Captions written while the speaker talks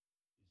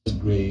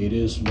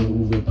greatest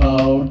movie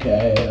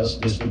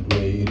podcast. It's the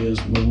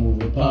greatest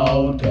movie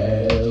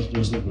podcast.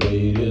 It's the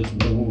greatest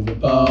movie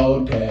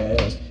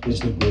podcast. It's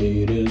the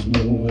greatest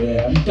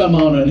movie. Come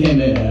on and hear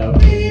me now.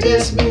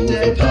 Greatest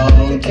movie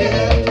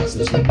podcast.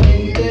 It's the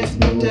greatest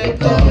movie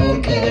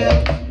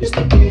podcast. It's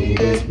the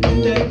greatest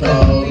movie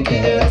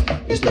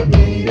podcast. It's the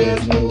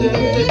greatest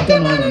movie.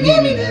 Come on and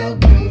hear me now.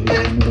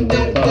 Greatest movie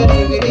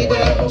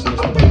podcast. It's the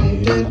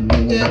greatest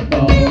movie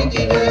podcast.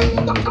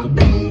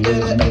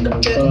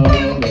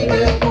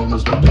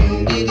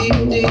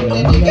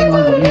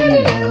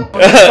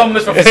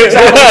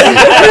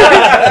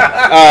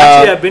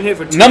 I've been here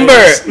for 2 number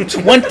years.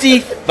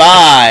 25.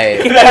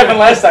 That happened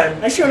last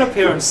time. I showed up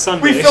here on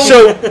Sunday.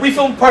 We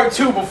filmed part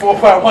 2 before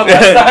part 1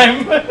 last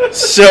time.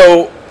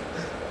 So,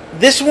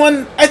 this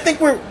one, I think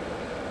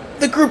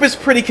the group is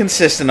pretty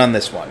consistent on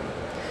this one.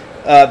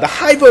 The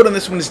high vote on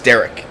this one is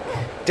Derek.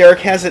 Derek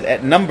has it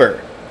at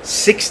number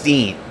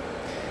 16.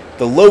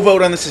 The low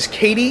vote on this is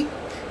Katie.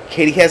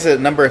 Katie has it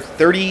at number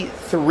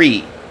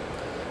 33.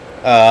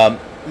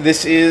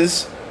 This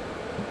is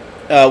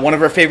one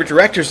of our favorite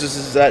directors. This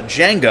is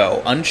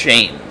Django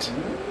Unchained.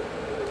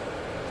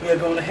 We are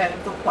going to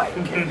have the white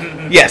cake.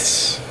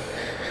 Yes.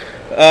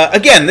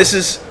 Again, this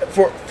is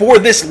for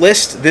this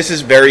list. This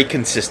is very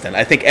consistent.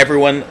 I think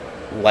everyone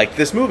liked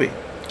this movie.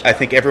 I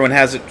think everyone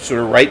has it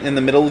sort of right in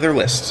the middle of their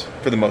list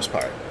for the most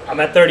part. I'm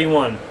at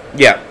 31.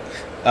 Yeah.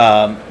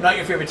 Not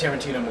your favorite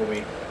Tarantino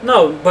movie.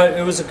 No, but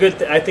it was a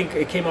good. I think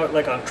it came out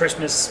like on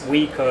Christmas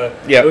week.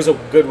 Yeah. It was a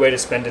good way to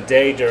spend a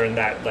day during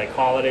that like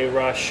holiday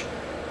rush.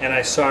 And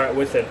I saw it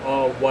with an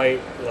all-white,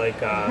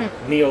 like,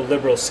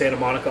 neoliberal Santa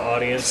Monica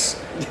audience,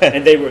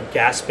 and they were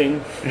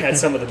gasping at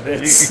some of the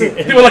bits.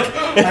 They were like,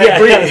 I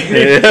agree.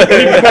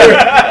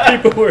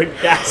 People were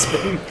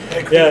gasping. I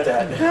agree with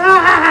that.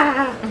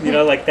 You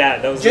know, like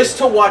that. That was Just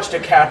to watch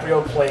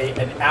DiCaprio play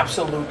an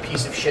absolute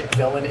piece of shit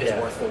villain is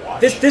worth the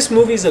watch. This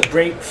movie's a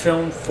great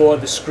film for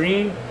the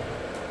screen.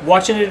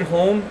 Watching it at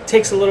home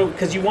takes a little,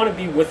 because you want to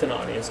be with an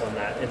audience on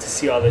that and to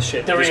see all this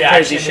shit, the this reaction,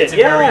 crazy shit. it's a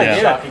very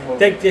shocking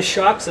movie. The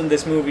shocks in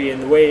this movie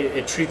and the way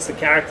it treats the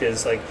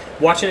characters, like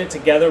watching it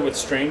together with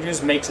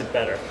strangers makes it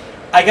better.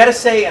 I gotta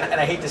say, and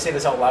I hate to say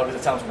this out loud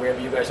because it sounds weird,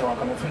 but you guys know where I'm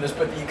coming from this,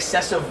 but the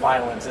excessive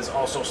violence is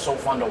also so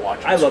fun to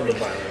watch. I love the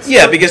violence.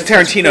 Yeah, because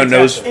Tarantino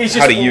knows He's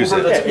how to just use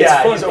over it. the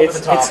Yeah, he's over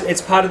the top.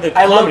 It's part of the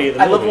comedy of the movie.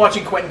 I love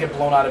watching Quentin get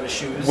blown out of his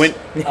shoes. When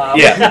I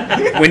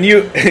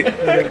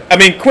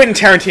mean, Quentin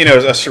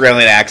Tarantino's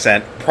Australian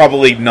accent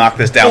probably knocked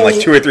this down like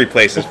 2 or 3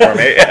 places for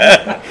me.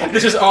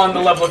 This is on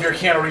the level of your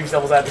Keanu Reeves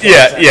Devil's Advocate.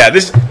 Yeah.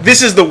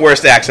 This is the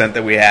worst accent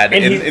that we had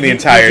in the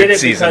entire he did it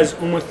season. Because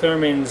Uma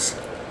Thurman's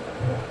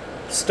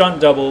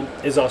stunt double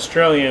is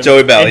Australian.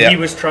 Zoe Bell, and he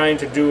was trying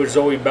to do a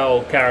Zoe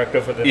Bell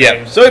character for the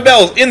thing. Zoe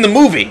Bell's in the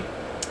movie.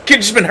 Could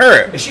just been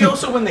her. Is she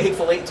also in The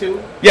Hateful Eight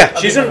too? Yeah,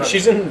 she's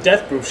in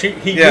Death Proof.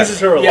 He uses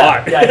her a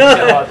lot. Yeah, she's in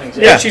a lot of things.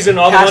 Yeah, she's in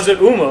all the ones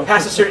with Uma.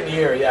 Past a certain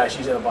year,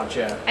 she's in a bunch.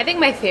 Yeah. I think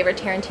my favorite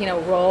Tarantino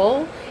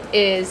role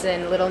is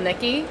in Little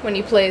Nicky when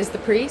he plays the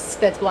priest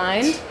that's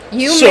blind.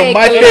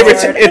 My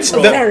favorite. It's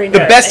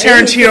the best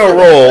Tarantino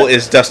role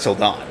is Dusk Till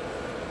Dawn.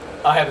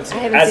 I haven't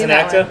seen it. As an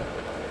actor.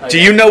 Do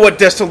you know what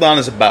Dusk Till Dawn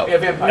is about? Yeah,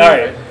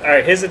 vampire. All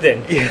right. Here's the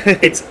thing.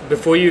 It's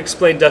before you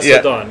explain Dusk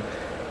Till Dawn.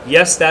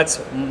 Yes,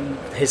 that's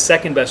his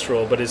second best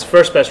role, but his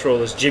first best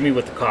role is Jimmy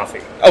with the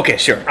Coffee. Okay,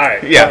 sure. All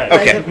right. Yeah.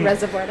 Okay.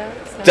 Reservoir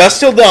Dogs. Dusk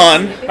Till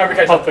Dawn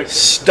Perfect.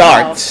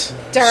 starts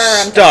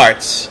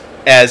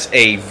as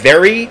a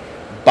very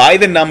by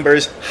the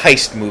numbers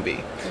heist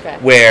movie,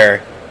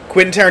 where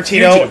Quentin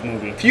Tarantino Fugitive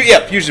movie.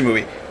 Fugitive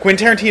movie.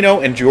 Quentin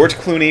Tarantino and George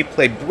Clooney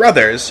play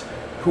brothers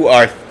who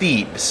are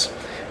thieves.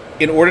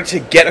 In order to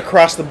get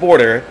across the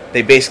border,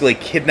 they basically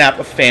kidnap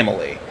a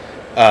family,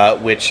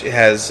 which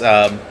has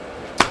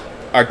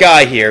our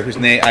guy here, whose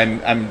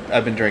name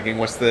I've been drinking.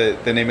 What's the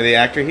name of the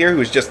actor here,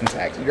 who's just in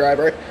Taxi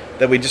Driver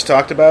that we just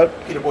talked about?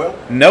 Peter Boyle?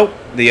 Nope.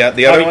 The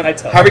other one.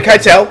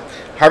 Keitel.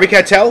 Harvey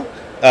Keitel.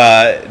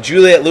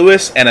 Juliette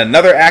Lewis and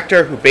another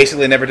actor who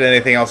basically never did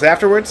anything else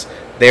afterwards.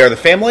 They are the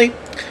family.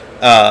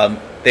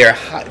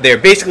 They're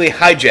basically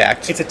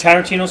hijacked. It's a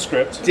Tarantino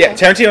script. Yeah,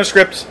 Tarantino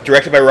script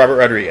directed by Robert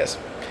Rodriguez.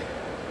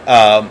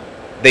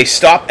 They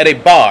stop at a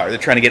bar. They're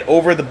trying to get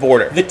over the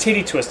border. The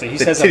Titty Twister. He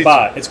says a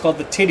bar. It's called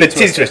the Titty Twister.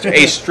 The Titty Twister,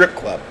 a strip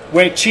club.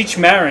 Where Cheech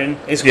Marin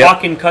is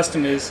hawking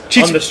customers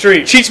on the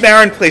street. Cheech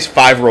Marin plays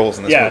 5 roles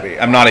in this movie.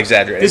 I'm not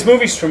exaggerating. This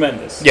movie's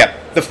tremendous. Yeah.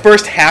 The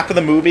first half of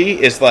the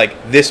movie is like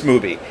this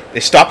movie.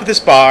 They stop at this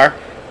bar,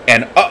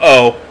 and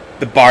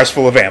the bar's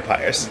full of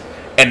vampires.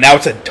 And now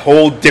it's a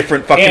whole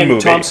different fucking movie.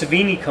 And Tom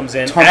Savini comes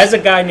in as a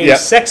guy named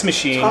Sex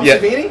Machine. Tom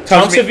Savini?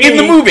 Tom Savini in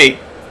the movie.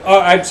 Oh,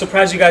 I'm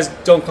surprised you guys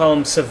don't call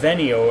him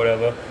Savini or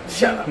whatever.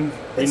 Shut up.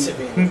 It's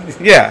Savini.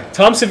 Yeah.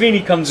 Tom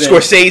Savini comes in.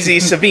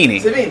 Scorsese,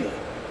 Savini. Savini.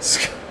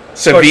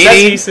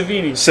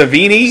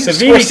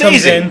 Savini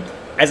comes in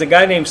as a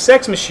guy named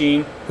Sex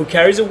Machine who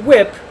carries a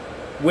whip,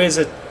 wears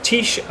a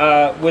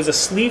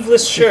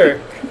sleeveless shirt,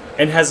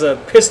 and has a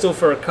pistol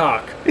for a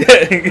cock.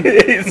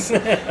 This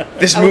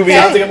movie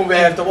sounds like a movie I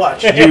have to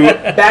watch.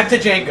 Back to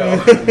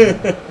Django.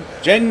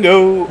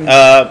 Django.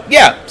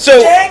 Yeah.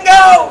 So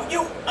Django,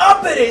 you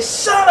uppity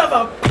son of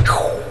a.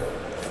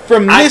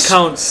 from I this,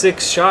 count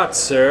 6 shots,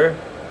 sir.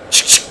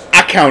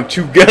 I count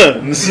 2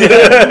 guns.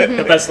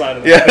 The best line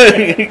of the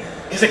movie. Yeah.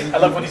 He's like, I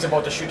love when he's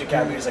about to shoot the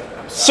camera. He's like,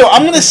 I'm So sorry.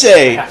 I'm gonna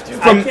say I have to.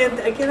 from I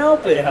can't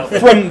help it.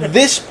 from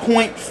this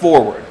point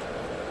forward,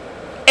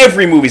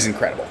 every movie's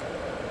incredible.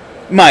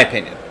 My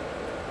opinion.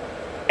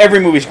 Every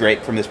movie's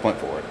great from this point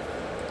forward.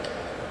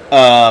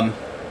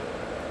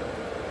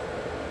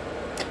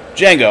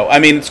 Django. I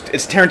mean,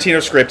 it's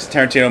Tarantino script. It's a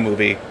Tarantino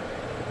movie.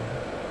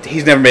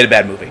 He's never made a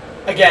bad movie.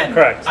 Again,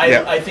 Correct.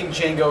 I think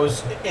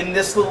Django's in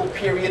this little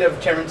period of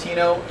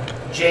Tarantino.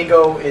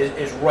 Django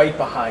is right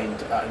behind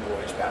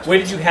Inglourious Basterds. Where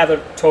did you have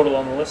it total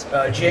on the list?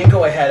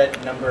 Django, I had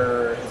it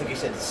number. I think he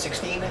said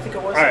 16. I think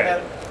it was. All I right. had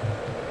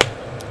it.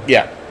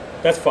 Yeah.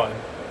 That's fine.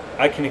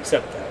 I can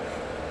accept that.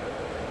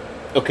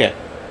 Okay.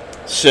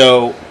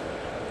 So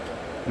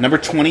number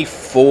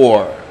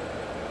 24.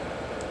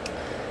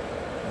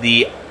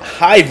 The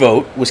high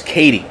vote was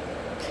Katie.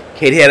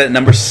 Katie had it at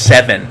number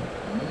 7.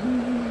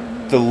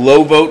 The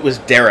low vote was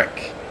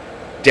Derek.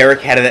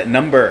 Derek had it at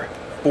number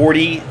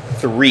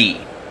 43.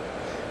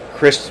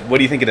 Chris, what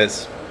do you think it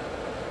is?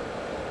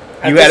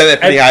 You had it at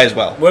pretty high as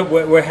well.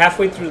 We're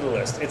halfway through the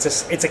list. It's a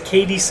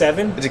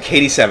KD7. It's a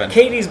Katie 7.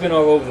 Katie's been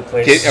all over the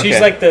place. Okay. She's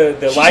like the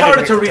She's lie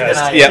harder to detector read than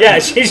test. I am. Yeah. Yeah,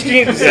 she's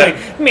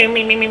like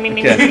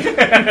me.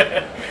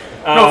 Okay.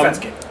 No offense,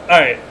 kid. All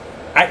right.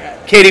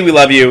 Katie, we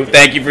love you.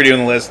 Thank you for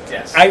doing the list.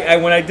 Yes. I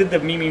when I did the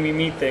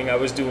me thing, I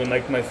was doing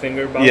like my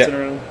finger bouncing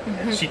around.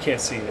 She can't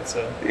see it,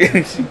 so.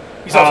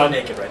 He's also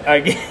naked right now.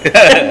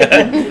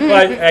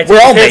 I We're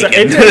all took-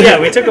 naked. Yeah,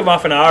 we took him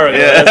off an hour ago.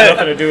 It has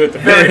nothing to do with the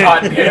Very food.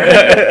 hot in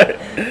here.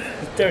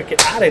 Derek,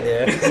 get out of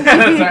there.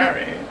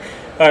 Sorry.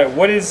 All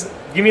right,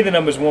 give me the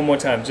numbers one more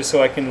time, just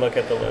so I can look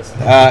at the list.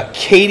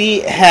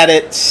 Katie had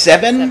it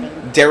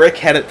 7. Derek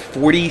had it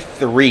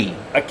 43.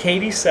 A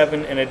Katie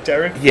 7 and a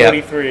Derek Yeah.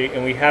 43,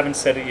 and we haven't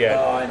said it yet.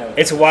 Oh, I know.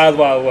 It's Wild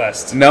Wild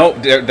West. No,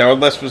 their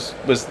list was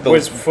the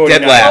Was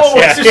 49. dead last. Oh,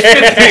 it's just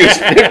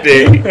 50.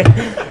 It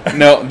was 50.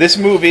 No, this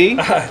movie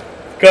Go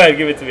ahead,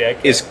 give it to me. I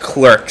can't. is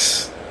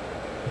Clerks.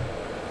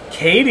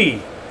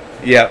 Katie.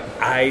 Yep.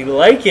 I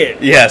like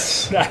it.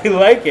 Yes. I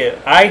like it.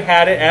 I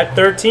had it at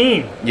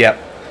 13. Yep.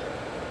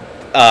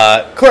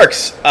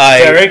 Clerks. I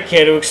Derek,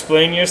 care to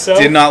explain yourself?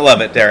 did not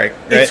love it, Derek.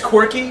 Right? It's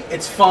quirky.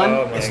 It's fun.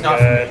 Oh my it's god! not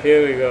for me.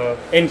 Here we go.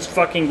 And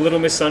fucking Little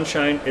Miss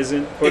Sunshine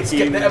isn't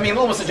quirky. I mean,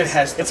 Little Miss Sunshine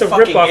has. It's a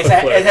fucking, rip-off it of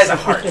ha- Clerks. It has a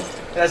heart. It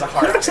has a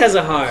heart. Clerks has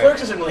a heart.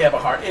 Clerks doesn't really have a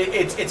heart.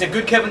 It's a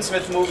good Kevin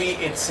Smith movie.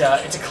 It's a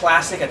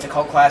classic. It's a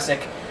cult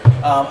classic.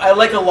 I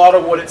like a lot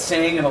of what it's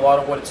saying and a lot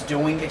of what it's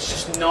doing. It's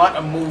just not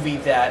a movie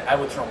that I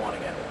would throw on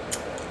again.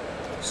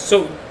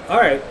 So, all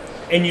right,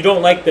 and you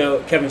don't like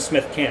the Kevin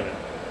Smith canon?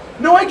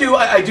 No, I do.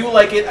 I do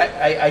like it.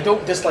 I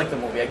don't dislike the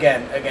movie.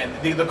 Again,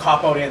 the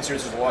cop out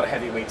answers. There's a lot of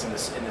heavyweights in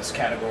this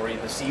category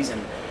this season.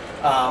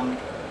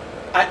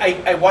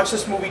 I watched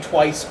this movie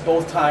twice,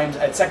 both times.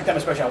 At the second time,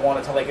 especially, I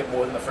wanted to like it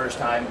more than the first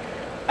time.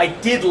 I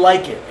did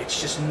like it. It's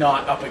just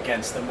not up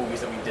against the movies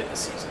that we did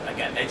this season.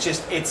 Again,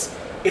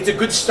 it's a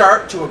good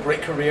start to a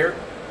great career.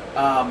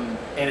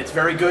 And it's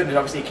very good. And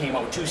obviously, it came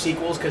out with 2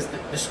 sequels because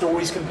the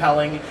story's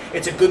compelling.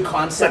 It's a good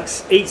concept.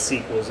 It's like 8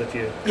 sequels if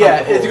you. count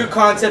Yeah, the it's a whole- good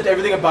concept.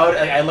 Everything about it.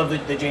 Like, I love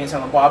the Jay and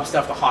Silent Bob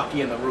stuff, the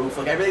hockey and the roof.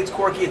 Like everything's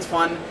quirky. It's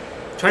fun.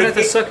 Try not to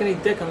It- suck any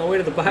dick on the way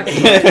to the back.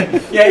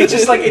 Yeah, it's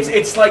just like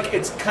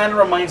it's kind of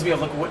reminds me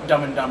of like what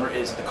Dumb and Dumber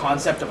is. The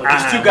concept of like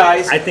there's 2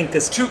 guys. I think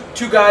this. two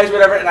guys,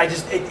 whatever. And I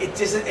just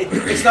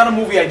it's not a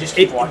movie I just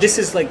keep watching. This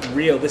is like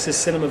real. This is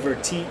cinema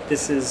verite.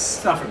 This is.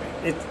 It's not for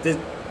me.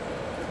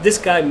 This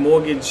guy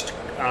mortgaged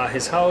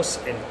his house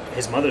and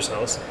his mother's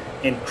house,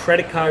 and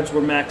credit cards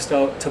were maxed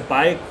out to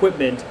buy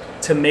equipment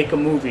to make a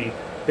movie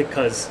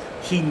because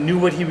he knew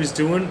what he was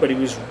doing, but he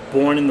was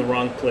born in the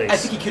wrong place. I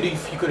think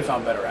he could have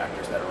found better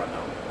actors that are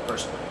unknown.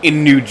 Personally,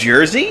 In New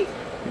Jersey?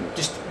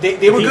 just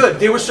they were good.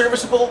 They were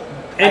serviceable.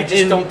 I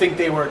just don't think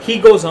they were. He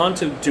goes on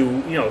to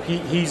do,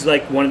 he's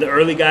like one of the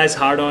early guys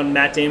hard on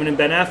Matt Damon and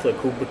Ben Affleck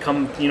who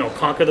become,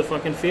 conquer the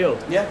fucking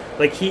field. Yeah.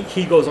 Like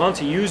he goes on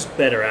to use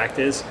better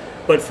actors,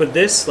 but for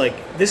this,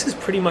 this is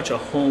pretty much a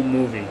home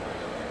movie.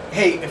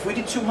 Hey, if we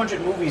did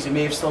 200 movies, it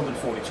may have still been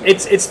 42.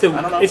 It's I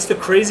don't know. the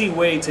crazy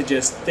way to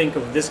just think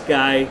of this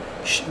guy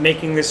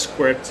making this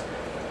script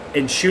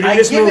and shooting I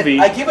this give movie.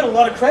 I give it a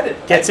lot of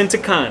credit. Gets into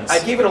Cannes.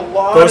 I gave it a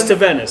lot. Goes to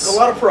Venice. A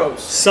lot of pros.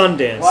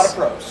 Sundance. A lot of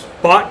pros.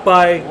 Bought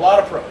by A lot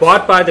of pros.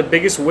 bought by the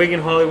biggest wig in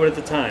Hollywood at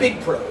the time. Big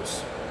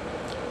pros.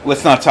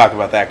 Let's not talk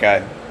about that guy.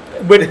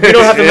 But we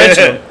don't have to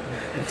mention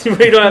him.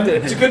 We don't have to.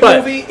 It's a good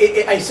but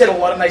movie. I said a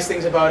lot of nice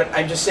things about it.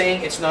 I'm just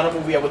saying it's not a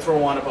movie I would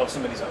throw on above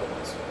some of these other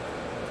ones.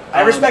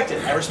 I respect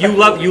it. I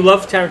respect You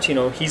love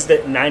Tarantino. He's the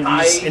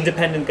 '90s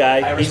independent guy.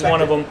 I He's respect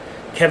one of it. them.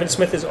 Kevin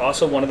Smith is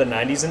also one of the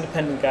 '90s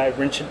independent guy.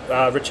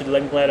 Richard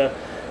Linklater.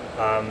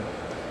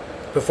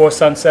 Before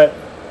Sunset,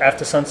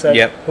 After Sunset.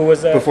 Yep. Who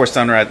was that? Before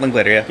Sunrise,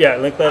 Linklater, yeah. Yeah,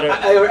 Linklater.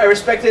 I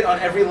respect it on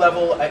every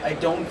level. I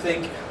don't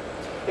think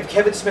if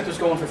Kevin Smith was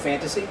going for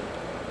fantasy,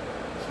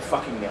 he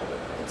fucking nailed it.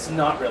 It's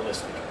not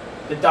realistic.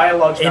 The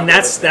dialogue's not And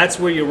realistic. that's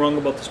where you're wrong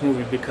about this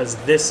movie, because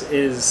this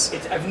is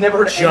I've never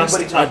heard just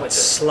anybody talk a like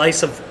this.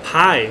 slice of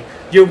pie.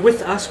 You're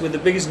with us. We're the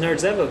biggest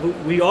nerds ever.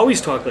 We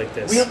always talk like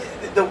this.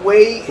 The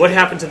way What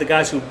happened to the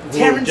guys who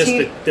were just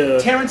the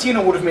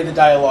Tarantino would have made the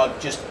dialogue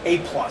just A+.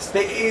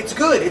 It's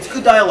good. It's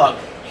good dialogue.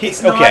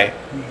 It's not, Okay,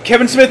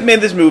 Kevin Smith made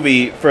this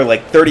movie for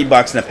like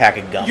 $30 and a pack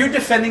of gum. You're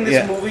defending this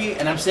Yeah. movie,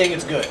 and I'm saying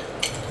it's good.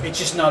 It's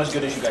just not as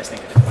good as you guys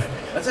think it is, in my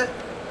opinion. That's it.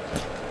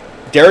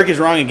 Derek is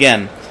wrong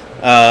again.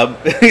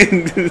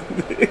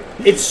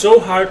 It's so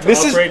hard to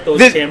operate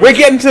those cameras. We're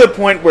getting to the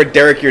point where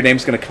Derek, your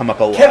name's going to come up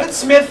a lot. Kevin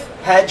Smith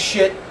had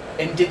shit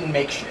and didn't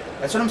make shit.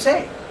 That's what I'm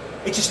saying.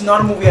 It's just not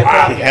a movie I'd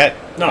Wow. put on yet.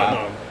 No.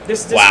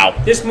 Wow.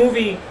 This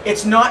movie.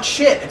 It's not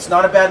shit. It's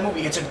not a bad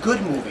movie. It's a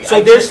good movie.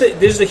 So there's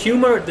the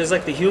humor. There's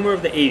like the humor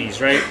of the '80s,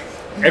 right?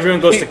 Everyone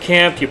goes to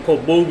camp. You pull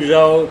boobs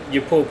out.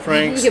 You pull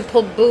pranks. You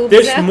pull boobs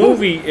This out.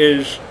 movie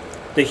is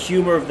the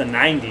humor of the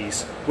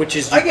 '90s, which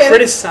is you I get it.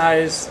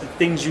 criticize the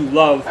things you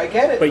love, I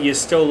get it. but you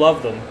still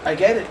love them. I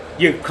get it.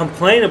 You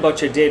complain about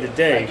your day to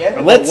day. I get it.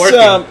 About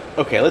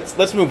working.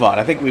 Let's move on.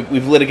 I think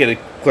we've litigated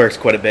Clerks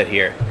quite a bit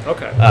here.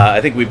 Okay. I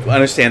think we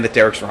understand that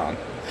Derek's wrong.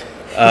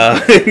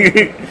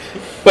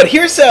 But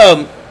here's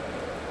a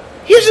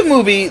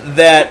movie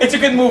that It's a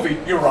good movie.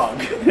 You're wrong.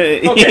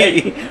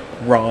 Okay.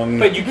 wrong.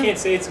 But you can't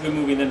say it's a good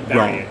movie and then bury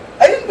Wrong. it.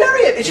 I didn't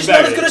bury it. It's You just not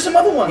buried as good it. as some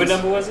other ones. What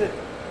number was it?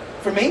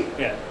 For me,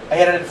 Yeah. I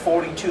had it at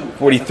 42.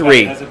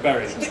 43. As a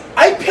buried.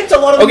 I picked a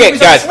lot of the Okay,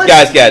 movies on this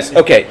list. guys.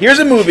 Okay, here's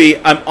a movie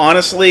I'm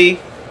honestly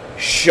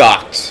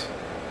shocked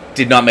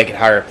did not make it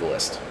higher up the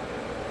list.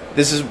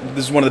 This is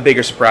one of the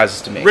bigger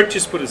surprises to me. Rick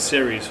just put a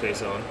serious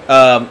face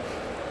on.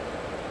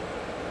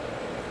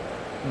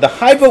 The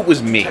high vote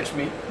was me. Touch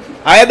me.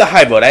 I had the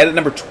high vote. I had it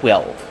number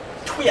 12.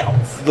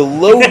 12. The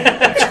low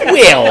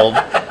 12.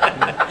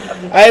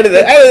 I had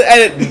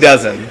a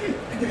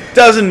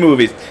dozen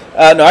movies.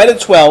 No, I had it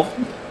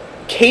 12.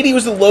 Katie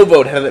was the low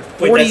vote. Had it at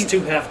 40. Wait, that's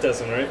 2 half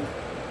dozen, right?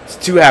 It's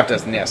 2 half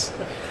dozen. Yes.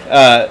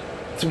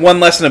 It's one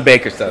less than a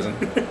baker's dozen.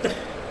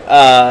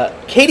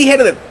 Katie had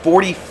it at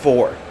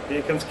 44.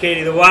 Here comes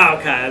Katie the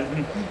Wildcat.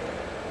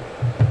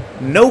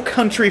 No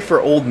Country for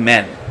Old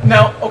Men.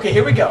 Now, okay,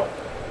 here we go.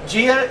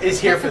 Gia is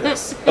here for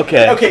this.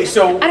 Okay. Okay,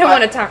 so I don't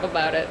want to talk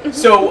about it.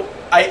 So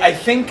I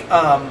think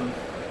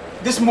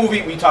this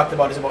movie we talked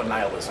about is about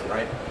nihilism,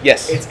 right?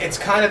 Yes. It's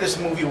kind of this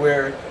movie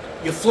where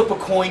you flip a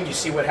coin, you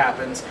see what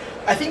happens.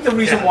 I think the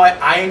reason why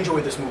I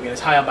enjoyed this movie and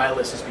it's high on my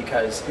list is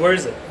because Where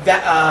is it?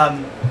 that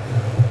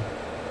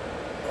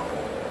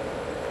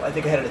I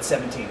think I had it at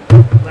 17.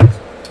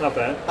 Nice. Not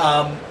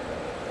bad.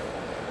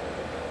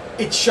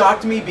 It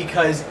shocked me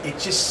because it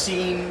just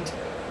seemed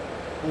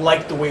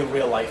like the way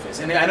real life is.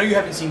 And I know you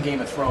haven't seen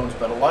Game of Thrones,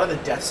 but a lot of the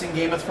deaths in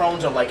Game of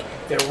Thrones are like,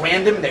 they're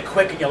random and they're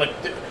quick and you're like,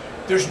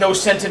 there's no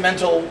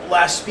sentimental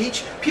last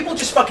speech. People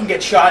just fucking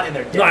get shot and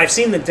they're dead. No, I've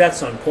seen the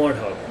deaths on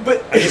Pornhub.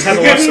 But I just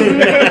haven't watched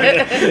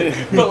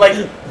them. but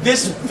like,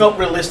 this felt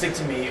realistic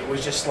to me. It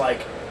was just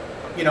like,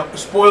 you know,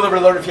 spoiler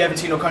alert if you haven't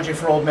seen No Country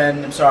for Old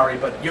Men, I'm sorry,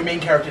 but your main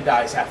character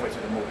dies halfway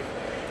through the movie.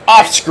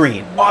 Off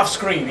screen. Off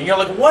screen. And you're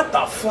like, what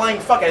the flying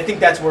fuck? And I think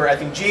that's where I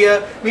think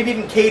Gia, maybe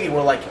even Katie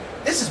were like,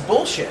 this is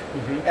bullshit.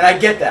 Mm-hmm. And I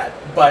get that.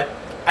 But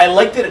I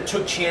liked that it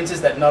took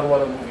chances that not a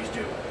lot of movies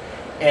do.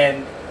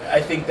 And I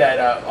think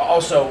that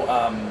also,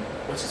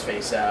 what's his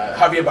face?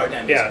 Javier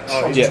Bardem is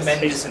yes.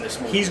 tremendous in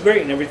this movie. He's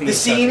great in everything. The he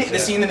scene, touches, the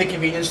scene in the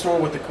convenience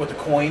store with the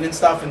coin and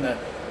stuff, and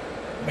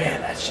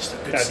that's just a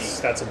good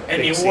scene. That's a and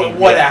big you, scene.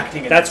 what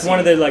acting? In That's that one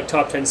of scene. the like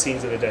top 10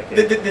 scenes of the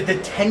decade. The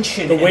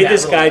tension. The in way that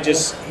this little- guy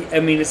just, I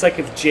mean, it's like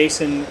if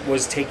Jason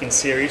was taken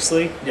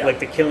seriously, Yeah. like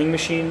the killing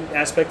machine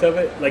aspect of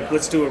it. Like,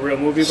 let's do a real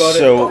movie about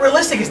So- But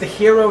realistic is the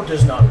hero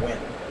does not win.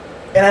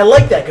 And I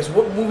like that because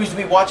what movies do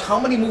we watch? How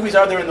many movies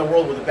are there in the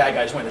world where the bad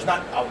guys win? There's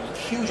not a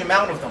huge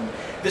amount of them.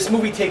 This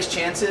movie takes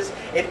chances.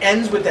 It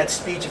ends with that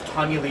speech of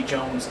Tommy Lee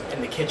Jones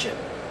in the kitchen,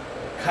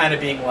 kind of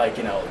being like,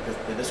 you know,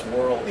 this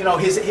world. You know,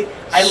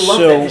 I love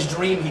So- that his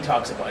dream he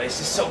talks about. It's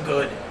just so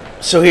good.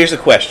 So here's a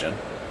question.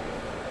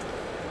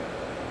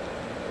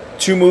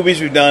 2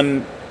 movies we've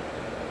done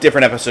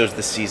different episodes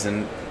this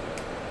season.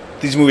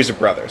 These movies are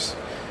brothers.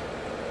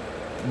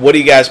 What do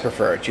you guys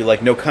prefer? Do you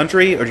like No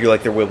Country or do you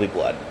like There Will Be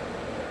Blood?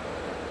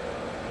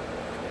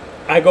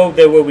 I go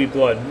There Will Be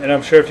Blood, and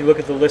I'm sure if you look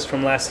at the list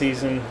from last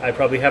season, I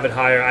probably have it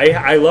higher.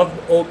 I love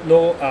Old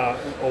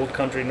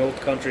Country.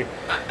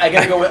 I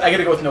gotta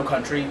go with No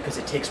Country because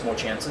it takes more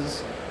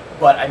chances.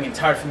 But I mean, it's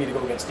hard for me to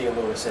go against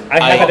Day-Lewis and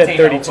I have it at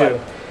 32. but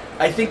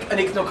I think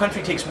No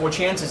Country takes more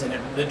chances, and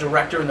the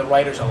director and the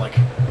writers are like,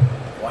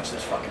 watch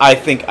this fucking. I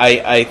think I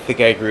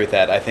agree with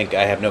that. I think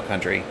I have No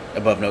Country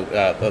above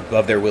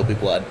There Will Be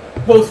Blood.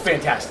 Both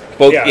fantastic.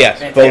 Both, Yeah. yes,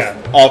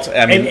 Fantastic. both.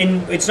 I mean,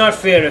 And it's not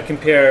fair to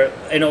compare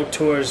an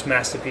auteur's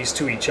masterpiece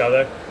to each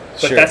other,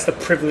 but Sure. that's the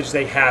privilege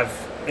they have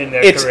in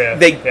their it's career.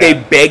 they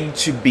beg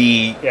to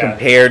be Yeah.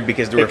 compared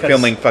because they were Because-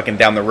 filming fucking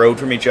down the road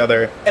from each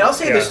other. And I'll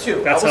say Yeah, this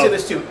too. that's I will how- say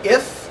this too.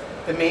 If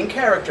the main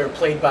character,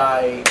 played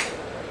by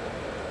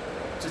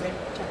what's his name,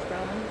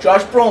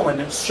 Josh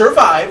Brolin,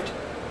 survived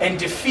and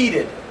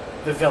defeated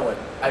the villain,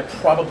 I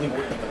probably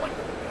wouldn't even like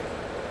the movie.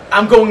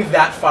 I'm going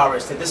that far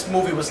as to this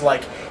movie was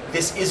like,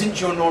 this isn't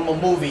your normal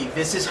movie.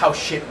 This is how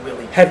shit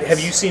really is. Have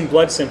you seen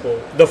Blood Simple?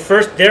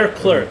 Their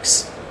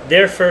Clerks,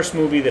 their first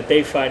movie that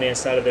they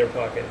financed out of their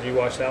pocket. Did you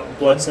watch that one?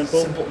 Blood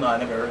Simple? No, I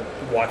never heard.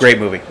 Watch Great it.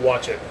 movie.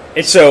 Watch it.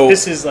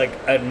 This is like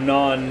a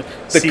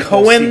The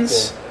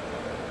Coens,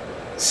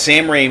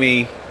 Sam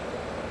Raimi,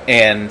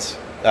 and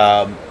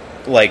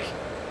like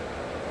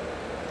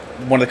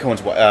one of the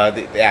Coens,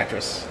 the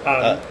actress,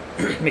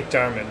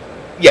 McDormand.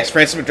 Yes,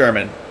 Frances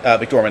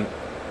McDormand.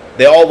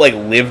 They all like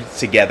lived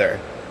together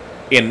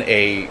in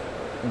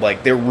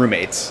they're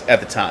roommates at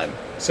the time.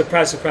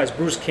 Surprise, surprise!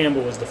 Bruce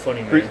Campbell was the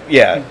funny man.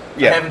 Yeah.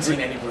 I haven't seen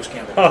any Bruce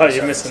Campbell. Oh,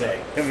 you're missing out.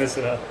 You're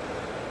missing out.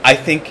 I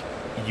think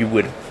you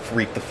would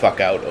freak the fuck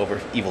out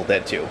over Evil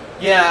Dead 2.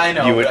 Yeah, I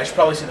know. But I should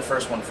probably see the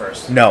first one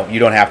first. No, you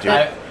don't have to.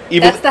 That's the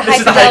This is the high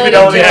high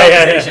fidelity. fidelity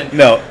conversation.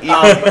 No.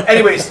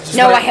 Anyways, just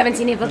No, I haven't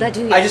seen Evil Dead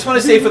 2 yet. I just want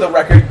to say for the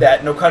record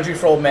that No Country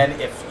for Old Men,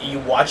 if you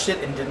watched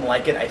it and didn't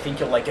like it, I think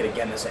you'll like it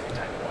again the second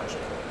time you watch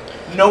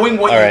it. Knowing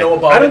what All you right. know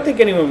about I it. don't think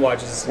anyone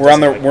watches this. We're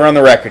on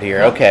the record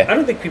here. Okay. I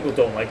don't think people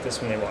don't like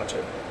this when they watch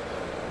it.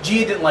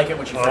 Gia didn't like it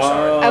when she first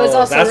saw it. I was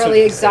also that's what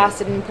really you're saying.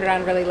 exhausted and put it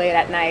on really late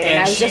at night, and And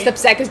I was she- just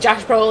upset because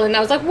Josh Brolin. I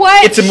was like,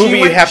 "What?" It's a movie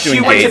you have to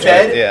she went engage to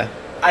bed. with. Yeah.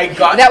 I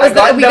got That was I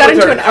got we in got bed with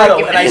into her an and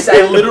cuddled, argument. and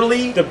I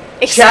literally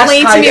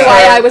Explain to me chastised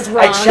why her. I was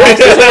wrong. I chastised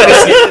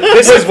her.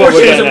 This is what Before she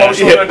we're was gonna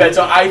emotional do. in bed,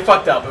 so I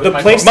fucked up. It was The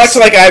my place- fault. Much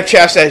like I've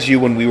chastised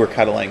you when we were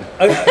cuddling.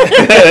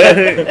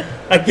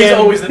 He's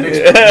always the big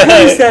spoon.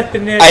 Who's that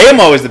banana? I am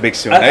always the big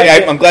spoon.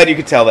 I'm glad you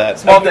could tell that.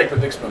 Small dick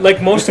with big spoon.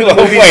 Like most of the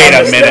Wait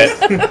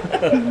movies. a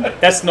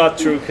minute. That's not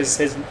true because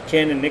his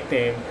canon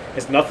nickname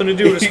has nothing to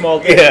do with a small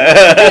dick.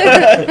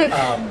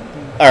 Yeah.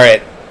 All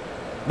right.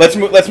 Let's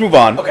move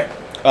on. Okay.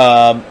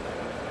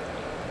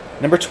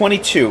 Number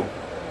 22.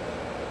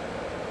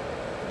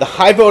 The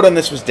high vote on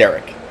this was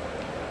Derek.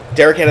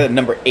 Derek had it at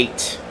number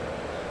 8.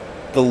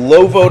 The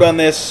low vote on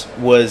this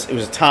was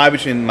a tie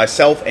between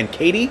myself and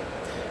Katie.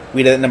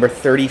 We had it at number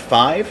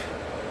 35.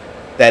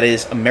 That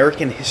is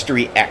American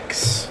History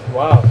X.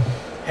 Wow.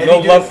 Heavy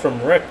No dude. love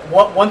from Rick.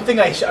 One thing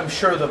I'm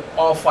sure that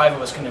all 5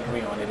 of us can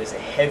agree on, it is a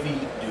heavy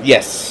dude.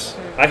 Yes.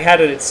 I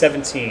had it at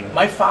 17.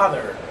 My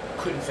father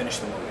couldn't finish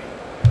the movie.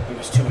 It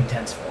was too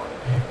intense for him.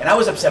 And I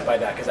was upset by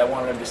that because I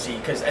wanted him to see,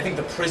 because I think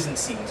the prison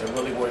scenes are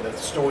really where the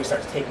story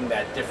starts taking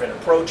that different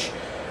approach.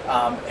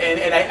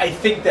 And I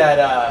think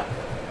that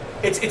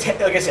it's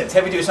like I said, it's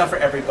heavy duty. It's not for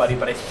everybody,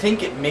 but I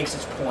think it makes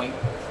its point.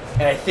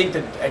 And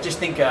I just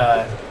think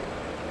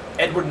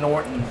Edward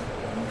Norton,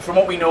 from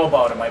what we know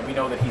about him, we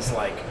know that he's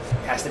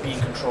has to be in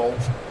control.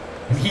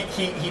 And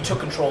he took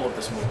control of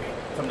this movie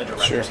from the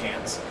director's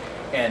hands.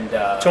 And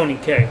Tony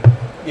K.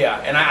 yeah,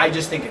 and I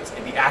just think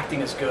the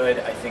acting is good.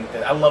 I think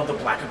that I love the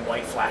black and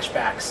white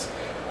flashbacks.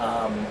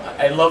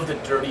 I love the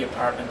dirty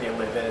apartment they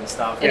live in and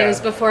stuff. And it was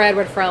before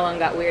Edward Furlong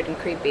got weird and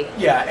creepy.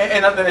 Yeah,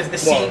 and the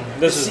scene.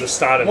 this is the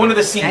start of one it. of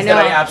the scenes I that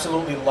I know.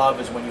 absolutely love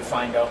is when you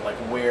find out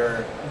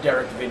where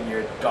Derek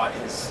Vineyard got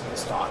his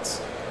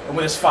thoughts, and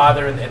with his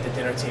father at the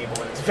dinner table,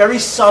 and it's very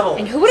subtle.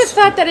 And who would have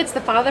thought that it's the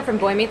father from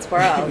Boy Meets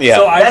World? Yeah.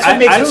 So That's what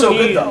makes I it don't so need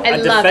good, though. I a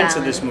love defense of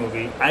Alan. this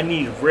movie. I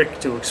need Rick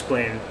to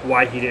explain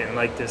why he didn't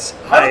like this.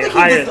 I don't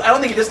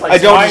think he dislikes. I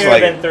don't higher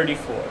dislike than it.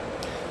 34.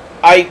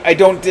 I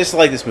don't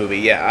dislike this movie.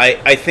 Yeah,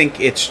 I think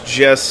it's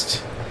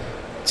just,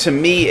 to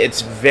me,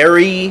 it's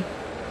very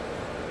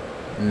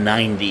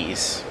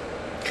 90s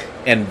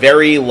and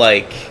very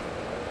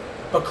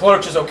But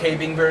Clerks is okay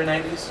being very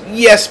 90s.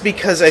 yes,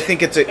 because I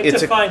think it's It a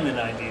defined the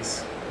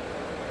 90s.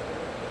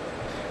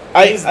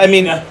 I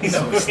mean, No,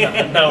 it's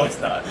not. No, it's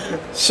not.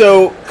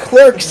 so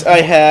Clerks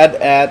I had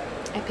at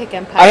I pick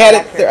Empire. I had it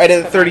Records I had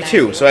it for at my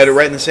 32, so I had it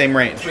right in the same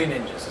range. Three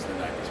Ninjas is the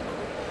 90s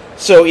movie.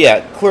 So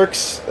yeah,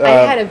 Clerks. I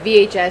had a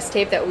VHS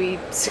tape that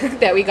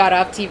we got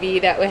off TV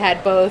that we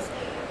had both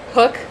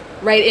Hook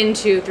right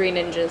into Three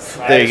Ninjas.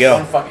 There you go.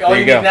 All There you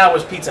you go. need now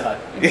is Pizza Hut.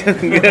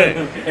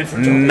 And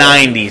for Joe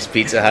 90s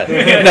Pizza Hut.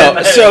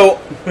 No, so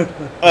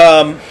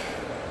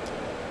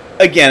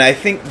again, I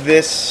think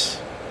this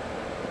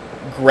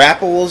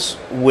grapples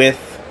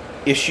with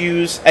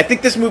issues. I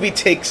think this movie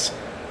takes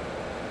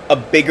a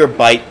bigger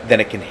bite than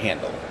it can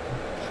handle.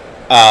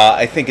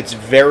 I think it's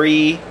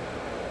very.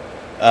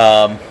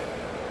 I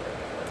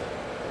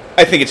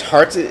think its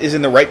heart is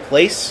in the right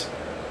place,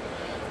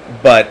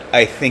 but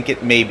I think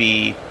it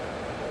maybe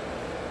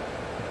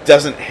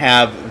doesn't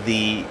have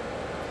the.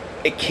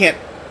 It can't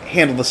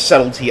handle the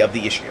subtlety of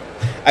the issue.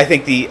 I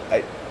think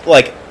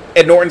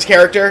Ed Norton's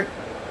character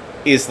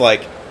is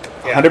 100%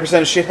 a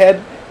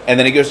shithead, and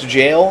then he goes to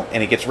jail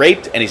and he gets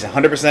raped, and he's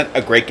 100%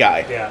 a great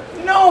guy. Yeah.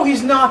 No,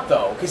 he's not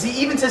though, because he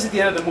even says at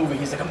the end of the movie,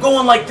 he's like, "I'm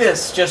going like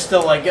this just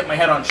to get my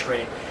head on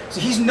straight." So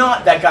he's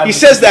not that guy. He who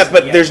says does that, at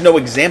but the there's end. no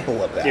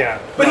example of that. Yeah.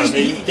 But No,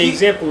 he's- the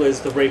example is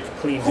the rape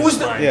clean Who's his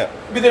the- mind. Yeah.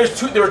 But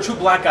there are two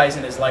black guys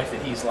in his life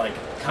that he's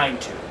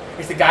kind to.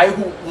 It's the guy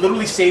who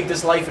literally saved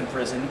his life in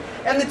prison,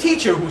 and the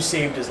teacher who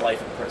saved his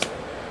life in prison.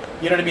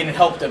 You know what I mean? It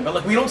helped him,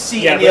 but we don't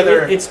see Yeah, any but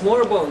other. it's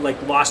more about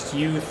lost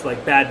youth,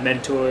 bad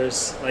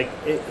mentors.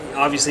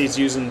 Obviously, it's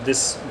using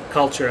this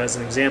culture as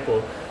an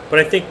example, But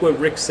I think what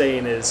Rick's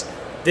saying is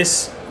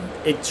this.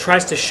 It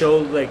tries to show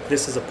like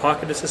this is a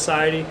pocket of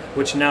society,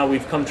 which now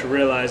we've come to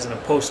realize in a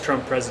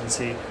post-Trump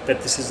presidency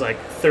that this is like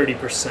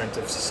 30%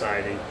 of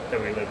society that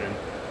we live in.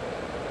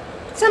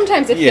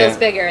 Sometimes it feels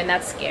bigger, and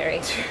that's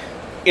scary.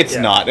 It's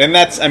not, and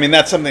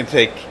that's something to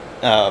take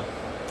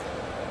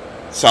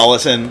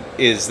solace in,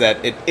 is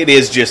that it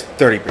is just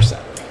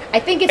 30%. I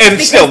think it's and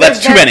just still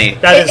because that's too many.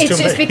 It's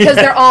just because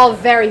they're all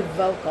very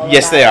vocal.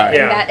 Yes, they are.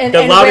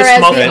 The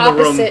loudest mouth in the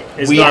room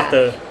is not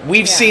the.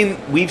 We've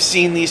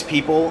seen these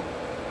people.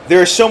 There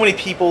are so many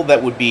people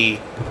that would be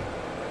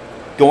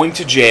going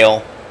to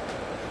jail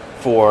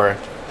for,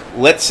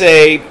 let's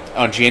say,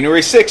 on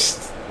January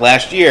 6th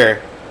last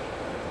year,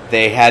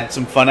 they had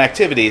some fun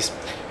activities,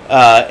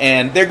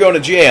 and they're going to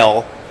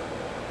jail,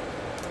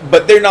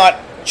 but they're not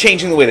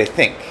changing the way they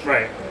think.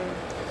 Right.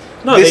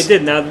 No, they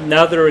did.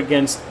 Now they're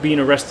against being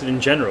arrested in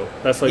general.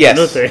 That's like a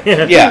new thing.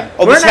 Yeah.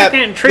 Oh, We're not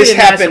getting treated this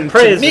happened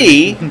as to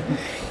me.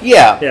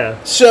 Yeah.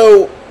 Yeah.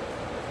 So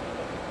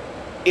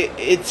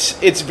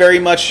it's very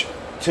much,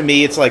 to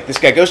me, it's like this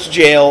guy goes to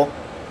jail,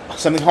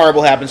 something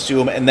horrible happens to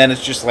him, and then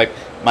it's just like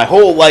my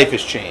whole life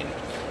has changed.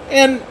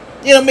 And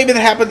maybe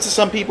that happens to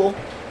some people,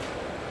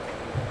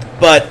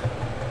 but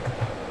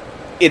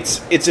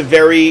it's a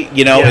very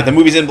the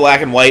movie's in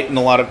black and white and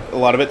a lot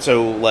of it.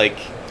 So like.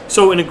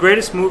 So in the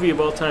greatest movie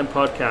of all time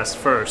podcast,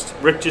 first,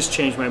 Rick just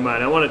changed my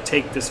mind. I want to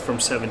take this from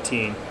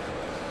 17.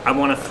 I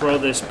want to throw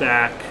this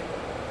back.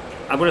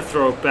 I'm going to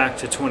throw it back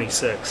to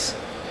 26.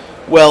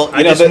 Well,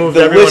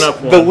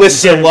 the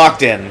lists are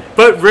locked in.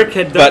 But Rick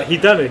had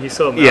done it. He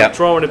saw me. I'm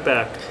throwing it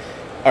back.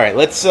 All right,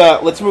 let's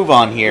move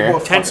on here.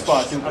 10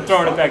 spots. I'm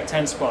throwing it back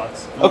 10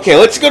 spots. Okay,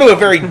 let's go to a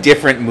very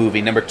different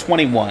movie, number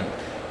 21.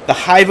 The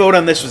high vote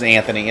on this was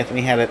Anthony.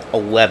 Anthony had it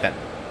 11.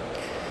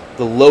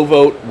 The low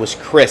vote was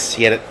Chris.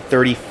 He had it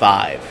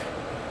 35.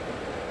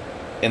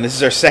 And this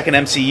is our second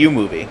MCU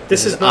movie.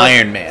 This is not,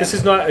 Iron Man. This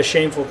is not a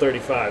shameful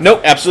 35.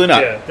 Nope, absolutely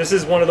not. Yeah, this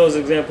is one of those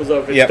examples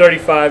of it's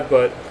 35,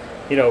 but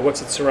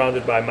what's it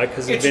surrounded by? My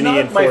cousin Vinny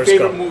and Forrest Gump.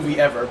 It's not my favorite movie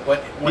ever, but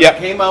when it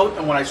came out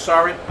and when I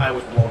saw it, I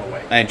was blown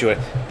away. I enjoyed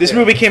it. This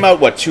movie came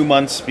out, 2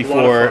 months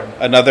before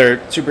another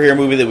superhero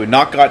movie that we've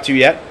not got to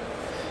yet.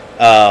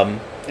 And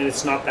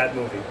it's not that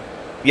movie.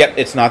 Yep,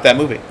 it's not that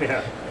movie.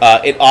 Yeah.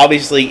 It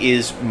obviously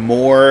is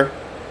more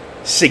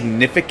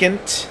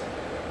significant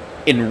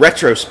in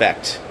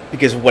retrospect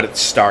because of what it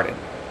started.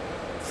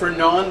 For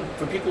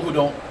people who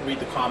don't read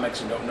the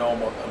comics and don't know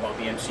about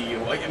the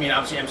MCU, I mean,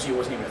 obviously MCU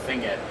wasn't even a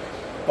thing yet,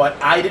 but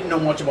I didn't know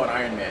much about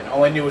Iron Man.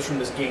 All I knew was from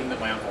this game that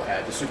my uncle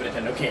had, the Super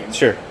Nintendo game.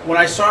 Sure. When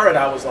I saw it,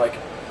 I was like,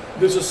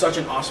 this is such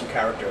an awesome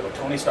character. Like,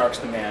 Tony Stark's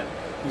the man.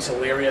 He's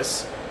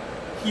hilarious.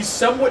 He's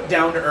somewhat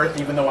down to earth,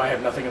 even though I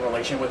have nothing in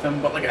relation with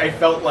him. But I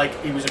felt like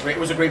it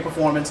was a great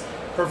performance.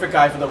 Perfect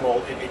guy for the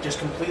role. It just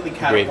completely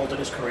catapulted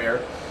his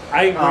career.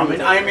 I agree.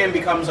 And Iron Man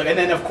becomes and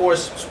then of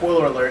course,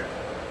 spoiler alert.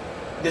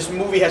 This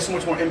movie has so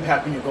much more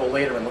impact when you go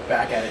later and look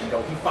back at it and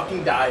go, he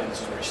fucking died, and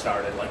this is where he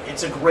started.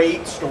 It's a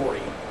great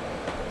story,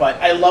 but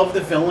I love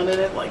the villain in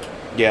it.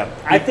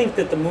 I think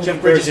that the movie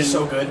Jeff Bridges version is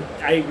so good.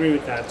 I agree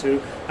with that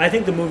too. I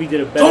think the movie did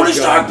a better Tony job.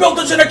 Stark built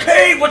us in a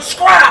cave with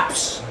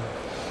scraps.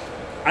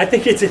 I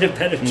think it did a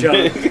better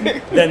job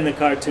than the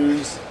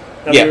cartoons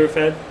that we were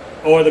fed,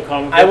 or the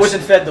comic books. I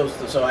wasn't fed those,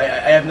 so I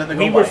have nothing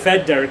to go by. We were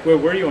fed, Derek. Where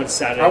were you on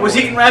Saturday? I was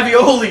eating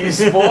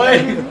raviolis,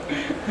 boy.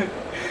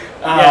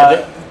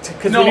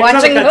 Because when you saw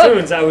the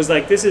cartoons, I was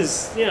like, this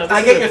is, this I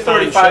is get a your fun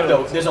 35, show.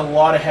 though. There's a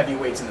lot of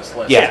heavyweights in this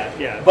list.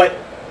 Yeah. But,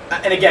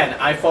 and again,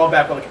 I fall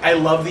back, I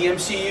love the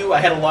MCU. I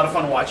had a lot of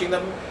fun watching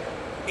them.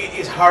 It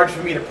is hard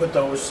for me to put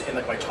those in,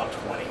 my top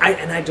 20.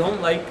 I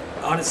don't like,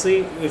 honestly,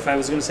 if I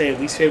was going to say a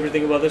least favorite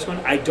thing about this one,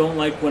 I don't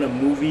like when a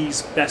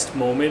movie's best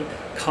moment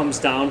comes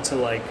down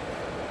to,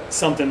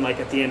 something like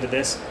at the end of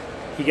this.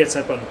 He gets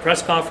up on the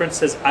press conference,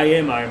 says, I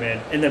am Iron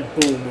Man, and then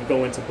boom, we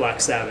go into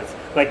Black Sabbath.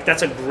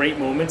 That's a great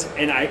moment,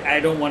 and I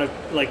don't want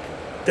to,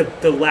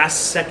 the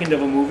last second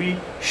of a movie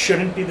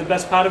shouldn't be the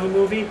best part of a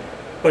movie,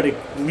 but it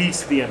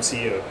leads to the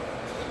MCU.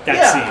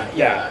 That scene.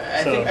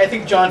 Yeah. I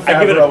think Jon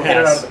Favreau hit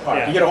it out of the park.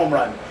 Yeah. He hit a home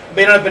run. It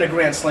may not have been a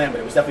grand slam,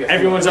 but it was definitely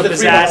everyone's up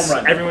his home ass.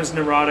 run. Everyone's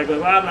neurotic. Like,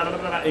 blah, blah, blah,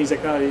 blah, blah. He's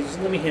like, just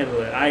let me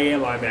handle it. I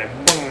am Iron Man.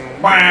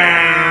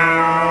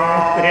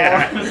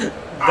 Yeah.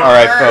 All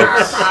right,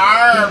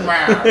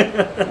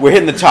 folks. We're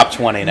hitting the top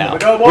 20 now.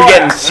 We're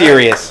getting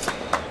serious.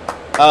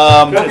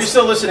 Hope you're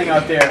still listening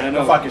out there.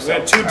 Go fuck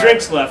yourself. We have 2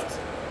 drinks left.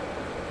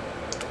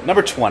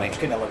 Number 20. Just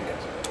kidding, I love you guys.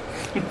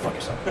 Fuck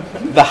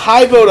yourself. The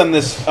high vote on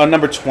this, on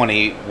number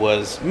 20,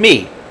 was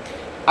me.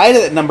 I had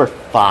it at number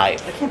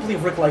 5. I can't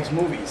believe Rick likes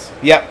movies.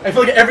 Yep. I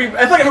feel like every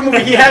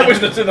movie he had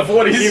was in the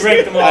 40s. He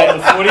ranked them all in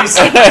the 40s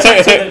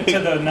to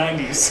the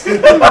 90s.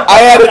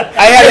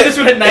 I had this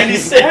one at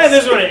 96. Yeah,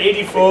 this one at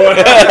 84. I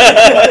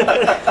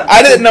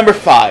had it at number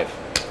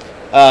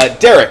 5.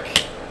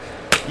 Derek,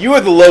 you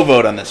are the low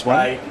vote on this one.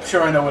 I'm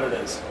sure I know what it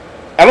is.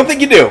 I don't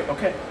think you do.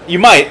 Okay. You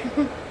might.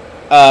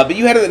 But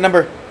you had it at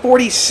number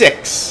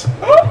 46.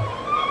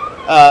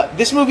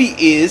 This movie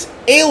is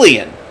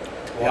Alien.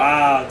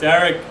 Wow,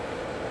 Derek.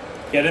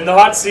 Get in the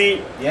hot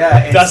seat. Yeah,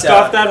 it's, Dust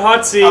off that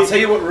hot seat. I'll tell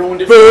you what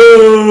ruined it.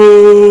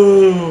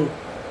 Boo!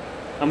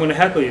 I'm going to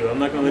heckle you. I'm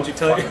not going to let you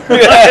tell you.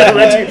 I'm I'm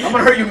going to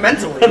hurt you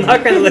mentally. I'm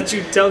not going to let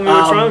you tell me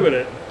what's wrong with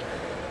it.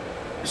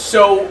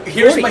 So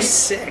here's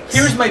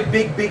 46. my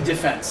big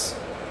defense.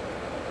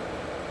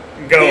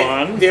 Go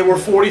on. There were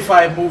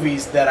 45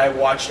 movies that I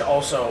watched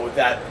also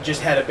that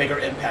just had a bigger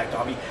impact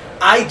on me.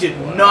 I did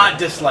not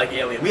dislike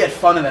Alien. We had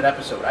fun in that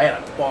episode. I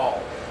had a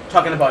ball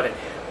talking about it.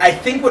 I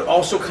think what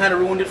also kind of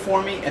ruined it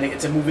for me, and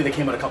it's a movie that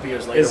came out a couple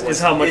years later, is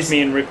how much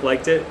me and Rick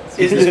liked it.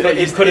 Is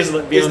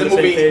the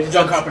movie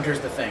John Carpenter's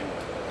The Thing.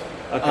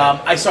 Okay.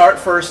 I saw it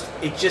first.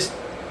 It just,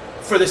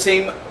 for the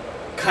same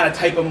kind of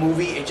type of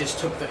movie, it just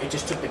took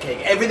the cake.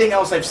 Everything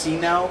else I've seen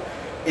now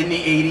in the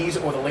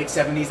 80s or the late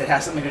 70s that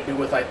has something to do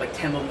with like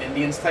 10 Little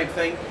Indians type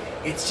thing,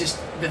 it's just,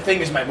 The Thing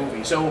is my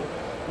movie. So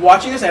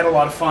watching this, I had a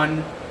lot of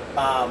fun.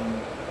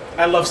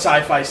 I love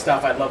sci-fi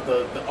stuff. I love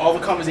all the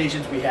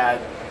conversations we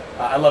had.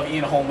 I love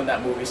Ian Holm in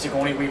that movie.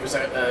 Sigourney Weaver's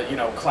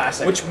a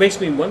classic. Which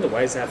makes me wonder,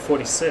 why is that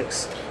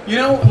 46?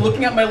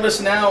 Looking at my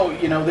list now,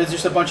 there's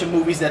just a bunch of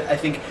movies that I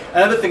think.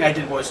 Another thing I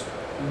did was,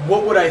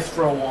 what would I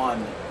throw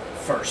on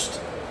first?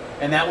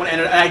 And that one,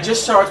 and I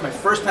just saw it. It's my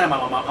first time.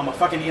 I'm a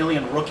fucking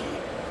Alien rookie.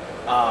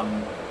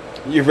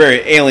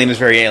 Alien is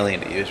very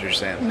alien to you, is what you're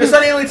saying. It's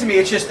not alien to me.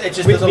 It's just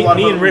there's a lot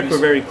of me and Rick movies.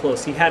 were very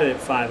close. He had it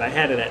at 5. I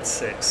had it at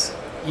 6.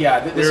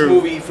 Yeah, this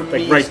movie for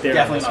me right is there,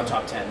 definitely not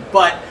top 10.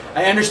 But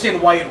I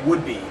understand why it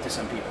would be to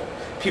some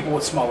people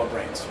with smaller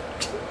brains.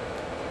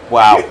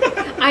 Wow.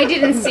 I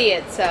didn't see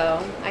it,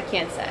 so I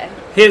can't say.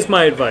 Here's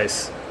my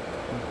advice.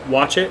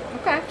 Watch it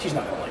Okay. She's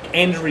not gonna like it.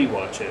 and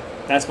rewatch it.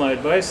 That's my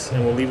advice,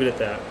 and we'll leave it at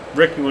that.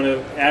 Rick, you want to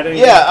add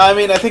anything? Yeah, I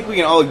mean, I think we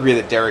can all agree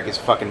that Derek is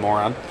a fucking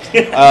moron.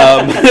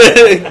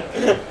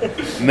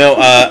 No,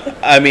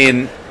 I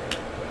mean...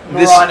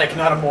 Moronic,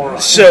 not a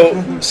moron. So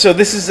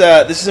this is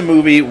a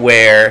movie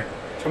where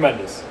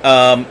Tremendous.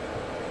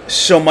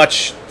 so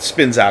much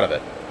spins out of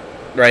it,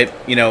 right?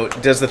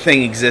 Does the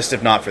thing exist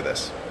if not for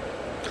this?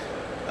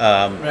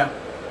 Yeah.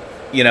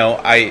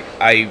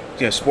 I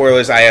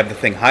spoilers. I have the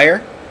thing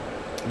higher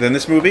than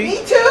this movie.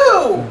 Me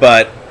too.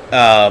 But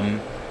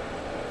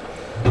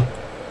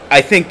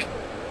I think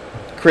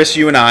Chris,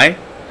 you and I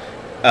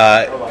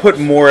put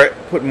more.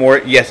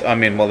 Yes, I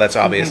mean, well, that's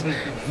obvious.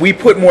 We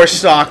put more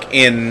stock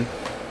in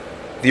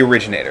the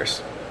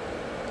originators.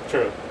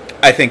 True.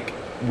 I think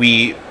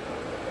we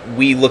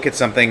look at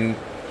something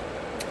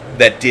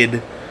that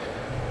did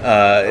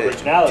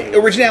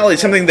originality,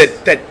 something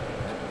that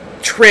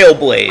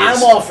trailblazed.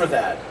 I'm all for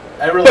that.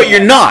 I really. But you're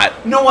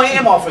not. No, I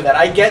am all for that.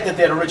 I get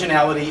that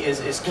originality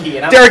is key.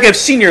 And Derek, I've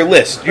seen your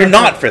list. You're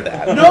not for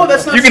that. No,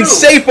 that's not You can true.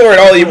 say for it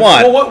all you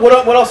want. Well,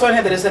 what else do I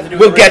have that doesn't have to do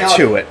with We'll get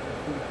originality? to it.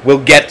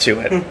 We'll get to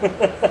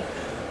it.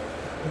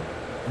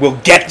 We'll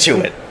get to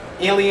it.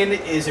 Alien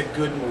is a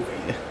good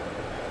movie.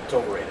 It's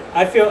overrated.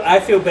 I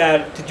feel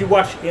bad. Did you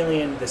watch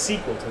Alien, the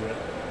sequel to it?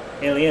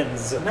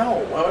 Aliens.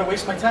 No, why would I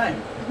waste my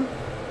time?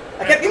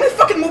 I got how many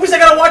fucking movies I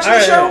gotta watch in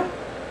the show?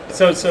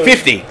 So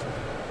 50.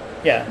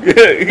 Yeah.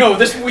 No,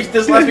 this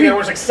last week I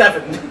watched like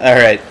 7. All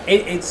right.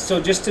 It's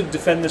so, just to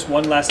defend this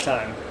one last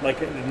time,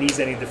 like it needs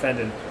any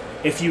defending.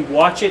 If you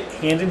watch it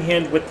hand in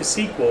hand with the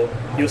sequel,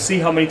 you'll see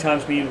how many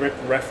times me and Rick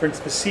reference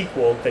the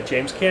sequel that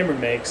James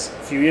Cameron makes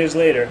a few years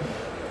later.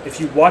 If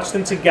you watch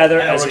them together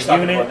as a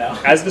unit,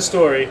 as the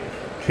story,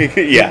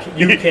 Yeah.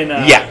 you can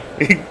Yeah.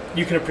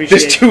 you can appreciate.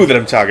 There's 2 that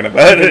I'm talking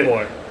about. even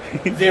more.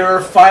 There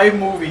are 5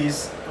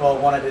 movies. Well,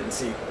 one I didn't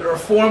see. There are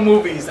 4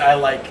 movies I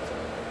like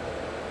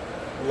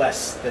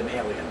less than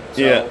Alien.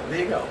 So, Yeah. there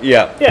you go.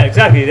 Yeah. Yeah,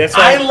 exactly. That's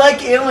why. I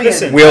like Alien.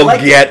 Listen, We'll I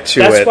like get to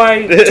That's it.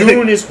 why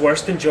Dune is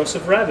worse than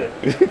Joseph Rabbit.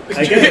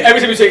 I get it.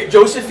 Every time you say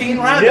Josephine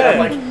Rabbit, Yeah. I'm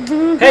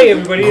like, Hey,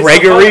 everybody! It's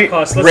Gregory- the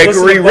Holocaust. Let's Gregory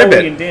listen to Bowie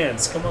Ribbit. and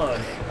dance. Come on.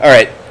 All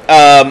right.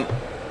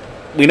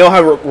 We know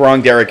how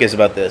wrong Derek is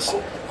about this.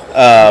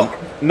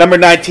 Number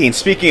 19.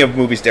 Speaking of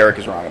movies Derek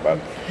is wrong about.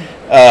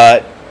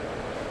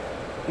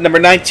 Number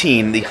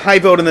 19. The high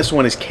vote in this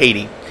one is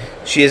Katie.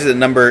 She is at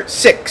number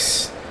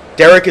 6.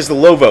 Derek is the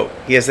low vote.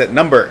 He has at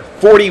number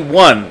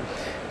 41.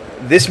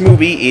 This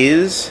movie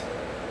is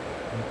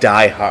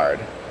Die Hard.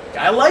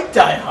 I like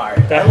Die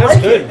Hard. Die I Hard's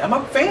like good. it. I'm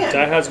a fan.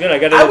 Die Hard's good. I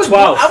got it at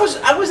 12.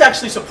 I was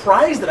actually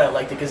surprised that I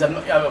liked it because,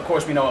 of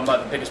course, we know I'm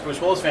not the biggest Bruce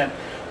Willis fan,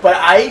 but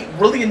I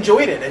really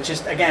enjoyed it. It's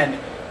just, again,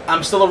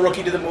 I'm still a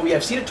rookie to the movie.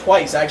 I've seen it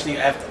twice, actually.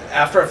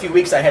 After a few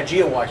weeks, I had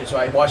Gia watch it, so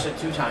I watched it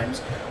 2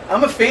 times.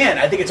 I'm a fan.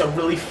 I think it's a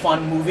really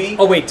fun movie.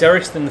 Oh wait,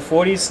 Derek's in the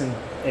 40s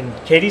and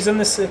Katie's in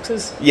the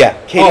 6s. Yeah,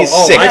 Katie's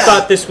oh, 6. I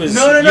thought this was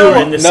No. you were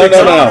in the No,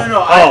 6s.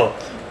 no. Oh,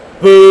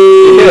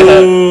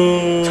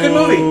 boo! It's a good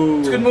movie.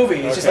 It's a good movie.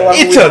 It's just a lot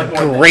of It's movies I a like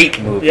more than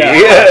great movie.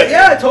 Yeah.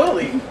 Yeah,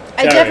 totally.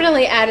 I Derek.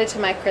 definitely added to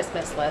my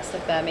Christmas list,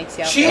 if that makes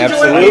you She feel enjoyed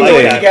Absolutely. we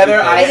enjoyed it together.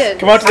 I did.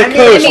 Come out to the I mean-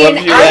 coast. I mean,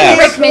 Love your I ass.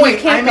 made Rickman, you I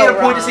can't made go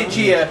a point to wrong. say,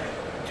 Gia,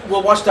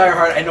 we'll watch Die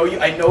Hard. I know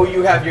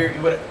you have your.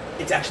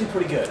 It's actually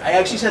pretty good. I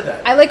actually said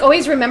that. I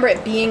always remember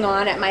it being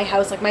on at my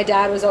house. Like my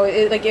dad was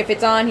always like, if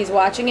it's on, he's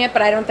watching it.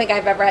 But I don't think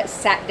I've ever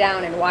sat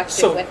down and watched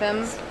So- it with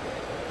him.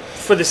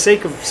 for the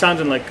sake of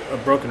sounding like a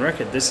broken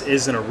record, this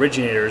is an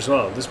originator as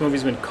well. This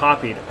movie's been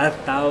copied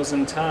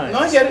 1,000 times. No,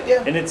 I get it,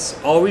 yeah. And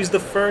it's always the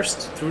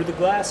first through the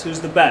glass who's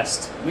the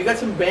best. We got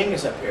some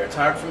bangers up here. It's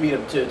hard for me to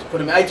put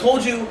them in. I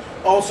told you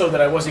also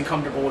that I wasn't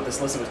comfortable with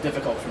this list. It was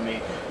difficult for me.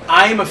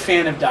 I am a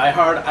fan of Die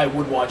Hard. I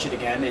would watch it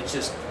again. It's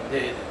just...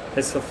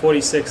 It's the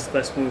 46th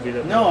best movie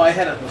that... No, I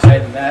had it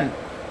higher than that.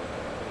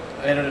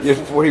 I had it You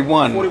had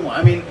 41. 41.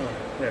 I mean...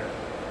 Yeah.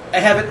 I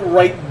have it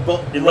right...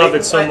 You love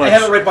it so I much.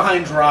 have it right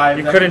behind Drive.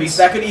 You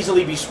That could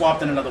easily be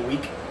swapped in another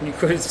week. You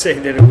couldn't say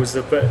that it was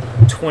the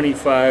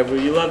 25, but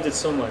you loved it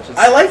so much. It's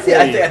I liked it.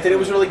 I funny. think it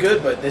was really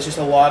good, but there's just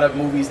a lot of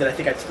movies that I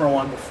think I'd throw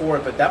on before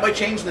it, but that might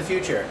change in the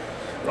future.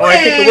 Oh, I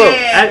think it will.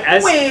 I'm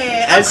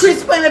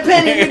Chris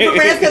Penny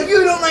Barrasso.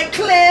 You don't like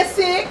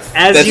classics.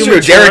 As That's you true.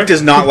 mature- Derek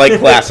does not like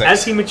classics.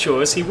 As he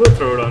matures, he will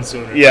throw it on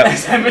sooner. Yeah.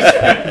 I've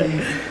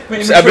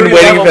been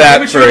waiting for that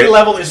for- maturity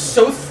level is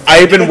so thick. I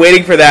have been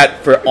waiting for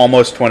that for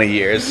almost 20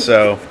 years,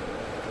 so...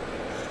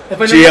 If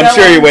I Gee, know I'm that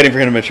sure long- you're waiting for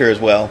him to mature as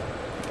well.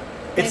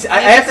 It's, Maybe I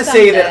have to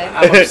say that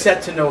someday. I'm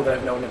upset to know that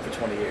I've known him for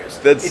 20 years.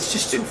 It's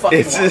just too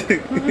fucking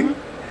long.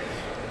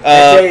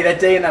 That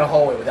day in that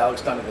hallway with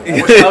Alex Donovan.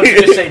 I wish Alex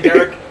would just say,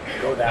 Derek,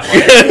 go that way.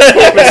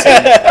 Listen,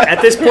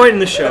 at this point in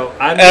the show,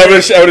 I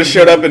would have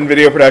showed up in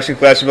video production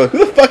class and be like,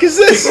 who the fuck is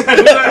this?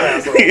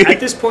 at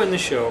this point in the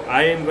show,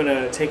 I am going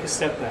to take a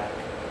step back,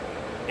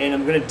 and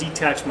I'm going to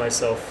detach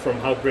myself from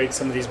how great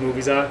some of these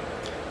movies are,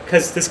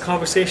 because this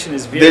conversation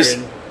is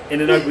veering in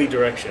an ugly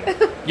direction.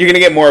 You're going to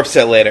get more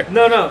upset later.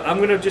 No, I'm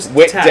going to just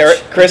Wait, detach. Derek,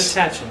 Chris?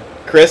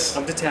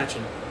 I'm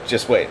detaching.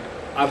 Just wait.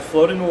 I'm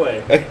floating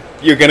away.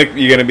 You're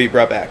gonna be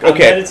brought back. I'm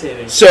Okay.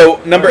 meditating.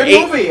 So number Good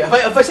 8. movie.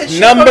 If I said shit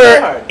about Die Number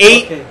Hard.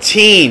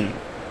 18.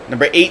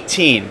 Number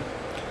 18.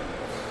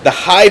 The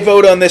high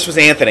vote on this was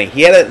Anthony.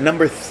 He had it at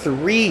number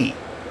 3.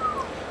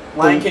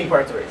 Lion King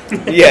Part 3.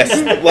 Yes.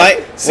 It's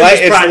Lion is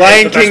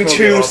the King best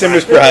 2, movie of all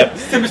Simba's time. Pride.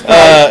 Simba's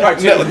Pride Part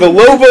 2. No, the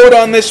low vote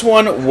on this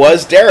one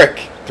was Derek.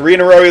 3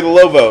 in a row with the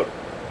low vote.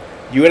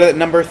 You had it at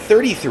number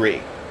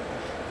 33.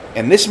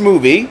 And this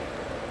movie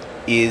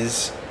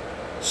is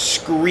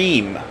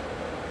Scream.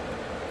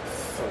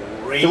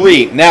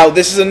 3. Now,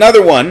 this is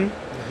another one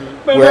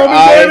where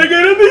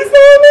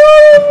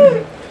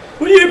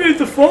What do you use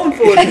the phone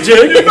for,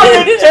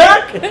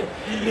 Jack?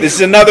 This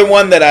is another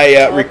one that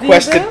I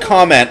requested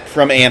comment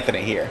from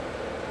Anthony here.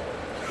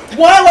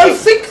 While I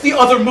think the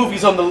other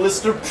movies on the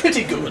list are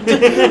pretty good,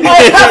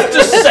 I have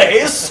to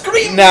say,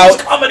 Scream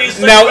comedies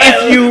with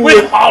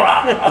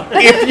horror.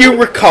 If you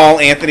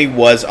recall, Anthony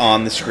was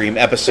on the Scream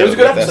episode. It was a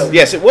good with us. episode.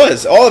 Yes, it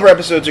was. All of our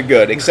episodes are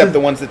good, except the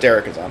ones that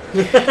Derek is on.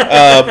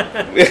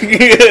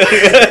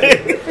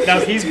 Now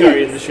he's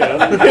burying the show.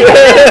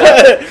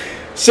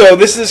 So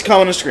this is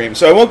Common to Scream.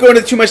 So I won't go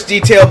into too much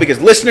detail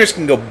because listeners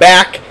can go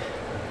back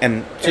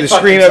and to the fuck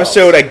Scream themselves.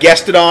 episode I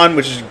guested on,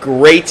 which is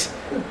great.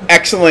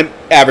 Excellent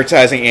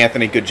advertising,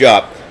 Anthony. Good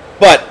job.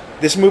 But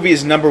this movie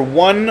is number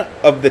 1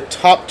 of the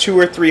top 2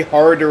 or 3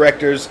 horror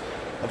directors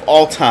of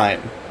all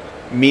time.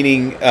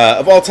 Meaning,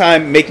 of all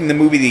time, making the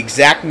movie the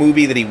exact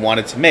movie that he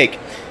wanted to make.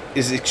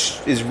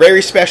 Is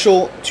very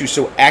special to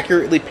so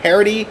accurately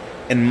parody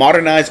and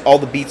modernize all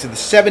the beats of the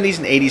 70s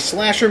and 80s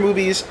slasher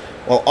movies,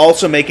 while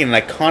also making an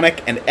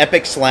iconic and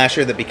epic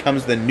slasher that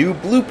becomes the new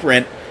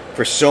blueprint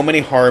for so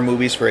many horror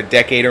movies for a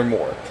decade or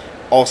more.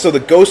 Also, the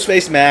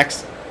Ghostface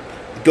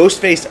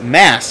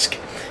mask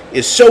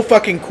is so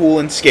fucking cool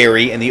and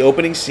scary, and the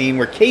opening scene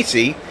where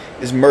Casey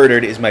is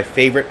murdered is my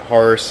favorite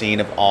horror scene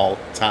of all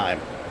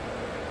time.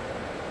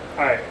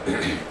 Alright,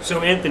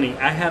 so Anthony,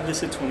 I have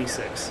this at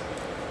 26,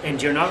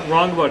 and you're not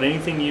wrong about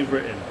anything you've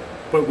written,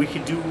 but we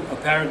could do a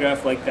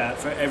paragraph like that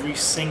for every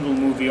single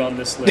movie on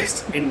this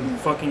list, and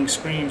fucking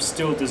Scream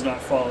still does not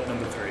fall at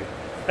number 3.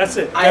 That's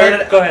it.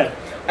 Go ahead.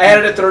 I had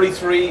it at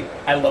 33.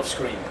 I love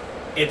Scream.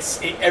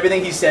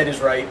 Everything he said is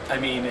right. I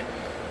mean,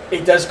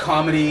 it does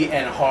comedy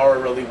and horror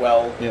really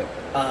well. Yeah.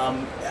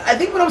 I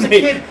think when I was a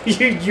kid...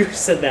 you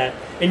said that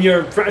in your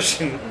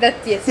impression.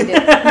 Yes, you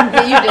did.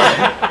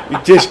 Yeah, you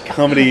did. Just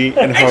comedy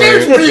and I horror.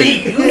 just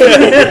believe,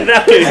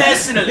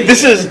 personally.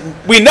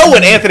 We know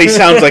what Anthony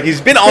sounds like.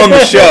 He's been on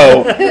the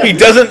show. He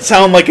doesn't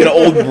sound like an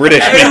old British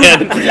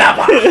man.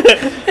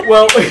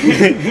 Well,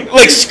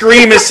 Like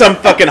Scream is some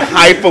fucking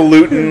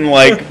highfalutin,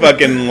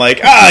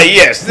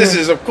 yes, this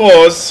is of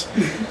course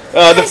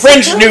the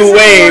French New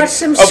Wave.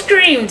 Some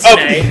Scream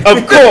tonight.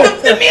 Of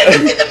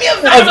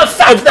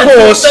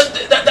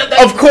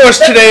course,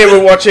 today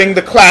we're watching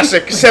the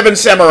classic Seven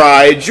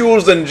Samurai,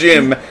 Jules and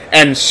Jim,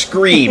 and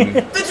Scream.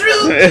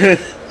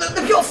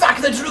 The pure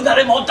fact that Drew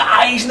Barrymore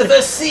dies in the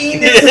first scene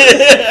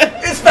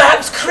is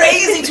perhaps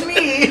crazy to me.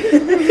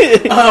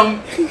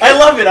 I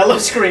love it. I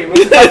love Scream. What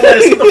the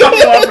fuck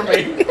you want from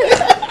me?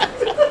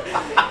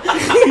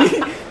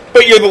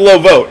 But you're the low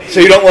vote,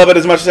 so you don't love it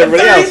as much as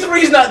everybody else.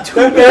 33 is not too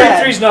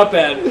bad. 33's not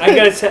bad. I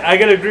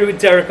gotta agree with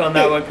Derek on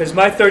that one, because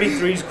my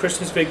 33 is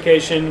Christmas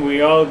Vacation.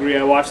 We all agree.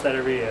 I watch that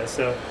every year.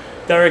 So,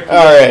 Derek.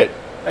 All right.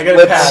 I got to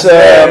let's pass.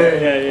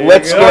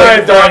 let's go. go. All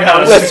right,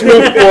 Doghouse. Let's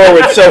move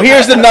forward. So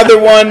here's another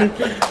one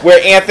where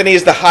Anthony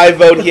is the high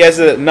vote. He has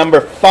it at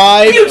number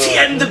 5. Beauty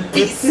and the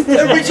Beast,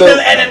 original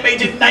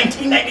animated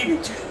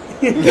 1992.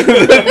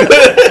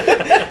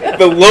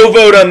 The low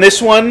vote on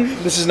this one.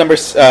 This is number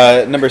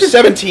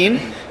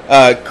 17.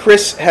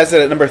 Chris has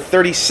it at number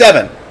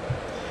 37.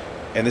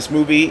 And this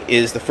movie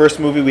is the first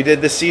movie we did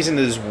this season.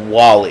 It is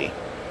WALL-E.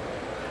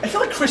 I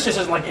feel like Chris just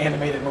doesn't like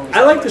animated movies.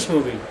 I like this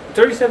movie.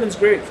 37's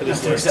great for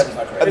this list. 37's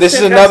not great. This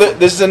is another.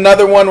 This is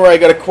another one where I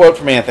got a quote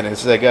from Anthony.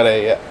 This is I got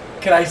a.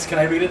 Can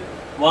I read it?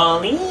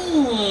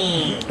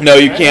 WALL-E. No,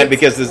 you can't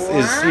because he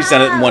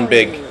sent it in one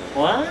big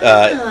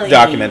WALL-E.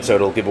 document, so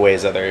it'll give away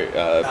his other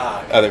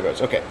other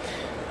votes. Okay,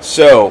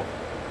 so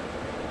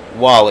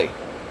WALL-E.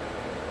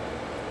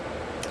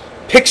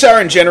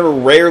 Pixar in general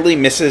rarely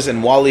misses,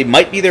 and WALL-E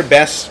might be their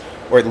best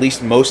or at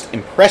least most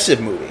impressive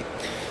movie.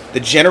 The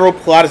general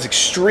plot is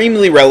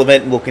extremely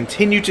relevant and will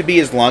continue to be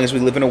as long as we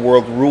live in a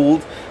world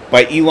ruled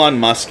by Elon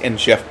Musk and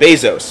Jeff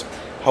Bezos.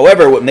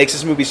 However, what makes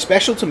this movie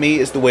special to me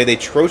is the way they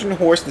Trojan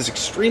horse this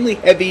extremely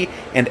heavy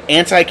and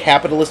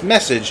anti-capitalist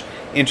message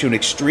into an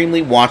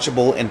extremely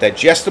watchable and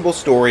digestible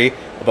story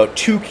about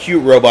two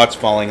cute robots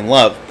falling in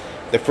love.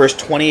 The first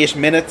 20-ish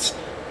minutes,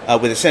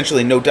 with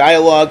essentially no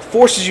dialogue,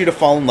 forces you to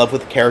fall in love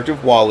with the character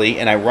of WALL-E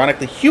and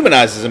ironically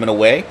humanizes him in a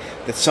way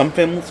that some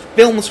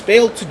films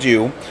fail to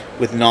do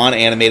with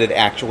non-animated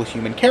actual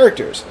human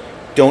characters.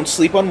 Don't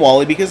sleep on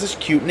WALL-E because it's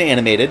cute and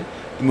animated.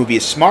 The movie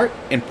is smart,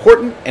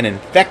 important, and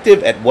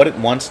effective at what it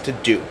wants to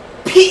do.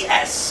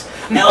 P.S.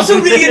 I also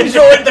really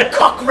enjoyed the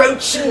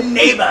cockroach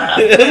neighbor.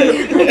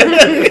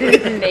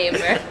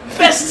 Neighbor.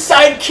 Best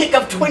sidekick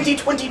of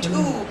 2022.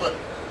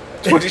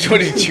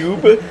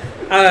 2022?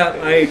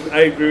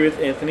 I agree with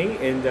Anthony,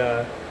 and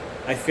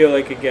I feel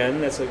like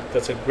again that's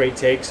a great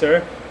take,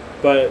 sir.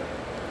 But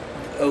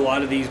a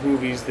lot of these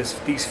movies,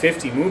 these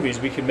 50 movies,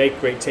 we can make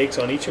great takes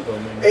on each of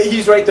them. And,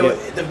 He's right though.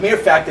 Yeah. The mere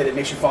fact that it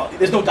makes you fall,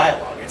 there's no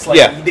dialogue. It's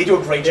like they do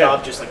a great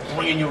job, just like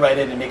bringing you right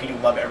in and making you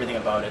love everything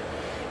about it.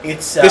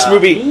 It's This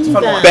movie it's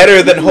fun to watch.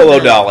 better than Holo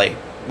Dolly,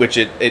 which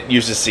it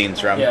uses scenes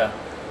from. Yeah.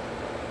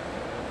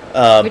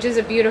 Which is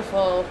a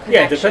beautiful connection.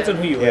 yeah, it depends on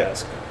who you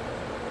ask.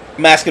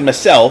 I'm asking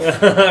myself,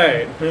 All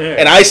right.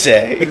 and I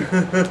say,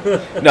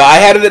 no, I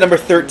had it at number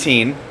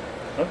 13.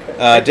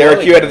 Okay.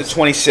 Derek, you had it at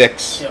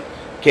 26. Yep.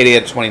 Katie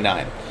had it at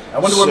 29. I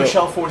wonder where So-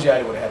 Michelle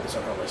Forgiati would have had this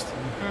on her list,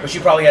 but she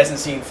probably hasn't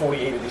seen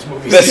 48 of these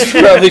movies. That's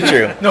probably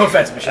true. No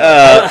offense,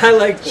 Michelle. I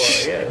liked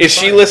WALL-E. Yeah, Is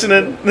she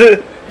listening?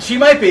 She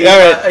might be. All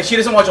right. She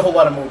doesn't watch a whole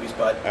lot of movies,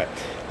 but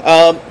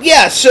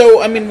Yeah, so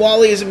I mean,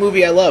 WALL-E is a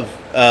movie I love.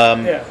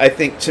 Yeah, I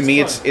think to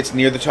me fun. it's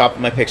near the top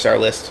of my Pixar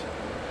list.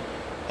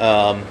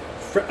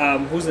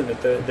 Who's in it?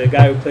 The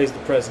guy who plays the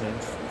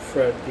president,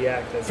 Fred, the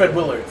actor. Fred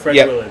Willard. Fred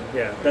Yep. Willard.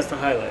 Yeah, that's the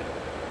highlight.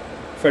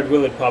 Fred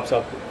Willard pops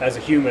up as a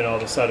human all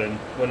of a sudden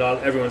when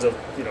everyone's a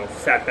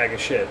fat bag of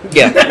shit.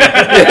 Yeah.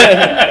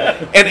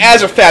 And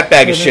as a fat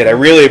bag of shit, I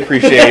really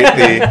appreciate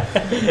the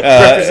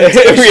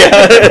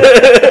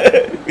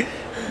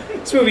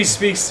This movie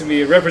speaks to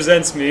me. It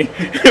represents me.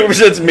 It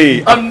represents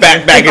me, a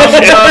fat bag of I'm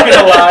shit. not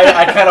gonna lie.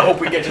 I kind of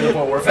hope we get to the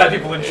point where fat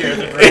people in chairs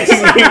and drinks.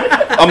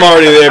 I'm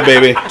already there,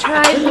 baby.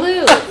 Try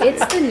blue.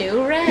 It's the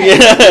new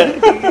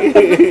red.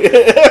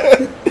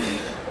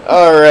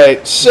 All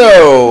right,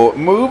 so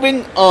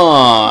moving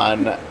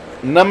on,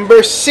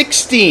 number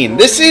 16.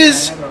 This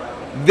is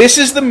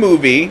the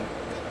movie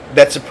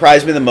that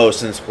surprised me the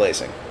most in its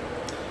placing.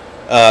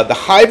 The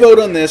high vote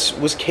on this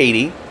was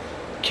Katie.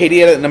 Katie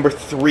had it at number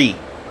 3.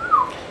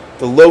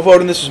 The low vote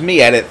on this was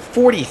me. I had it at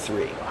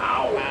 43.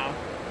 Wow.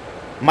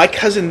 My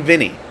Cousin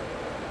Vinny.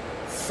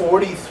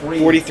 43.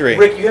 43.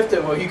 Rick, you have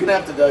to. Well, you're gonna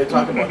have to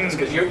talk about this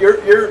because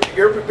your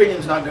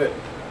opinion's not good.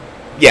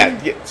 Yeah.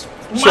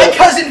 My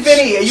Cousin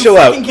Vinny. Are you chill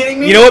fucking out. kidding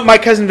me? You know what My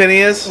Cousin Vinny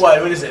is?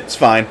 What? What is it? It's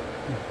fine.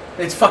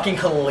 It's fucking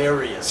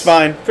hilarious. It's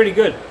fine. Pretty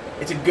good.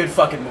 It's a good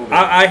fucking movie.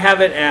 I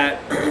have it at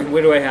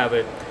where do I have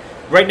it?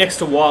 Right next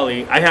to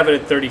WALL-E. I have it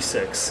at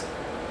 36,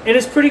 and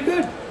it's pretty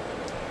good.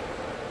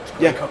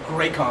 Yeah.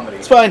 Great comedy.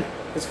 It's fine.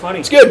 It's funny.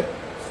 It's good.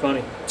 It's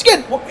funny. It's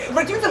good. Well,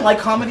 Rick, do you even like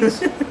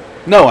comedies?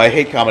 No, I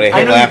hate comedy. I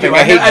hate know laughing. you do.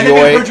 I hate I've joy.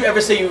 never heard you ever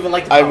say you even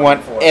like the I comedy want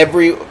before.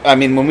 I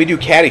mean, when we do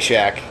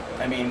Caddyshack,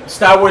 I mean,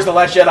 Star Wars: The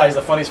Last Jedi is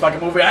the funniest fucking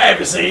movie I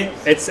ever seen.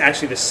 It's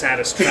actually the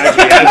saddest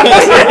tragedy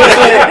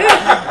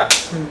I've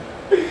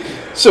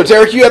So,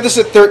 Derek, you have this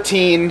at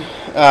 13.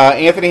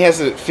 Anthony has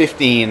it at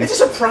 15. It's a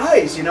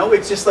surprise, you know.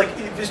 It's just like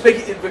just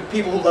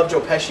people who love Joe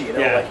Pesci, you know.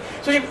 Yeah. Like,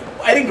 so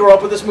I didn't grow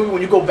up with this movie.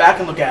 When you go back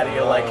and look at it,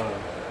 you're like,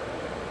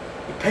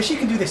 Pesci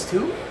can do this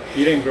too.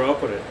 You didn't grow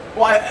up with it.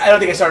 Well, I don't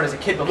think I started as a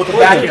kid, but looking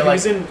back, He you're like,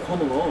 was in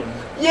Home Alone.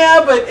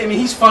 yeah, but I mean,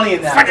 he's funny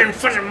in that.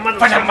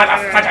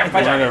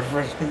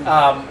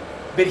 motherfucker.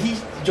 But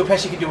Joe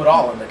Pesci can do it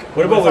all. And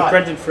What about with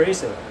Brendan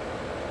Fraser?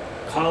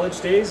 College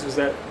days? Was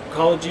that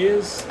college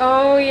years?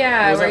 Oh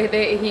yeah, Was where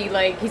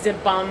that- he's a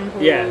bum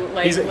who Yeah,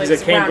 like he's a lives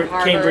around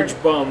Harvard. Cambridge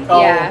bum. Oh,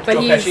 Yeah, but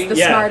Joe he's Pesci? the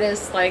Yeah.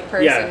 smartest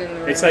person Yeah, in the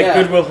room. it's like Yeah.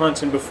 Good Will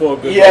Hunting before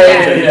Good Yeah, Will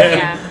yeah, Hunting. yeah.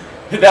 yeah.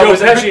 That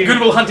was a Good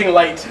Will Hunting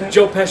light.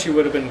 Joe Pesci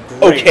would have been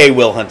great. Okay,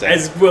 Will Hunting.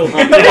 As Will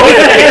Hunting.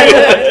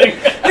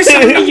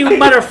 Listen to me, you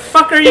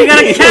motherfucker! You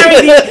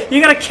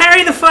gotta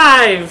carry the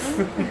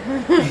 5.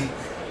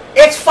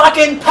 It's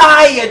fucking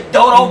pie, you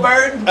dodo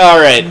bird. All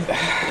right.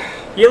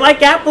 You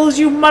like apples,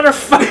 you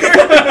motherfucker?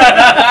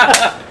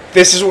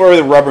 This is where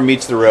the rubber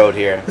meets the road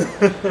here,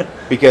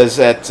 because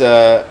at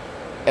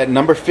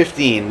number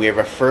 15 we have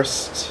our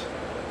first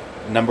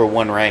number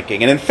 1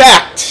 ranking, and in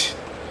fact,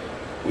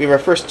 we have our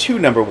first 2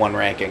 number 1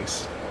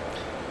 rankings.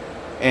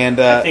 And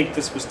I think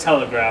this was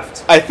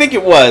telegraphed. I think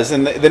it was,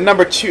 and the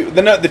number 2,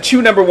 the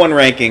 2 number 1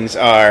 rankings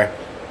are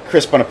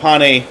Chris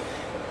Bonapane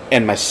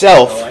and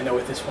myself. Oh, I know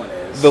what this one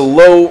is. The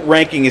low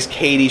ranking is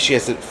Katie. She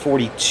has it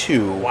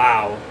 42.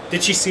 Wow.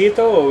 Did she see it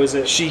though, or was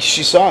it? She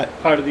saw it.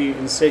 Part of the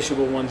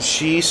insatiable ones.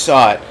 She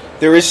saw it.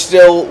 There is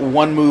still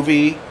one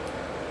movie.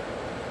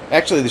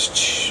 Actually,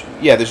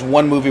 there's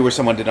one movie where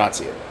someone did not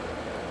see it.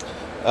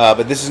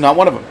 But this is not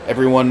one of them.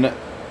 Everyone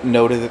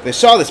noted that they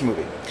saw this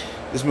movie.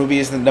 This movie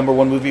is the number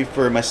 1 movie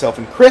for myself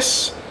and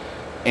Chris,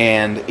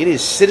 and it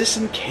is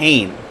Citizen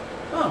Kane.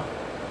 Oh,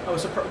 I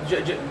was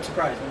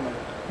surprised.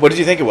 What did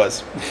you think it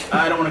was?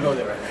 I don't want to go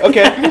there right now.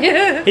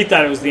 Okay. He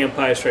thought it was The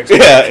Empire Strikes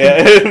Back.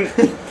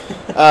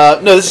 Yeah.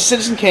 No, this is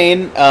Citizen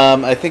Kane.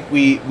 I think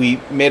we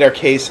made our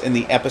case in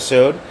the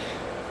episode.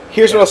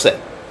 Here's what I'll say.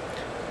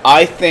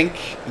 I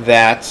think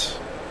that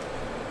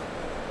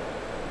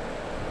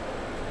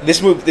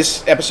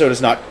this episode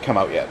has not come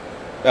out yet,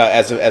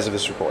 as of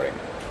this recording.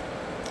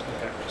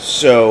 Okay.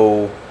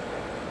 So,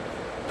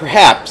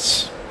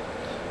 perhaps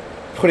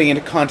putting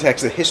into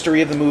context the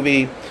history of the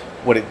movie,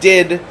 what it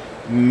did,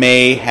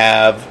 may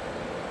have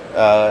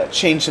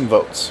changed some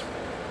votes.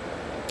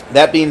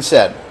 That being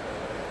said,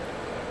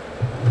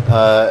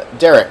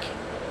 Derek,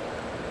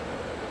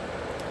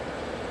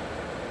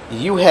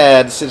 you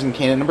had Citizen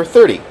Kane at number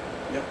 30. Yep.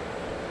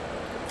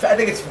 I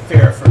think it's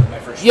fair for my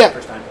first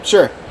time.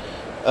 Sure.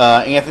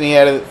 Anthony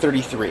had it at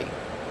 33.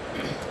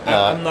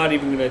 I'm not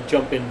even going to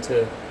jump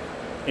into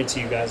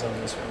you guys on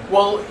this one.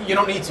 Well, you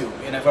don't need to,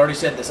 and I've already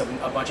said this a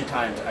bunch of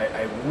times.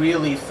 I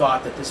really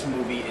thought that this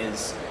movie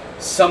is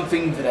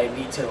something that I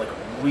need to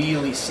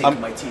really sink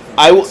my teeth into.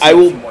 I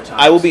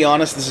will be be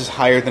honest. This is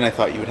higher than I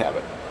thought you would have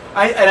it.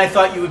 I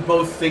thought you would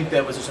both think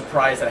that was a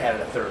surprise that I had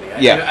it at 30.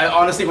 I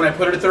honestly, when I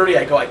put it at 30,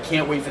 I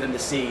can't wait for them to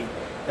see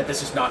that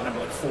this is not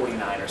number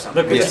 49 or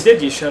something. Look what you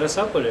did. You shut us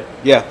up with it.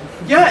 Yeah.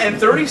 Yeah, and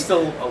 30 is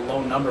still a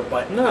low number,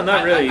 but no,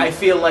 not really. I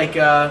feel like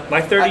my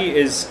 30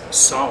 is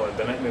solid.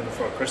 The Nightmare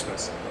Before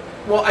Christmas.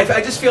 Well,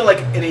 I just feel like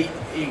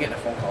you're getting a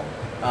phone call.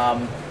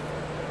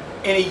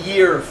 In a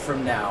year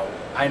from now,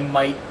 I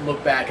might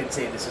look back and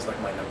say this is like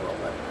my number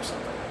 11 or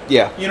something.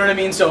 Yeah. You know what I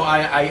mean? So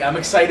I'm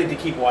excited to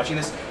keep watching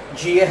this.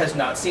 Gia has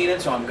not seen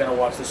it, so I'm going to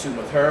watch this soon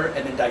with her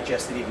and then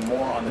digest it even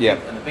more on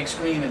the big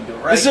screen and do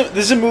it right.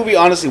 This is a movie,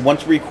 honestly,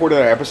 once we recorded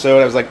our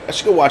episode, I was like, I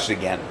should go watch it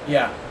again.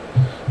 Yeah.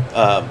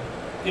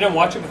 You didn't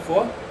watch it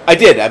before? I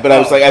did, but I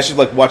was like, I should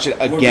watch it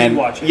again.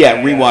 Rewatch it.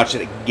 Yeah, rewatch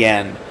it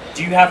again.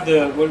 Do you have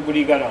what do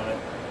you got on it?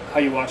 How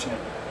are you watching it?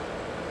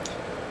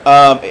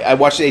 I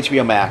watched the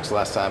HBO Max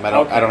last time. I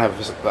don't have a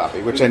physical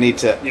copy, which I need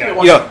to.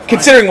 Yeah.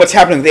 Considering what's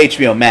happening with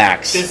HBO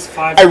Max,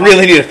 I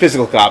really need a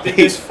physical copy.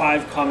 There's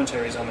 5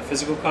 commentaries on the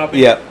physical copy.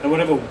 Yeah. And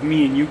whatever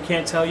me and you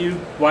can't tell you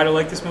why to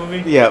like this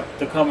movie. Yeah.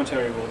 The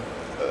commentary will.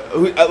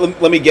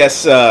 Let me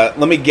guess. Let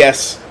me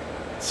guess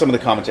some of the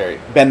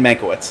commentary. Ben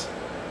Mankiewicz.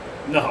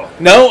 No.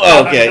 No?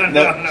 Oh, okay.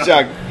 No.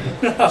 Chuck.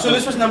 So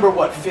this was number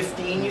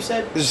 15? You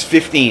said. This is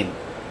 15.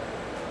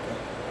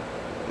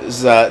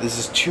 This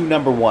is 2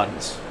 number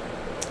 1s.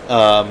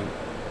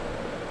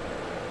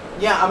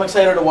 Yeah, I'm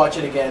excited to watch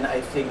it again.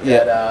 I think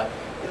that,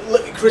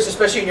 Chris,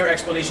 especially in your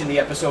explanation of the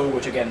episode,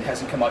 which again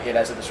hasn't come out yet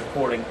as of this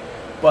recording,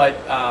 but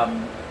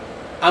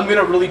I'm going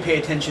to really pay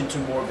attention to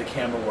more of the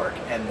camera work.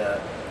 And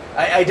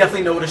I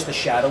definitely noticed the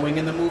shadowing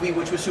in the movie,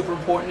 which was super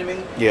important to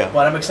me. Yeah.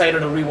 But I'm excited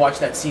to rewatch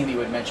that scene that you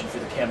had mentioned for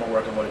the camera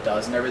work and what it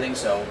does and everything.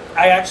 So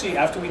I actually,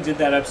 after we did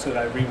that episode,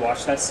 I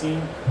rewatched that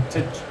scene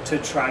to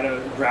try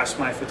to grasp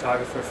my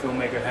photographer,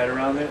 filmmaker head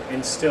around it.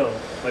 And still,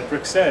 like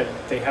Rick said,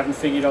 they haven't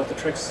figured out the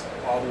tricks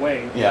all the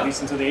way, at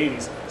least into the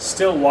 80s.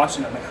 Still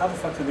watching it, I'm like, how the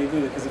fuck did they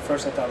do it? Because at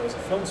first I thought it was a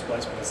film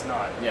splice, but it's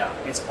not. Yeah.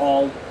 It's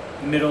all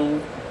middle,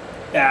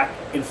 back,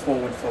 and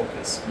forward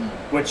focus.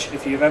 Which,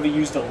 if you've ever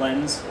used a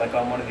lens, like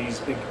on one of these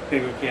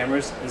bigger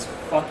cameras, is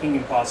fucking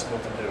impossible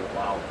to do.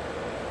 Wow.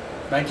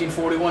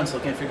 1941, still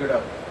can't figure it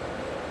out.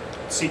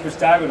 Secrets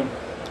died with him.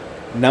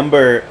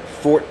 Number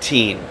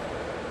 14.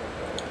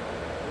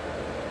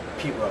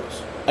 Pete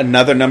Rose.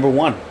 Another number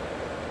 1.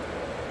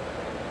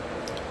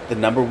 The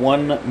number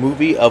 1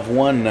 movie of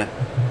one,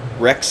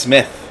 Rex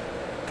Smith.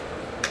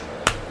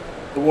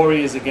 The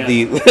Warriors again.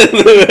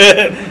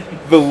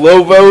 The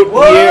low vote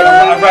here.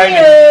 I'm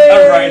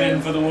right in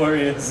for the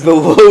Warriors. The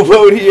low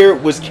vote here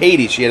was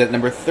Katie. She had it at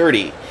number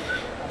 30.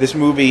 This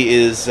movie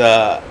is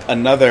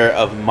another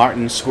of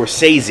Martin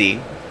Scorsese.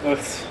 I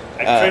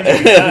cringe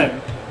every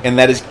time. And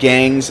that is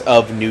Gangs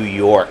of New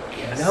York.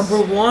 Yes.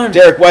 Number 1.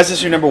 Derek, why is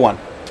this your number 1?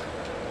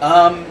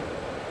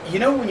 You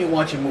know when you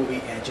watch a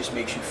movie and it just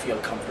makes you feel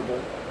comfortable,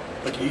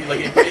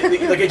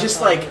 it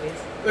just like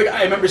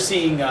I remember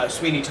seeing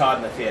Sweeney Todd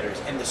in the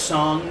theaters, and the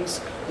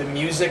songs, the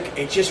music,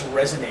 it just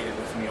resonated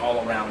with me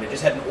all around. It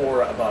just had an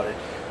aura about it.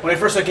 When I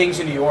first saw Gangs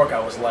of New York, I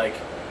was like,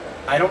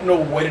 I don't know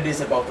what it is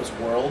about this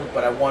world,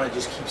 but I want to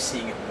just keep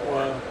seeing it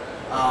more.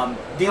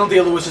 Daniel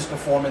Day-Lewis's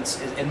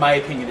performance, in my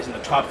opinion, is in the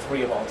top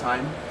 3 of all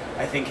time.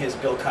 I think his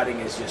bill cutting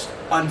is just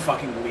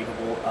unfucking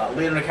believable.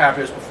 Leonardo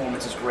DiCaprio's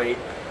performance is great.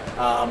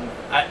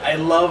 I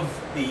love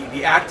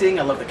the acting.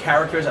 I love the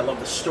characters. I love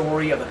the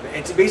story.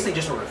 It's basically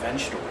just a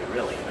revenge story,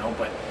 really,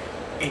 but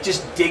it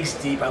just digs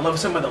deep. I love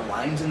some of the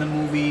lines in the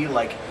movie,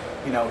 like,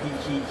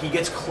 he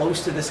gets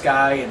close to this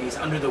guy and he's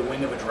under the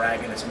wing of a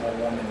dragon. It's more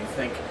warm than you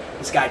think.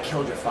 This guy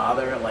killed your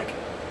father. Like,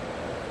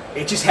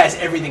 it just has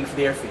everything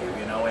there for you,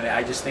 and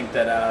I just think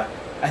that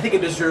I think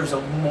it deserves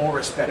more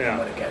respect than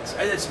what it gets.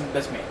 That's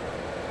me.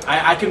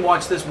 I can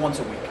watch this once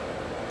a week.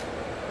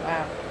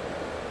 Wow.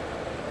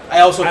 I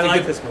also think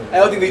like this movie.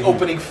 I think the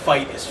opening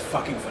fight is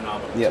fucking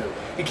phenomenal too.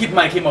 And keep in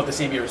mind, it came out the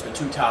same year as The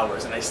Two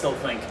Towers, and I still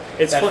think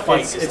it's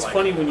fight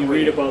funny when you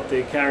read about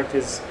the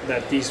characters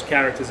that these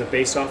characters are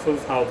based off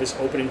of. How this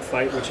opening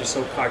fight, which is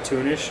so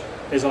cartoonish,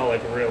 is all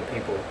like real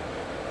people.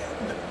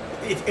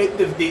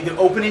 The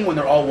opening when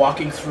they're all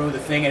walking through the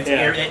thing, and it's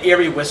an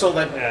eerie whistle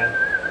that.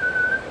 Yeah.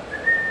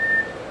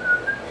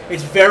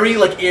 It's very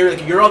like eerie.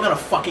 Like, you're all gonna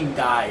fucking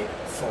die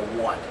for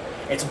what?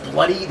 It's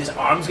bloody. His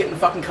arm's getting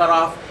fucking cut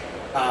off.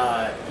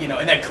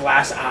 And that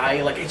glass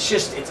eye, like, it's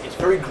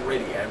very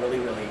gritty. I really,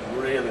 really,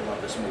 really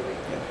love this movie.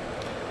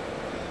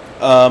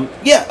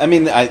 I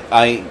mean,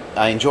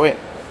 I enjoy it.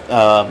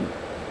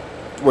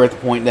 We're at the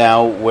point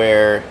now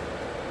where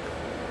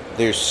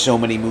there's so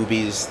many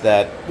movies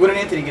that. What did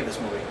Anthony give this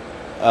movie?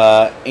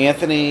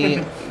 Anthony.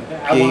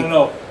 I want to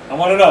know. I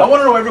want to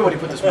know everybody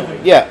put this movie.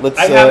 Yeah, let's.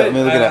 I have it. Let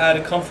me look I it up. had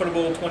a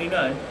comfortable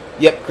 29.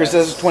 Yep, Chris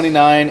has it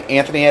 29.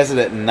 Anthony has it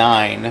at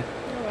 9.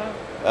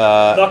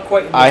 Not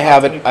quite. I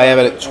have it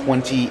at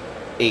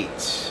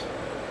 28.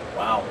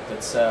 Wow,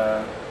 that's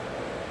sorry,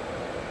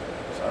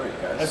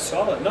 guys. That's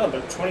solid. No,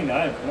 but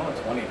 29. Come on,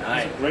 29.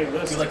 That's a great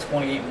list. You like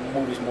 28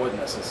 movies more than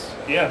this.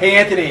 Yeah. Hey,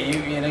 Anthony, you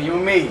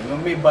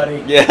and me,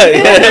 buddy. Yeah.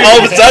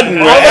 All of a sudden,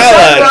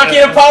 Rocky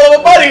and Apollo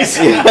are buddies.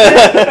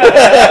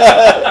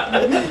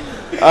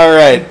 All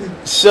right.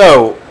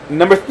 So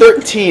number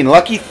 13,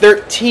 lucky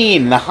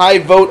 13. The high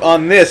vote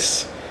on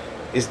this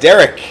is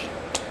Derek.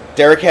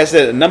 Derek has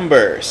it at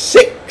number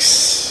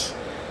 6.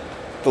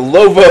 The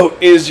low vote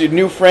is your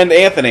new friend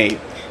Anthony.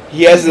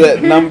 He has it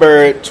at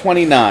number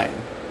 29.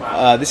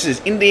 Wow. This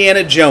is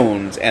Indiana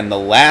Jones and the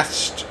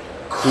Last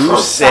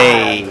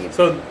Crusade.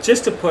 So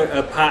just to put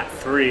a part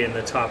 3 in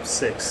the top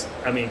 6,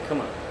 I mean,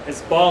 come on,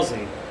 it's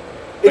ballsy.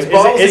 It's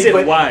ballsy, is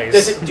it wise?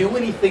 Does it do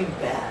anything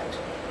bad?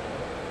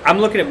 I'm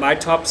looking at my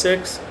top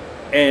 6.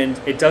 And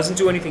it doesn't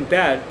do anything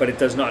bad, but it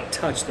does not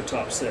touch the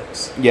top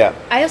 6. Yeah.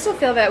 I also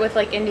feel that with,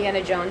 like,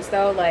 Indiana Jones,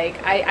 though,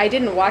 like, I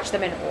didn't watch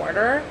them in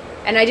order,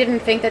 and I didn't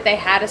think that they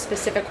had a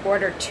specific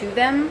order to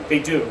them. They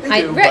do.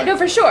 No,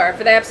 for sure.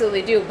 They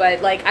absolutely do.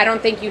 But, like, I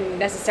don't think you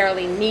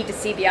necessarily need to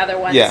see the other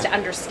ones to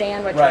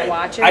understand what you're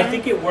watching. I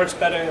think it works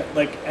better,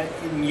 like,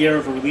 in year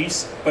of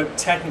release, but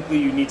technically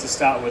you need to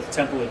start with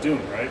Temple of Doom,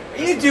 right?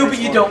 You do, but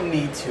you don't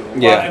need to.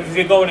 Yeah. Well, if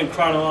you're going in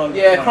chronology.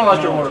 Yeah,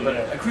 chronological order,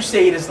 but a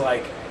Crusade is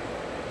like...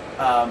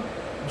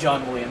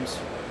 John Williams.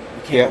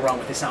 You can't go wrong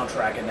with the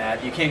soundtrack in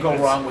that. You can't go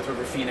wrong with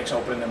River Phoenix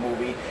opening the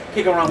movie. You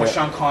can't go wrong with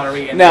Sean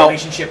Connery and the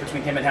relationship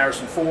between him and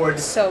Harrison Ford.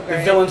 So great.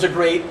 The villains are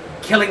great.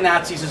 Killing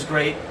Nazis is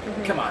great.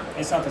 Mm-hmm. Come on.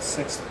 It's not the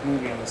 6th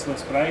movie on this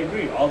list, but I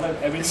agree.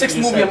 Everything. The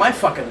 6th movie on my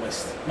fucking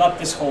list. Not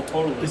this whole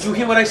total list. Did you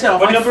hear what I said?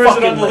 What number is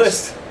it on the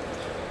list?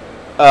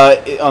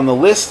 On the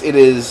list, it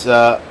is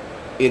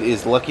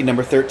lucky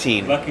number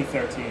 13. Lucky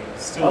 13.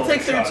 I'll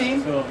take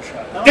 13. No,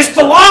 this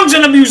belongs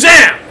in a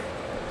museum.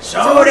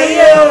 So do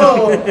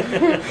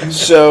you!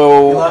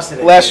 So,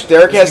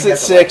 Derek has it at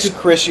 6.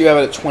 Chris, you have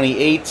it at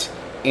 28.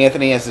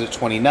 Anthony has it at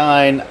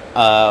 29.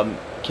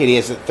 Katie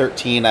has it at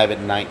 13. I have it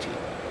at 19.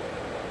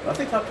 I'll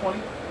take top 20.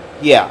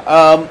 Yeah.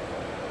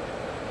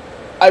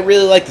 I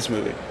really like this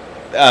movie.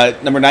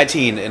 Number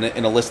 19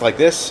 in a list like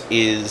this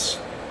is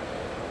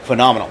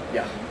phenomenal.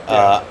 Yeah.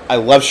 I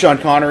love Sean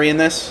Connery in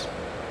this.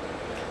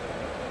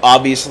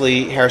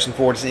 Obviously, Harrison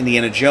Ford's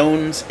Indiana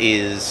Jones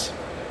is...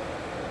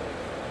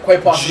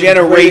 quite possibly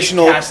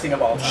generational casting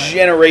of all time.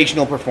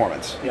 Generational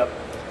performance. Yep.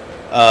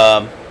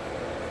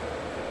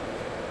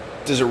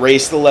 Does it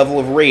raise to the level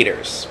of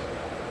Raiders?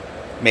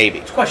 Maybe.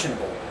 It's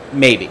questionable.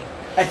 Maybe.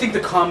 I think the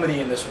comedy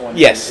in this one.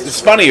 Yes, is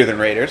it's funnier than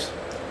Raiders.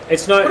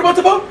 It's not. What about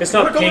the boat? It's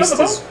not paced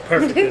as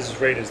perfect as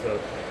Raiders, though.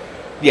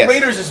 Yes.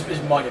 Raiders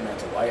is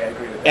monumental. I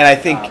agree with that. And I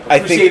think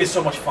Crusade is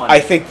so much fun. I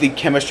think the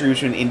chemistry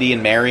between Indy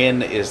and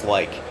Marion is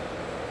like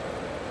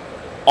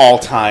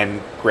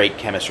all-time great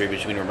chemistry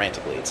between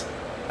romantic leads.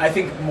 I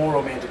think more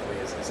romantically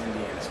is Indy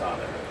and his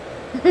father.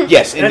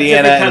 Yes,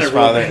 Indiana and his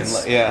father.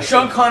 Yeah.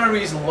 Sean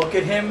Connery's look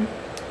at him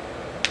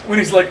when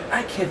he's like,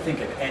 I can't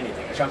think of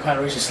anything. And Sean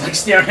Connery's just like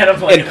staring at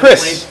him like. And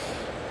Chris,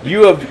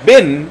 You have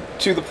been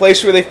to the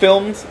place where they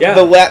filmed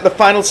the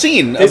final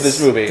scene of this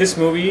movie. This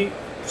movie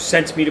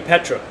sent me to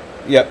Petra.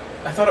 Yep.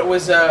 I thought it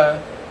was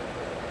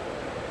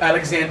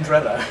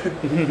Alexandretta.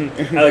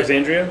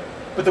 Alexandria?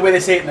 But the way they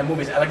say it in the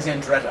movie is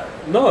Alexandretta.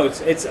 No,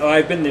 it's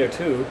I've been there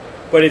too.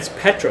 But it's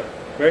Petra,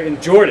 right? In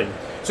Jordan.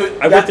 So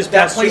I went this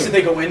that past place June. that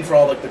they go in for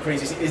all like the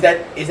crazy. Is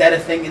that a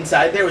thing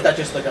inside there, or is that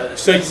just like a?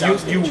 So you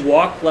soundstage?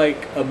 walk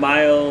like a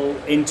mile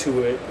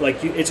into it,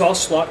 like it's all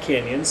slot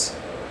canyons.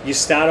 You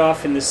start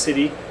off in the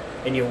city,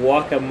 and you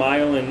walk a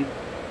mile in,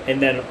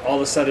 and then all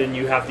of a sudden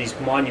you have these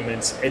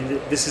monuments, and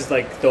this is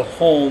like the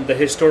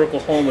historical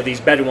home of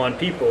these Bedouin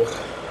people,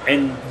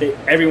 and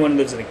everyone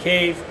lives in a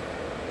cave,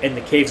 and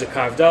the caves are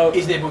carved out.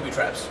 Is there booby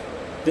traps?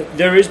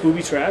 There is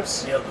booby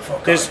traps. Nailed the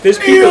fuck There's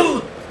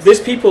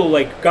out. people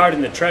like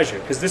guarding the treasure,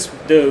 because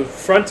the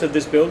front of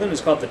this building is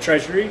called the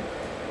Treasury.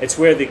 It's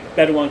where the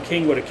Bedouin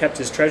king would have kept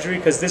his treasury,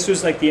 because this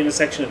was like the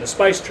intersection of the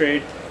spice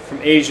trade from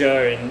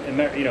Asia and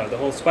the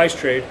whole spice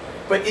trade.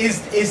 But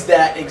is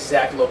that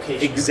exact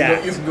location?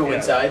 Exact. You can go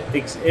inside.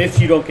 If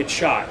you don't get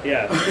shot,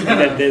 yeah. And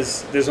then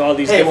there's all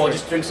these. Hey, well,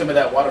 just drink some of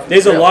that water. From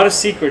There's the a lot of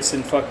secrets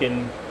in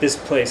fucking this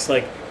place.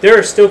 Like there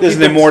are still. There's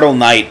an immortal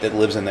knight that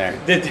lives in there.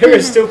 There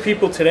are still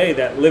people today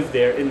that live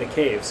there in the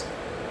caves.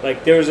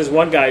 Like there was this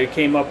one guy who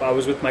came up. I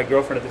was with my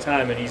girlfriend at the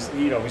time, and he's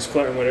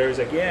flirting with her. He's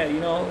like, "Yeah,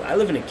 I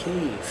live in a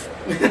cave,"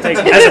 like,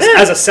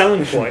 as a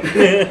selling point.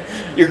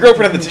 Your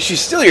girlfriend she's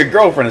still your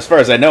girlfriend as far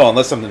as I know,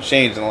 unless something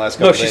changed in the last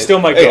couple No, of days. she's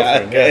still my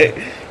girlfriend. Yeah.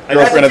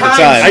 Girlfriend at the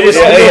time. I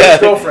just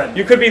girlfriend.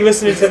 You could be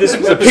listening to this.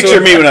 So picture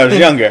me when I was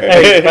younger.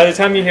 Hey, by the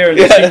time you hear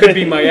this, you could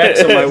be my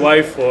ex or my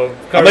wife or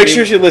I'll make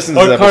sure she listens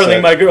to this Carly,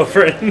 episode. my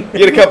girlfriend.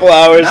 You get a couple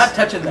hours. Not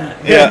touching that.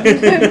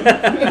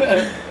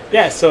 Yeah.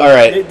 Yeah, so all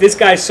right. This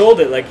guy sold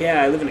it like,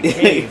 I live in a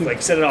cave.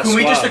 Like, said it all Can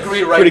we just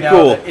agree right Pretty now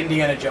cool. that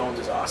Indiana Jones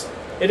is awesome?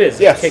 It is.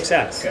 Yes. It kicks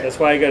ass. Okay. That's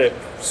why I got it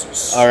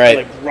All right.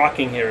 like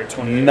rocking here at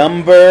 20.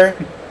 Number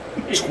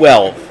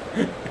 12.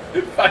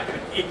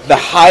 The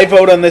high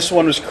vote on this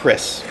one was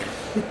Chris.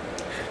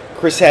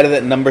 Chris had it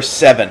at number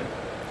 7.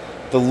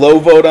 The low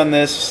vote on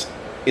this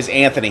is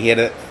Anthony. He had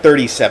it at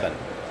 37.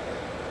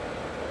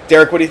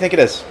 Derek, what do you think it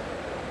is?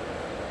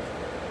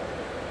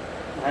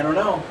 I don't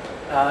know.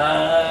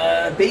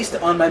 Based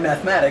on my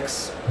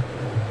mathematics,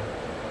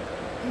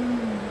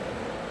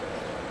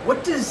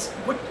 what does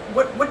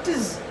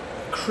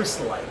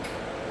Chris like?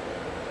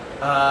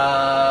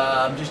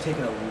 I'm just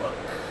taking a look.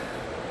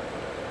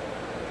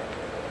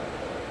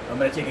 I'm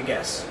gonna take a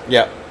guess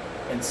Yeah.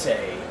 and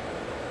say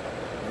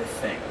the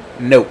Thing.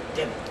 No.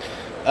 Damn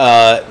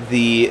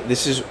it.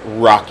 This is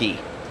Rocky.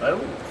 Oh,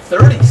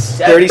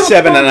 37.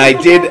 37, and I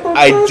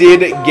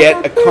did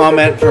get a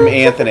comment from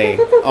Anthony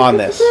on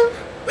this.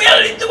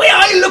 Well, the way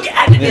I look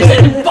at it is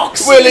that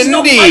boxing Well, is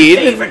not my indeed.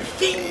 favorite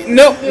thing.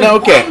 No,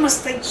 okay. Why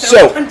must they throw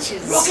So-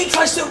 punches? Rocky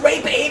tries to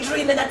rape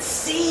Adrian in that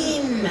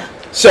scene.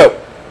 So,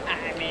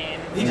 I mean,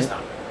 He does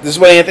not. this is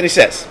what Anthony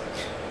says.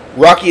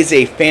 Rocky is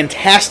a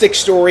fantastic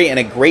story and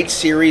a great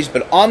series,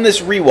 but on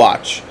this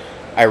rewatch,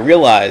 I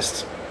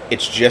realized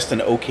it's just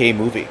an okay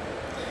movie.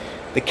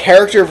 The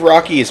character of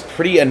Rocky is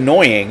pretty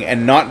annoying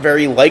and not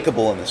very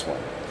likable in this one.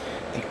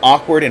 The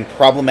awkward and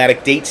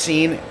problematic date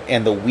scene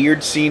and the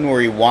weird scene where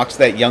he walks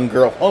that young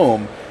girl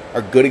home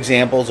are good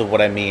examples of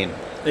what I mean.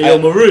 Hey, yo,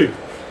 Marie.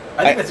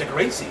 I think that's a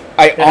great scene.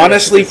 I Yeah,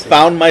 honestly that's a good scene.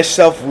 found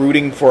myself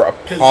rooting for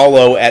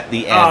Apollo at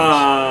the end.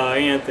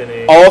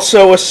 Anthony.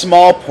 Also a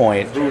small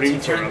point. Rooting He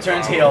for turns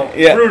Apollo. heel.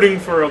 Yeah. Rooting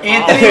for Apollo.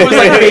 Anthony was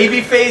like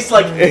babyface,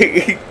 like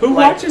Who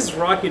like- watches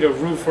Rocky to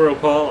root for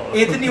Apollo?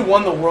 Anthony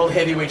won the World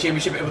Heavyweight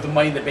Championship with the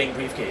Money in the Bank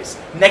briefcase.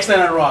 Next night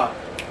on Raw,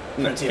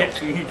 turns heel.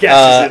 He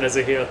guesses it as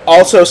a heel.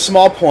 Also,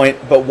 small point,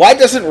 but why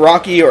doesn't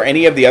Rocky or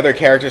any of the other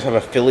characters have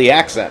a Philly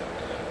accent?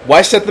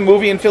 Why set the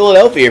movie in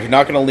Philadelphia if you're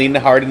not going to lean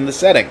hard in the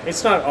setting?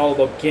 It's not all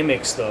about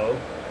gimmicks, though.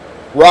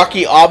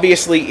 Rocky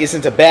obviously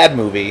isn't a bad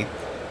movie,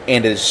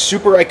 and it is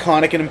super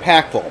iconic and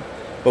impactful,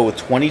 but with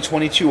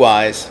 2022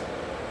 eyes,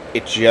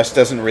 it just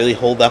doesn't really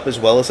hold up as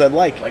well as I'd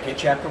like. Like in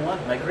Chapter 1,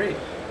 I agree.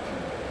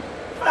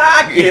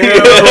 Fuck you!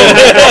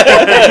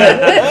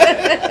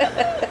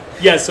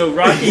 Yeah, so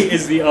Rocky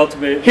is the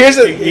ultimate. Here's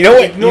a- you know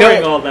what-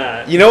 Ignoring all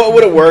that. You know what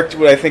would have worked,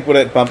 what I think would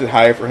have bumped it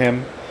higher for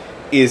him?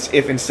 Is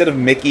if instead of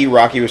Mickey,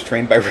 Rocky was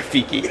trained by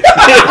Rafiki.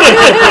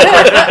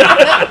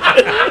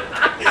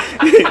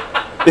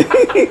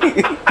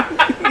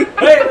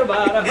 Hey,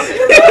 everybody.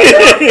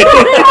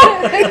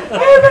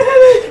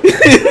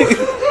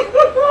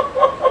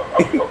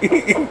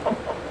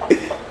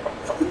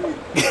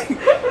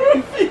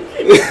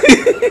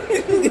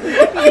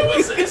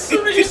 As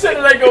soon as you said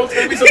it, I go, it's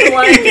going to be something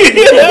like I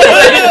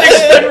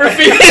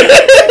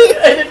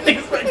didn't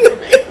expect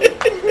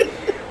Rafiki.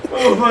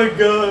 Oh my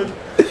god.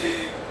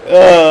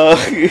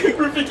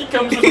 Rafiki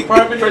comes to his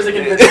apartment, tries to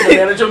convince him to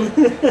manage him.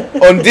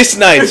 On this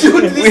night.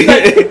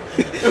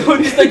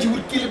 On this night you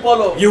would kill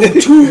Apollo.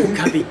 You too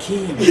can be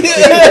king.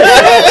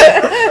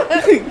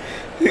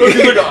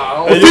 Rafiki like,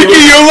 oh. Rafiki,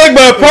 you don't like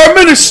my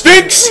apartment? It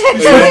stinks!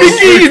 Freaks!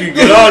 Freaky,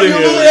 get out of You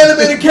here. little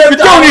animated character.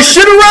 You're throwing your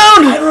shit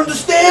around! I don't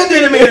understand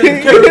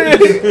animated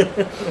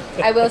characters.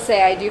 I will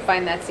say I do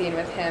find that scene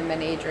with him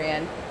and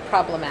Adrian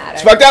problematic.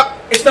 It's fucked up.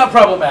 It's not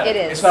problematic. It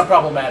is. It's not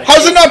problematic.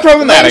 How's it not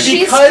problematic?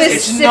 She Because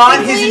it's not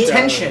his specifically-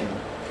 intention.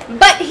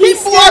 But He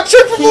he's blocks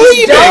her from He's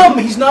leaving. dumb.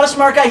 He's not a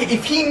smart guy.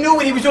 If he knew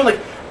what he was doing, like,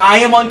 I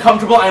am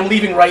uncomfortable, I'm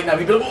leaving right now,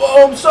 he'd be like,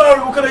 oh, I'm sorry,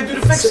 what can I do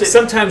to fix it?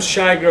 Sometimes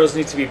shy girls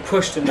need to be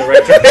pushed in the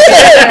right direction.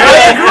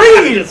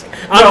 I agree.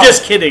 I'm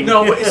just kidding.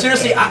 No, but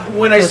seriously,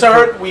 when I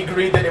saw it, we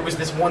agreed that it was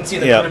this one scene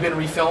that Yeah. could have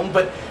been refilmed,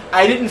 but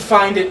I didn't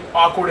find it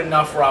awkward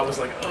enough where I was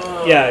like,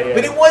 oh. Yeah.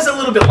 But it was a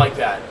little bit like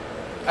that.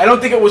 I don't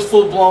think it was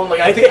full blown. Like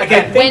I think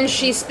again, when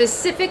she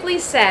specifically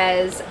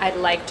says, "I'd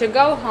like to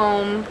go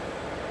home,"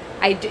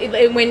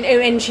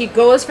 when she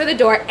goes for the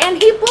door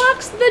and he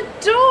blocks the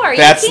door.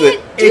 That's you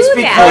can't do it's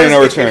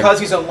that. because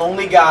he's a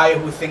lonely guy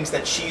who thinks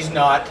that she's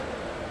not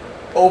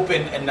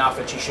open enough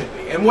that she should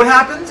be. And what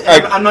happens? All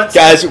right, I'm not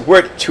guys. We're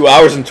at 2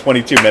 hours and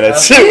 22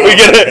 minutes.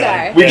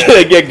 Okay. we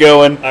gotta get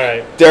going. All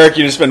right. Derek,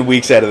 you just spend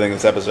weeks editing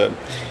this episode.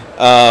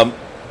 I'm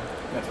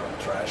gonna throw in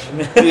the trash.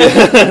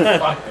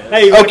 Fuck this.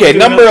 Hey, you wanna Okay, do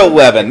number another?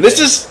 11. This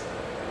is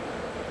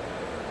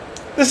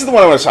the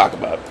one I want to talk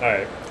about. All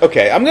right.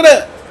 Okay, I'm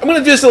gonna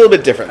do this a little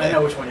bit differently. I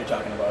know which one you're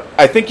talking about.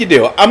 I think you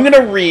do. I'm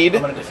gonna read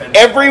I'm gonna defend it.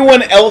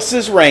 everyone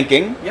else's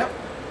ranking, Yep.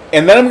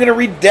 and then I'm gonna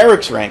read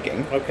Derek's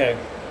ranking, Okay.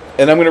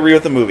 and I'm gonna read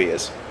what the movie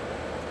is.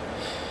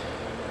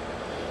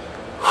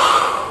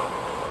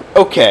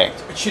 Okay,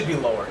 It should be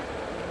lower.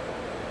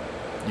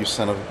 you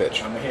son of a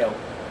bitch. I'm a hill.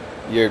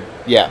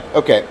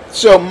 Okay.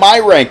 So my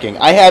ranking,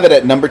 I have it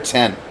at number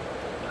 10.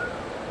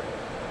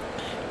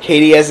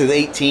 Katie has it at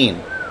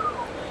 18.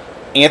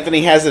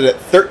 Anthony has it at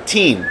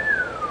 13.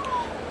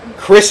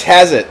 Chris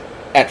has it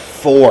at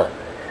 4.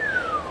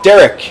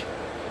 Derek,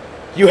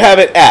 you have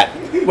it at...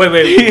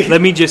 Wait.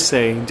 Let me just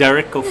say,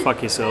 Derek, go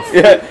fuck yourself.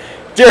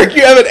 Derek,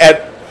 you have it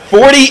at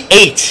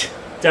 48.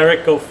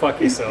 Derek, go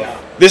fuck yourself.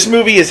 This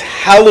movie is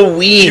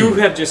Halloween. You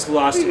have just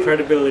lost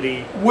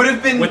credibility Would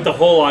have been with the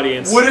whole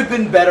audience. Would have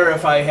been better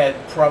if I had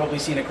probably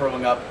seen it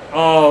growing up.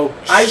 Oh,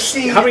 I've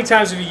seen- How many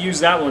times have you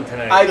used that one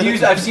tonight?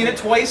 I've seen it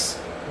twice.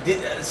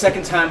 The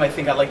second time, I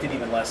think I liked it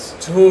even less.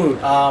 Dude.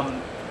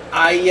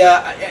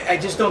 I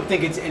just don't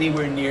think it's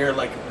anywhere near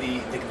like the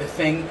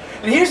thing.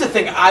 And here's the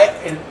thing,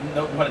 and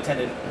no pun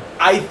intended.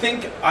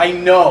 I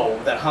know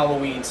that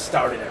Halloween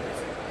started everything.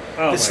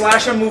 Oh my The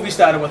slasher God. movie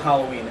started with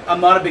Halloween. I'm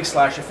not a big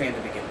slasher fan to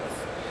begin with.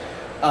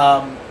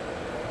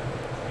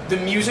 The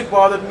music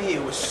bothered me.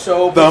 It was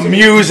so. The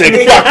music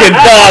fucking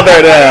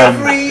bothered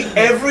him.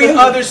 Every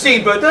other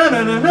scene, but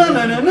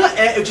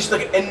it was just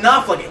like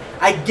enough. Like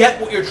I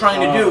get what you're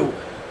trying to do.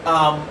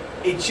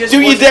 It just Do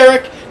you, wasn't-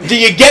 Derek? Do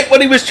you get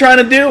what he was trying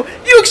to do?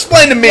 You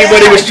explain to me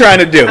what he was trying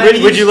to do. I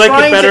mean, Would you he was like it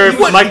trying better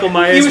to- if Michael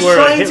Myers he was wore a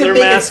trying Hitler to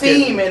make mask a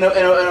theme and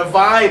a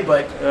vibe,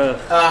 but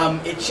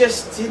it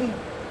just didn't.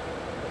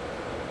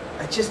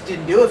 It just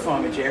didn't do it for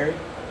me, Jerry.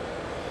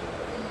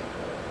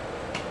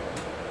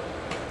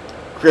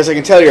 Chris, I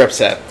can tell you're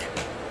upset.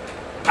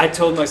 I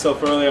told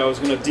myself earlier I was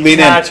going to Lean in,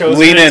 detach. I was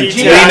lean gonna in,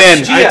 detach.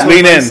 lean in, I told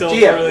lean in. myself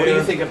Gia, earlier. what do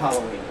you think of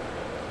Halloween?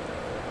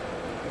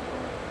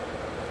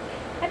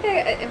 I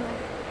think,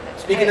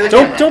 Speaking of the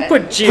Don't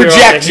put Gia Project,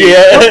 on the heat.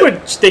 Gia. Don't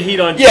put the heat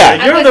on Gia.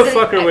 Yeah. You're I the was-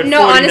 fucker with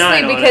no, 49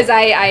 honestly, on because it.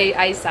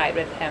 I side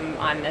with him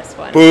on this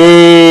one.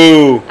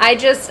 Boo! I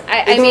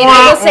mean,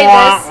 I will say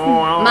this: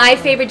 my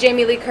favorite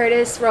Jamie Lee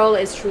Curtis role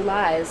is True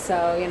Lies. So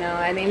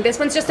I mean, this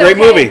one's just Great okay.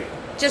 movie.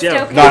 Just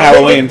Yeah. okay. Not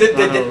Halloween. The I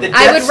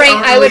would deaths rank-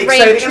 aren't I would really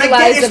rank exciting, True and I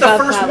get Lies it's the above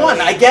first Halloween.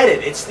 one. I get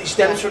it. It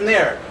stems from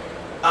there.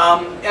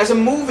 As a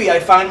movie, I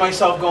find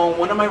myself going,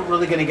 when am I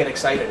really going to get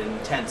excited and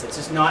intense? It's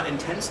just not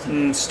intense to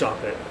me.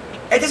 Stop it.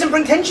 It doesn't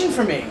bring tension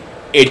for me.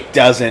 It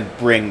doesn't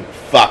bring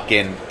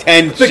fucking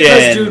tension.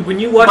 Because, dude, when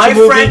you watch My a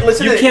movie, friend-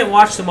 listen you to can't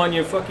watch them on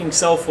your fucking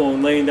cell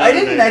phone laying down. I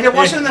didn't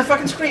watch it on the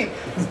fucking screen.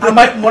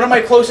 One of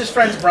my closest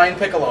friends, Brian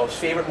Piccolo's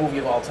favorite movie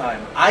of all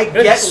time. I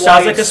get why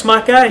Sounds like a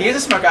smart guy. He is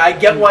a smart guy. I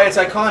get why it's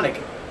iconic.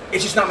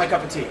 It's just not my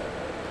cup of tea.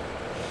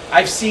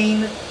 I've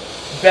seen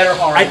better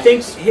horror I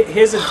think movies.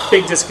 here's a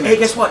big disconnect. Hey,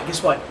 guess what?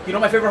 You know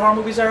what my favorite horror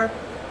movies are?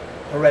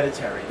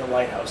 Hereditary, The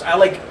Lighthouse. I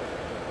like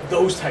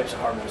those types of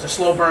horror movies. The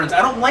slow burns.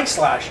 I don't like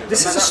slashers.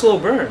 This I'm is a not- slow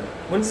burn.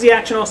 When does the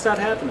action all start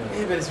happening?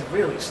 Yeah, but it's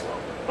really slow.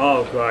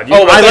 Oh god.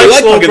 Oh, I I like like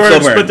slow fucking slow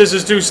burns, burn. but this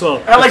is too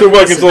slow. I like, Still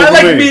working slow I for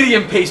like me.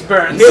 medium pace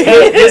burns.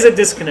 Here's a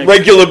disconnect.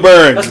 Regular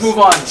burns. Let's move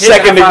on.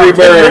 Second Half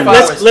degree hours, burn.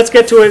 half hours. Let's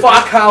get to it.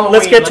 Fuck Halloween.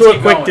 Let's get to a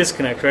keep quick going.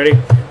 disconnect. Ready?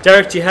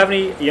 Derek, do you have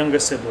any younger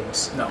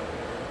siblings? No.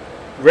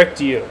 Rick,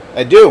 do you?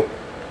 I do.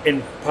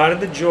 And part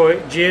of the joy,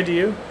 Gia, do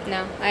you?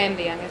 No, I am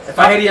the youngest. If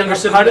I had a younger Part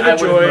sibling, of the I would have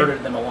joy-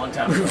 murdered them a long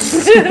time ago.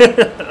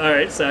 All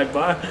right,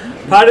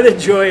 sidebar. Part of the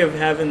joy of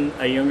having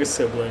a younger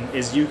sibling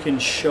is you can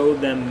show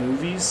them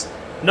movies,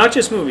 not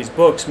just movies,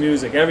 books,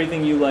 music,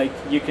 everything you like.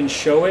 You can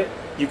show it,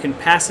 you can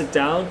pass it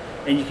down,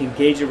 and you can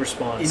gauge a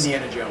response.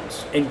 Indiana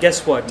Jones. And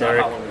guess what, Not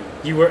Derek? Halloween.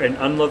 You were an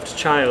unloved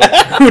child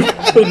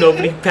who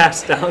nobody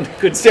passed down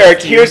good stuff Derek,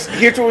 to you.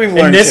 here's what we've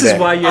learned And this today. is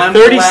why you're I'm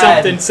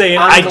 30-something glad. saying,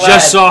 I'm I glad.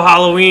 just saw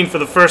Halloween for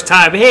the first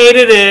time.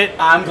 Hated it.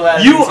 I'm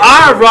glad. You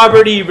are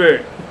Robert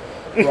Ebert.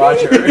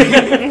 Roger.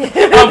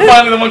 I'm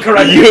finally the one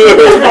correct.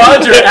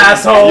 Roger,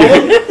 asshole.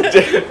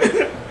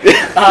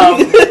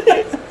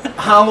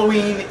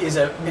 Halloween is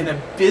an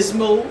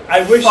abysmal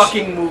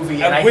fucking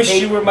movie. I and wish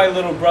hate you were my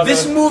little brother.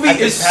 This movie I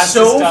could is pass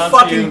so this down to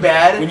fucking you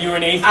bad. When you were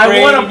in 8th grade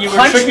I want and you to were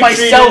punch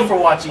trick-or-treating. myself for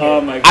watching it.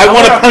 Oh my god. I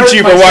want to wanna punch hurt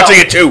you for myself. watching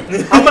it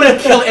too. I'm gonna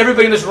kill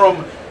everybody in this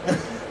room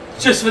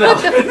just for that.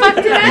 What the fuck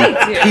did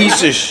I do?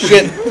 Piece of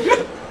shit.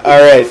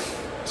 All right.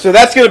 So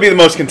that's going to be the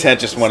most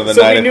contentious one of the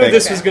So night, we I knew think.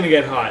 this was going to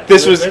get hot.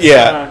 This was,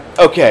 yeah.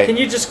 Okay. Can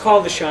you just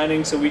call The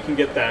Shining so we can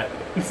get that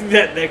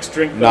that next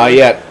drink? Not going?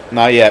 yet.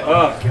 Not yet.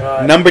 Oh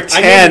god. Number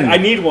 10. I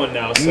need one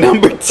now. So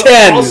Number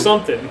 10. Call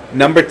something.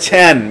 Number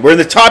 10. We're in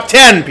the top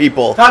 10,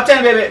 people. Top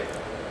 10, baby.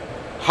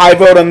 High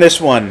vote on this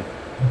one.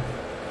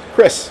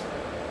 Chris.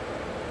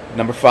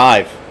 Number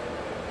 5.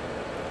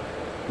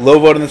 Low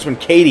vote on this one.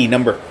 Katie.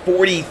 Number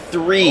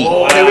 43.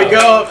 Oh, there we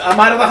go. I'm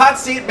out of the hot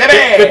seat, baby.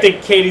 Good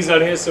thing Katie's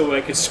not here so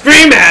I could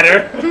scream at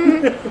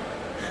her.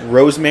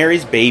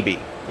 Rosemary's Baby.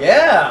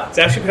 Yeah. It's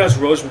actually pronounced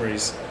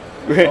Rosemary's.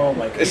 Oh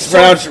my god. It's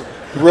pronounced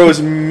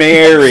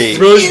Rosemary.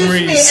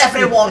 Rosemary's.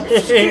 everyone.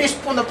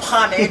 Crisp on the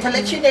pony to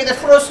let you know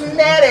that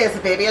Rosemary's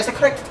Baby is the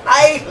correct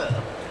title.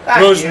 Thank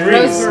Rosemary.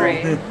 you.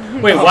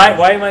 Rosemary. Wait,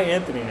 why am I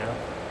Anthony now?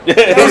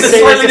 It's a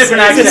slightly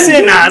different accent.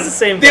 It's the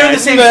same guy. They're in the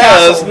same No,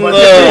 castle, but no.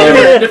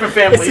 they're different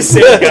It's families.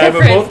 the same guy.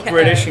 We're Different both guy.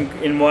 British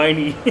and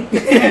whiny.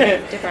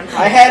 Different.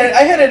 I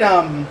had it at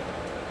a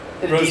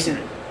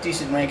Rosemary.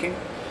 decent ranking.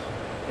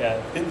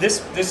 Yeah,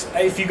 this.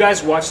 If you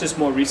guys watched this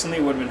more recently,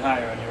 it would have been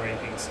higher on your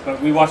rankings.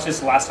 But we watched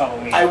this last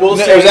Halloween. I will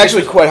It say was this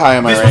actually quite high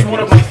on my This rankings. was one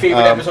of my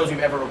favorite Um, episodes we've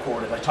ever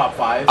recorded, like top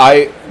 5.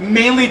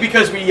 Mainly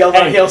because we yelled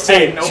out "Hail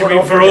Satan" should over we, and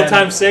over for old again.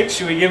 time's sake,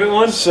 should we give it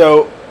one?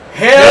 So,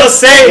 Hail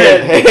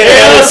Satan!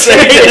 Hail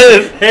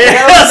Satan!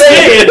 Hail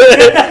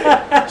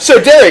Satan!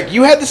 so Derek,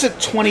 you had this at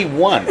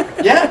 21.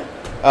 Yeah,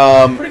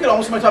 Um, pretty good,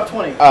 almost my top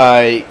 20.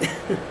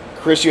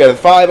 Chris, you had it at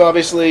 5,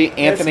 obviously.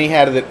 Anthony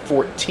had it at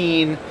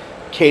 14.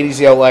 Katie's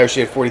the outlier. She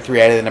had 43.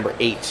 I had it at number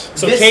 8.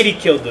 So This- Katie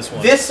killed this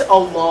one. This,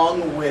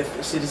 along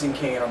with Citizen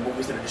Kane, are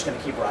movies that are just going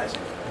to keep rising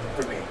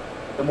for me.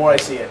 The more I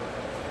see it,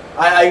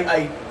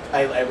 I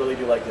really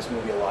do like this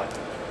movie a lot.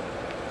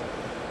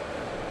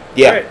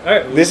 Yeah. All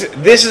right. This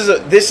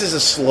is a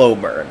slow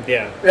burn.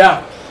 Yeah.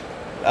 Yeah,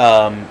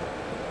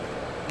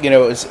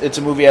 It's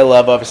a movie I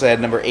love. Obviously, I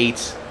had number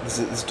 8. This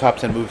is a top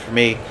 10 movie for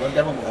me. love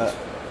devil movies.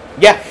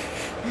 Yeah.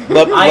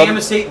 I am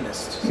a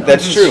Satanist. so-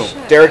 That's true.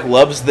 Derek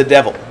loves the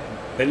devil.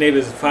 The name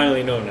is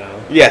finally known now.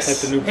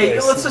 Yes. At the new Hey,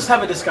 place. let's just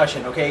have a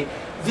discussion, okay?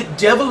 The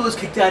devil was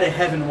kicked out of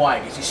heaven. Why?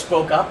 Because he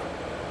spoke up?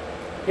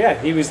 Yeah,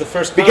 he was the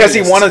first. Because he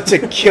communist.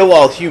 wanted to kill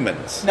all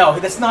humans. No,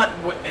 that's not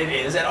what it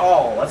is at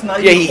all. That's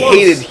not Yeah, even he close.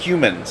 hated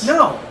humans.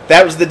 No,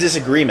 That was the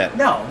disagreement.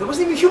 no, there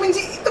wasn't even humans.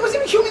 There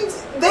wasn't even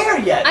humans there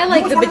yet. I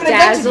like Humans the weren't even invented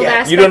bedazzled yet.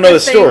 aspect You don't know the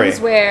of story.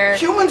 things where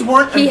Humans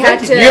weren't he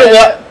had invented to yet. You know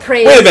what?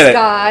 praise Wait a minute.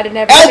 God and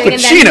everything, and then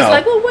he's Pacino.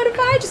 like, "Well, what if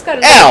I just got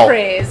a Al, little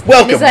praise?"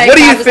 welcome. And he's like, What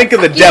do you God was think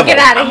like, of the "Fuck you, devil?" Get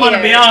out of I'm here.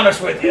 gonna be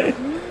honest with you.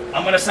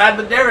 I'm gonna side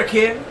with Derek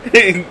here.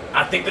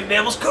 I think the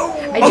devil's cool.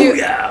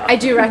 I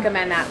do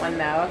recommend that one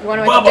though. If you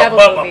want to watch a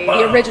devil movie,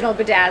 the original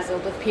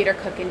Bedazzled with Peter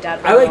Cook and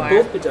Dudley I like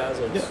Moore. both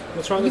Bedazzled.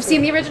 What's wrong with You've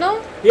seen the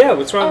original? Yeah,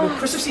 what's wrong with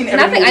Chris has seen every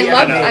Nothing. movie I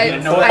love ever it. made.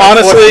 I- No, I-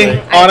 Honestly,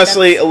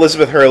 Unfortunately,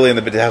 Elizabeth Hurley in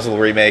the Bedazzled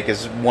remake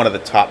is one of the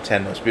top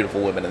 10 most beautiful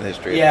women in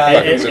history. Yeah, of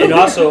fucking and cinema.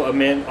 also a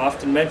man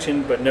often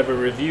mentioned but never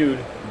reviewed,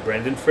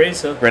 Brendan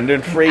Fraser. Brendan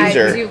I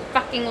Fraser. do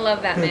fucking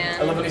love that man.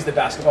 I love when he's the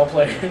basketball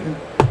player.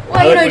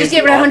 Well, you I know, like just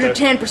when give it he's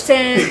the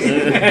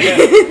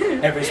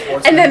 110%. Every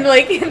sports. And then,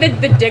 like,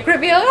 the dick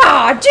reveal.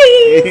 Oh,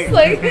 jeez.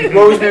 Like,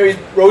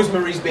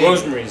 Rosemary's Baby.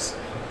 Rosemary's. I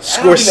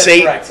don't think that's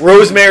Scorsese. correct.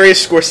 Rosemary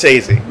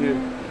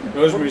Scorsese.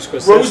 Rosemary's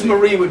Scorsese.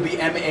 Rosemary would be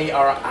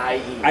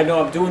M-A-R-I-E. I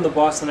know, I'm doing the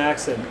Boston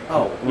accent.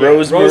 Oh. Yeah,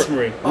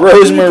 Rosemary. Can you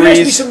pass me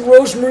Rosemary's some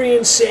rosemary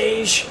and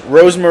sage?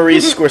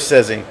 Rosemary's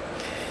Scorsese.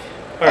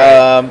 All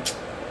right. Um,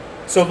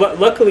 So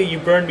luckily you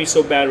burned me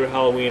so bad with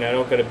Halloween, I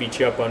don't gotta beat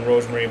you up on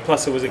Rosemary.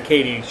 Plus it was a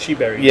Katie, she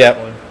buried Yep.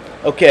 that one.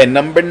 okay,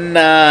 number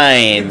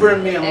 9. You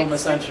burned me on Home of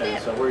Sunshine,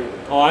 so where are you?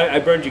 Oh, I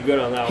burned you good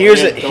on that Here's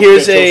one. a Yeah, don't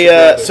here's get a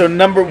Joseph so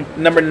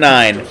number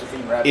 9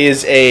 Josephine Rabbit.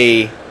 is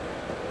a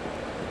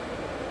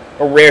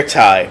rare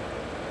tie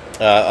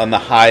on the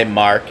high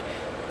mark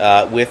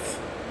with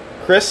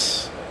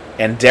Chris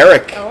and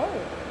Derek. oh.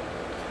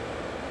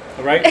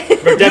 All right, You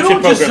redemption don't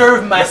program.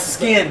 deserve my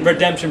skin.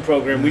 Redemption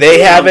program. We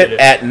They have founded it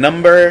at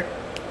number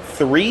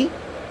 3.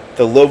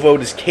 The low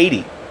vote is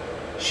Katie.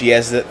 She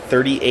has it at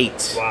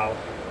 38. Wow.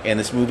 And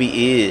this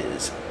movie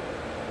is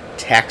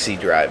Taxi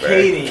Driver.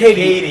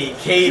 Katie.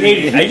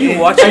 Are you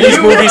watching Are these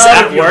you movies out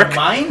at of your work?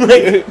 mind?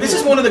 This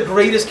is one of the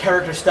greatest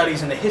character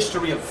studies in the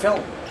history of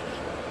film.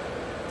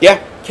 Yeah.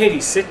 Katie,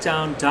 sit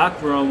down,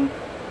 dark room,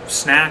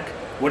 snack.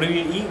 What do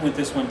you eat with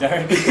this one,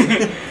 Derek?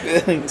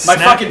 My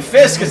fucking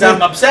fist, because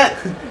I'm upset.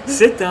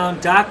 Sit down,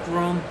 dark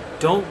room,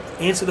 don't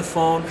answer the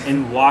phone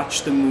and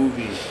watch the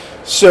movie.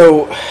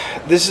 So,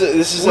 this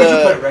is Where'd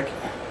you put it, Rick?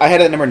 I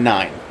had it at number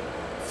 9.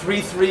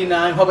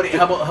 339. How about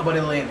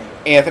little Anthony?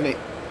 Anthony.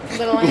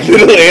 Little Anthony.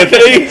 Little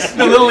Anthony?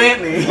 No, little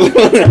Anthony.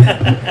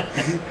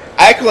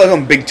 I call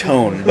him Big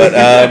Tone, but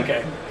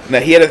Okay. no,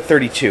 he had it at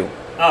 32.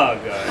 Oh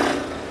god.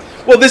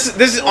 Well, this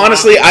is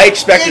honestly, I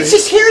expected. It's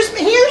just here's the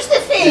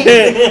thing.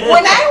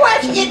 When I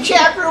watch It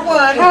Chapter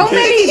 1,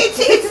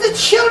 it's the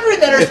children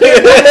that are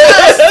scared.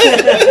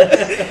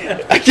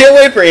 I can't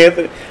wait for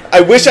Anthony.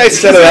 I wish I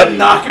set it up.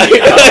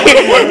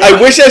 I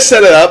wish I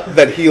set it up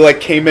that he like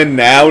came in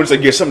now and was like,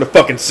 "You have something to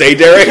fucking say,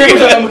 Derek."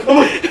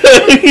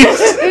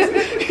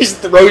 He just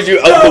throws you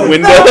out the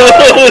window.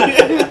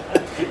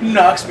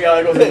 Knocks me out.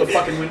 I go through the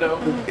fucking window.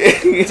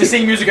 It's the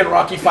same music in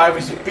Rocky 5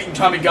 when he's beating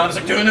Tommy Gunn. It's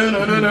like no,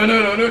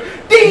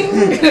 ding.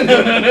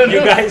 You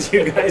guys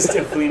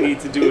definitely need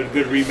to do a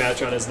good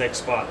rematch on his next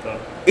spot, though.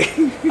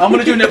 I'm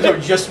gonna do an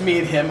episode just me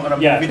and him on a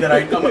movie that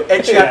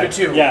at Chapter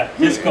 2. Yeah,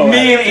 just go.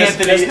 Me and Just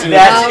Anthony. do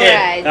That's All it.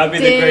 right. That'd be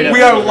the great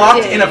We are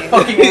locked in a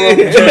fucking room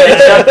doing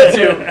Chapter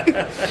 2.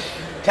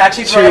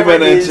 Taxi Two Driver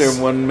minutes is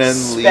and one man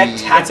leave.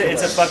 spectacular.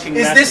 It's a fucking.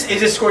 Is this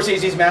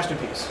Scorsese's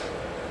masterpiece?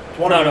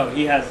 No,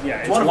 he has. Yeah,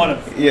 it's one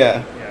of.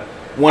 Yeah. Yeah.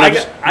 One I of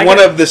got-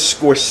 the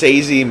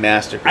Scorsese I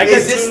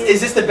masterpieces. got- Is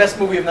this the best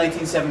movie of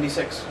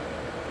 1976?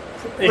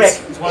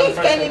 It's one of It's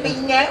the gonna first. be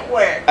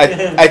network.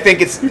 I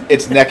think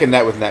it's neck and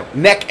neck with network.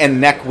 Neck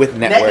and neck with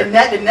network.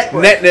 Neck and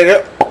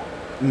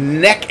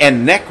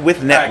neck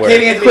with network.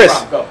 Katie Anthony Chris,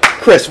 Brown, go.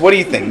 Chris, what do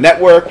you think?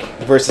 Network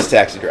versus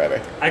Taxi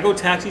Driver. I go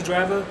Taxi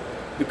Driver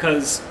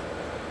because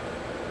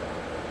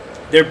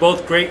they're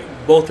both great,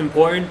 both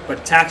important,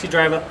 but Taxi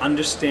Driver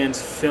understands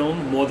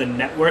film more than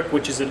Network,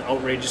 which is an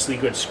outrageously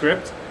good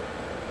script.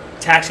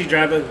 Taxi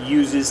Driver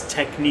uses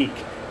technique,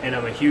 and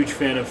I'm a huge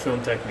fan of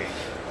film technique.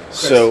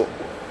 So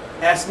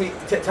Ask me.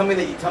 Tell me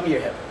your hip. Tell me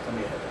your hip.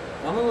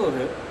 I'm a little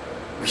hip.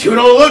 You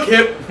don't look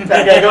hip.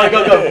 Okay, go.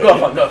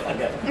 Go.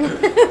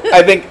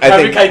 I think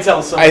Harvey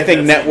Keitel, so I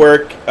think that's-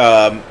 Network.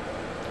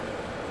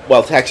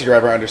 While Taxi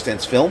Driver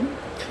understands film,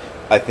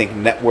 I think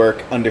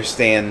Network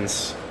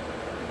understands,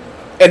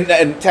 and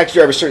Taxi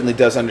Driver certainly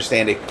does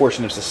understand a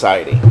portion of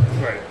society.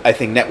 Right. I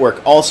think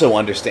Network also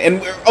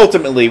understands, and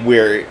ultimately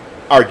we're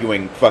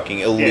arguing fucking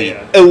elite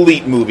Yeah.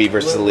 elite movie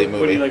versus elite What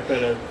do movie. you like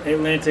better,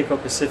 Atlantic or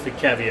Pacific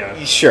Caviar?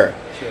 Sure.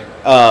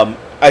 Sure.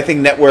 I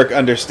think Network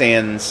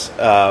understands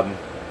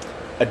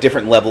a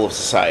different level of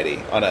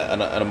society on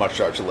a much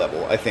larger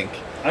level. I think.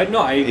 I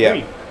agree.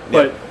 Yeah.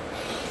 But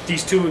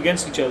these two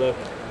against each other,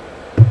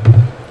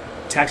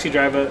 Taxi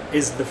Driver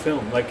is the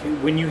film. Like,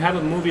 when you have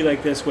a movie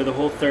like this where the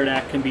whole third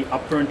act can be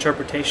up for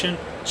interpretation,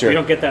 Sure. you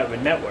don't get that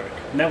with Network.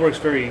 Network's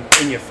very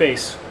in your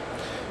face.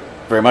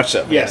 Very much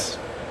so. Yes.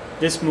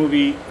 This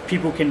movie,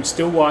 people can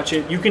still watch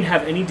it. You can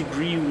have any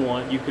degree you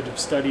want. You could have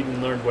studied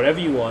and learned whatever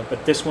you want,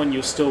 but this one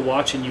you'll still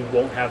watch and you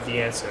won't have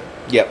the answer.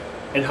 Yep.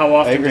 And how I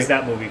often agree. does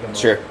that movie come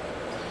Sure. out?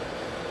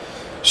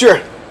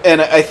 Sure. And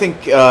I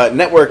think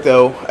Network,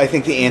 though, I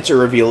think the answer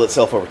revealed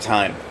itself over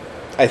time.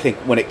 I think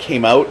when it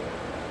came out,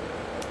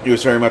 it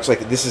was very much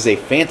like, this is a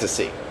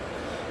fantasy.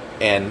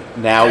 And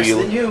now Less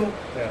you than you.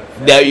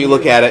 now you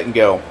look at it and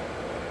go,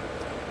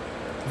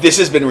 this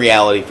has been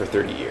reality for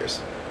 30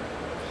 years.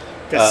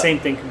 The same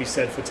thing can be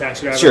said for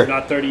Taxi Driver. Sure.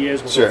 Not 30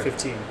 years, we'll Sure. go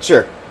 15.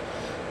 Sure.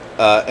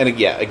 And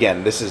yeah,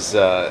 again, this is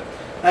I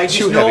just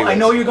two know. I heavyweights.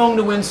 know you're going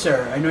to win,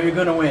 sir. I know you're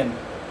going to win.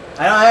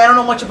 I don't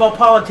know much about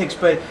politics,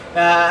 but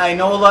I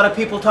know a lot of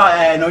people talk.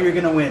 I know you're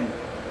going to win.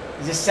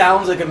 It just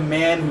sounds like a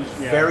man who's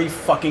very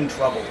fucking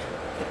troubled.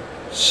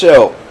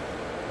 So,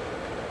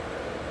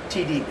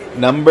 TD, baby.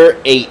 number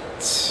 8.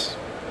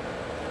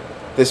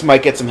 This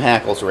might get some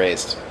hackles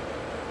raised.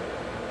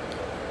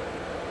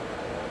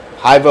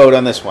 High vote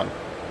on this one.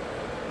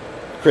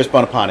 Chris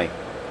Bonapane.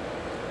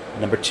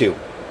 Number 2.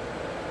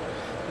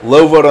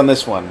 Low vote on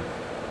this one.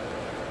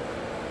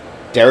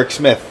 Derek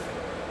Smith.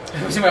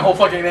 I'm saying my whole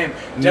fucking name.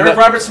 Derek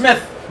Robert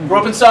Smith. Grew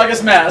up in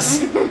Saugus, Mass.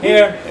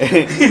 Here.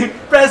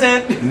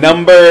 Present.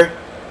 Number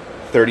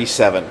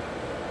 37.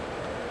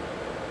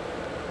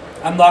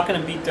 I'm not going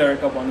to beat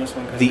Derek up on this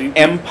one. The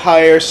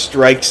Empire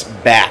Strikes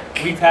Back.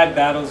 We've had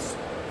battles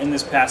in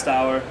this past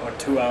hour or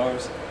 2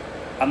 hours.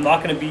 I'm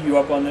not going to beat you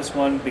up on this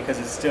one because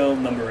it's still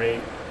number 8,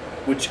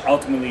 which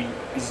ultimately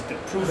is the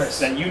proof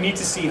that you need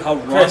to see how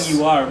wrong Chris.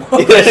 you are.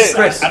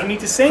 Chris. I don't need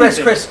to say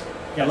anything. Chris.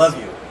 Yes. I love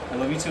you. I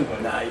love you too,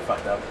 buddy. Nah, you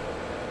fucked up.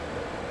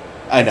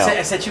 I know.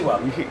 I set you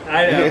up.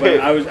 I know, but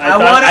I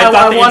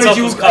I the wanted insult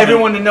you, was coming.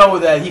 everyone to know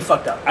that he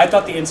fucked up. I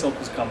thought the insult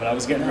was coming. I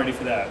was getting ready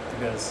for that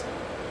because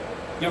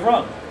you're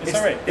wrong. It's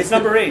all right. It's it's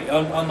number 8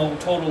 on the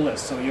total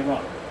list, so you're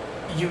wrong.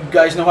 You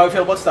guys know how I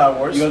feel about Star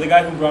Wars. You're the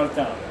guy who brought it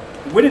down.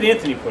 Where did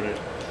Anthony put it?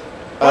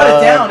 Brought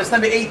it down. It's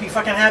number 8. Be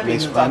fucking happy.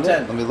 It's in the top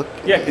 10. Let me look.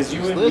 Yeah, because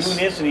you and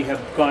Anthony have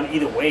gone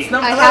either way. It's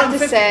not- I I'm have on to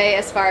 50. say,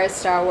 as far as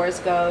Star Wars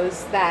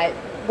goes, that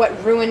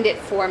what ruined it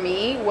for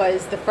me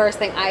was the first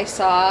thing I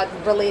saw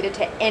related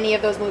to any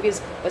of those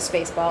movies was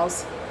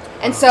Spaceballs.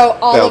 And so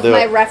all That'll of do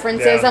my it.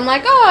 references, Yeah. I'm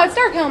like, oh, it's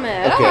Dark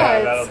Helmet. Okay. Oh, Yeah,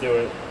 it's... that'll do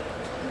it.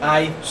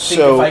 I think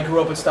So- if I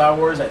grew up with Star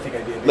Wars, I think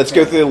I'd be a big Let's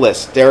fan. go through the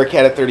list. Derek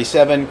had it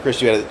 37.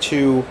 Chris, you had it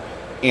 2.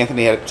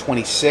 Anthony had it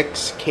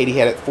 26. Katie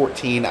had it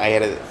 14. I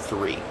had it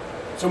 3.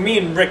 So me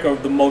and Rick are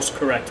the most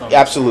correct on this.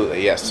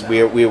 Absolutely, yes.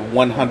 We are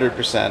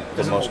 100% the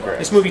Doesn't most hold correct.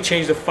 This movie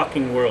changed the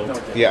fucking world. No,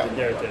 it didn't. Yeah.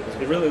 Yeah, it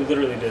did. It really,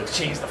 literally did.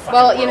 Change the fucking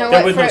Well, you know world. There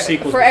what? was no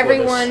sequels For before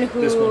everyone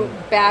this who one.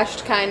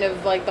 bashed kind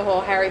of like the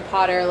whole Harry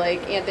Potter,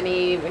 like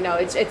Anthony,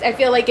 it's. I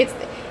feel like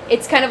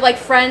it's kind of like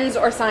Friends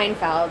or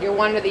Seinfeld. You're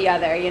one or the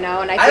other, you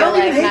know. And I I feel don't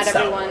like even hate not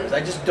Star everyone. Wars. I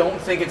just don't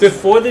think it's...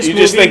 Before this You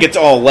movie, just think it's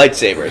all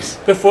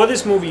lightsabers. before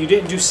this movie, you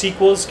didn't do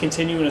sequels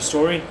continuing a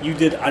story. You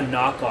did a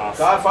knockoff,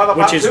 Godfather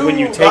which Part is 2, when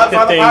you take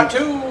Godfather the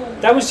thing. Part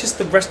 2. That was just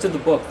the rest of the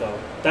book, though.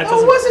 That No,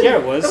 doesn't. it wasn't. Yeah, it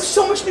There was was.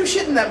 so much new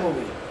shit in that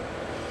movie.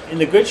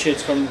 And the good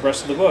shit's from the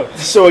rest of the book.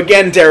 So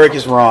again, Derek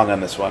is wrong on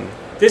this one.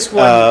 This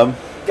one,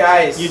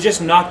 Guys. you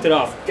just knocked it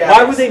off. Guys.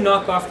 Why would they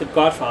knock off the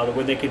Godfather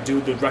when they could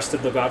do the rest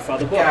of the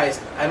Godfather book? Guys,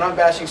 I'm not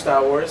bashing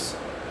Star Wars.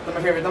 Not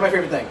my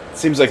favorite thing.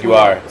 Seems like Let's you move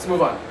on. are. Let's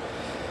move on.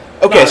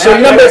 Okay, No, so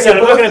like number... I said,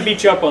 I'm not going to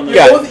beat you up on this.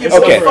 Yeah, You're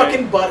okay. both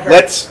fucking butthurt.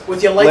 Let's-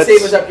 with your let's-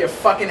 lightsabers up your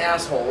fucking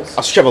assholes.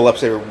 I'll shove a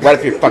lightsaber right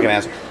up your fucking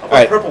ass. I'll All put a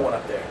right, purple one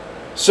up there.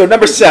 so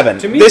number 7.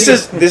 To me, This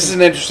the- is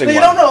an interesting No, you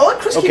one. don't know. Let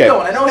Chris keep Okay.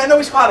 going. I know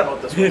he's hot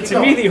about this one. Keep To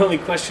me, going. the only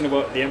question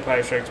about The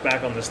Empire Strikes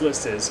Back on this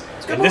list is,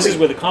 It's a good and this movie. is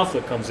where the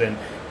conflict comes in,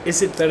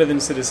 is it better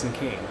than Citizen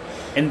Kane?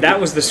 And that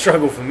was the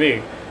struggle for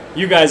me.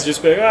 You guys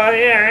just be like, oh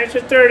yeah, it's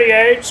a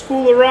 38,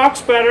 School of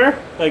Rock's better.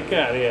 Like,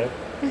 God, yeah.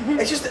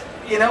 It's just,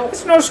 you know,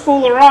 It's no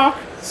School of Rock.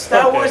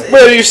 Star Okay. Wars...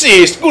 Well, you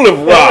see, School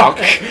of Rock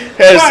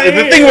has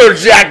the thing about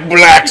Jack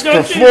Black's You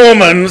don't see-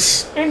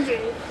 performance. And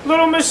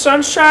Little Miss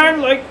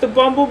Sunshine, like the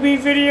Bumblebee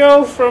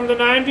video from the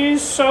 90s,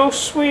 so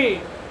sweet.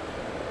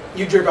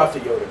 You jerk off to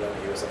Yoda,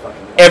 don't you? As a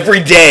fucking...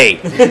 Every day.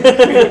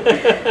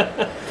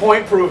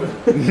 Point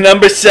proven.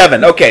 Number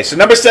 7. Okay, so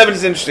number 7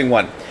 is an interesting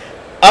one.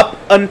 Up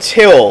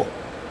until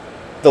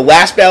the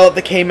last ballot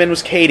that came in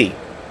was Katie.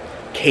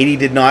 Katie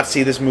did not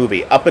see this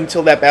movie. Up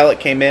until that ballot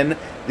came in,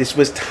 this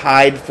was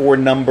tied for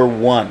number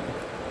 1.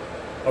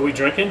 Are we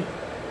drinking?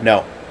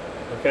 No.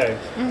 Okay.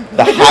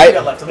 The We high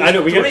got left at I least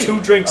know, we got 3.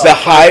 2 drinks. the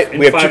high in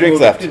we have 5 2 drinks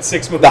movies, left. in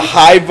 6 movies. The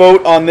high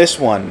vote on this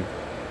one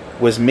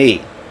was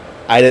me.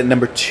 I had it at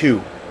number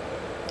 2.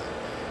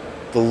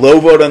 The low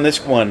vote on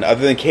this one,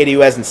 other than Katie who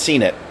hasn't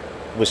seen it,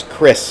 was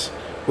Chris,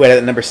 who had it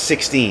at number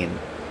 16.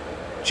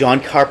 John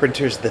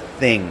Carpenter's The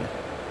Thing.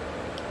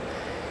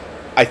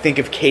 I think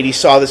if Katie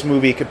saw this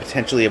movie, it could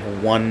potentially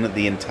have won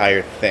the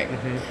entire thing.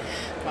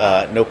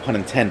 No pun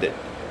intended.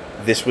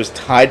 This was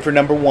tied for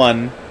number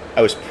 1.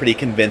 I was pretty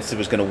convinced it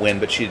was going to win,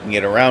 but she didn't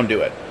get around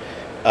to it.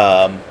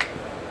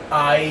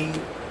 I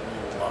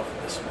love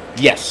this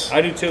movie. Yes.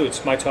 I do too.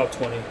 It's my top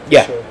 20. for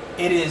Yeah. Sure.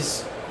 It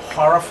is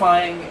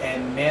horrifying,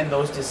 and man,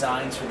 those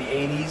designs for the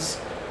 80s,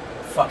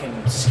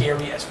 fucking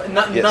scary as fuck.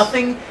 Yes.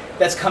 Nothing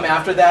that's come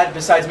after that,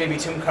 besides maybe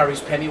Tim Curry's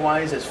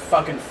Pennywise, has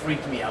fucking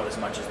freaked me out as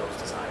much as those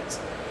designs.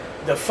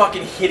 The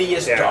fucking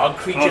hideous Yeah. dog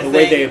creature Oh, the thing.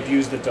 way they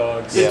abuse the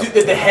dogs. Yeah.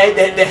 The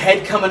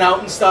head coming out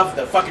and stuff,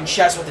 the fucking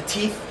chest with the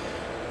teeth.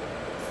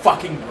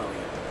 Fucking brilliant.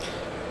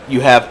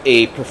 You have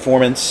a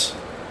performance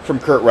from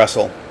Kurt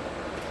Russell.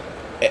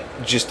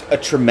 Just a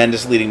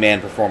tremendous leading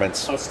man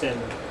performance.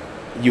 Outstanding.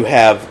 You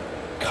have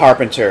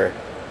Carpenter,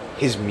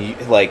 his and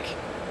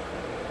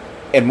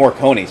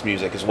Morricone's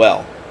music as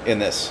well in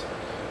this.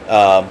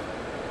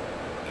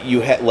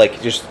 You had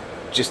just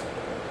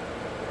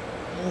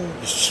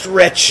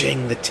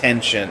stretching the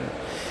tension.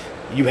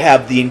 You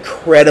have the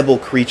incredible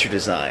creature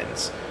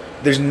designs.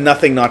 There's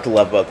nothing not to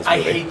love about this I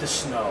movie. hate the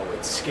snow.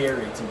 It's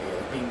scary to me.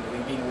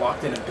 Like being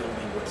locked in a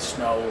building with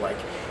snow. Like,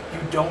 you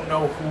don't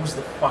know who's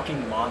the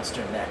fucking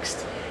monster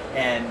next.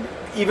 And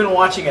even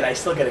watching it, I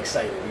still get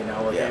excited. You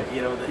know, like, Yeah.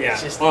 you know, Yeah.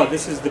 it's just.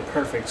 This is the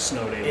perfect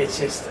snow day. It's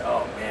just,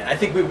 oh man. I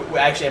think we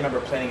actually, I remember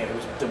planning it. It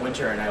was the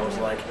winter, and I was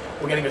like,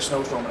 we're getting a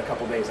snowstorm in a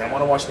couple days. I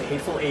want to watch The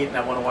Hateful Eight, and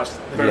I want to watch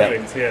the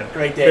perfect. Yeah.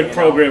 Great day. Good you know?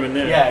 program in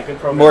there. Yeah, good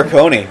program.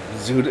 Morricone.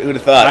 Who'd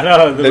have thought? I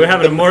know. We're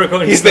having a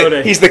Morricone he's snow the,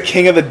 day. He's the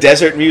king of the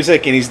desert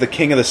music, and he's the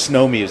king of the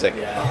snow music.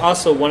 Yeah.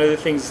 Also, one of the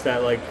things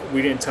that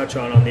we didn't touch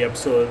on the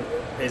episode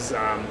is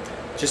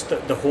just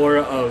the horror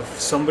of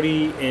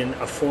somebody in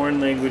a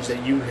foreign language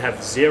that you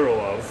have zero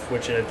of,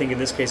 which I think in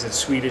this case it's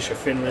Swedish or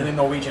And Finland. then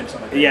Norwegian or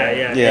something like that.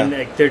 Yeah. Yeah.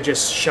 And they're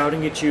just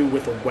shouting at you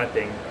with a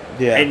weapon.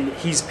 Yeah. And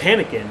he's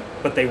panicking,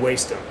 but they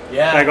waste him.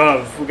 Yeah. Like,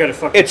 oh, we gotta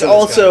fucking It's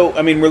kill this also,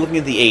 I mean, we're looking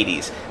at the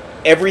 80s.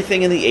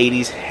 Everything in the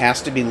 80s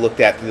has to be looked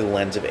at through the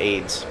lens of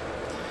AIDS.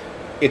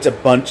 It's a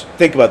bunch,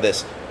 think about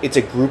this. It's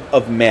a group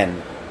of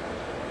men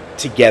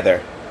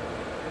together.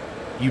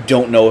 You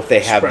don't know if they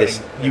have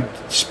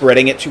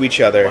spreading it to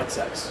each other. Butt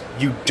sex.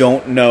 You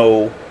don't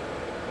know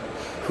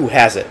who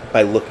has it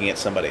by looking at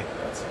somebody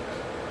Butt sex.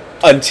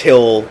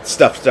 until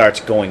stuff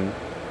starts going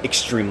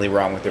extremely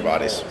wrong with their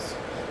bodies. Balls.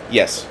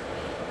 Yes.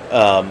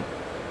 What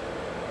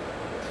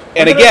And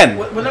number- again,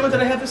 what number did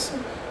I have this?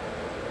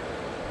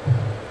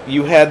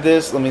 you had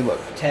this, let me look.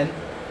 10.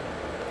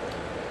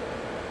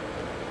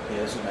 Yeah,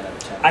 this is my number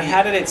 10. I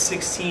had it at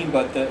 16,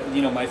 but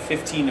my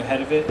 15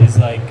 ahead of it is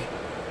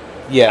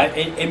Yeah.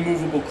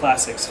 Immovable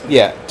classics. For me.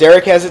 Yeah.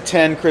 Derek has it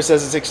 10, Chris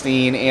has it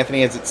 16,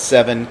 Anthony has it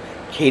 7,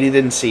 Katie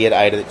didn't see it,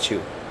 I had it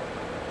 2.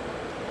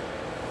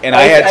 And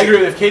I agree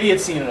with if Katie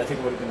had seen it, I think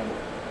it would have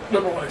been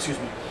number 1, excuse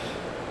me.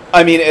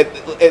 I mean,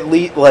 at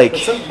least, like,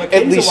 But at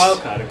Katie's least... a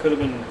wild card. It could have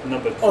been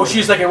number 40. Oh,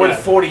 she's like, it went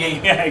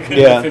 48. Yeah, it could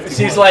have been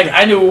 51. She's like,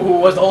 I knew who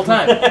it was the whole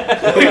time.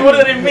 What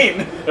does that even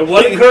mean? It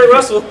wasn't Kurt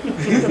Russell.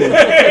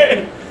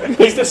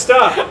 He's the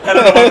star. I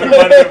don't know what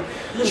reminded him.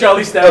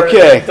 Charlie Starr,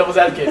 Okay. Devil's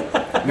Advocate. It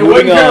wasn't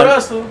Moving on. Kurt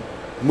Russell.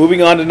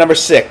 Moving on to number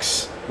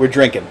 6. We're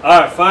drinking.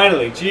 All right,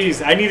 finally.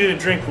 Jeez, I needed a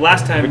drink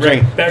last time. We're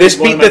drinking. Buried This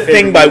one beat of my the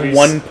thing favorite by movies.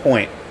 1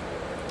 point.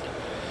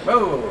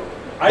 Whoa.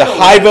 The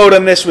high vote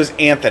on this was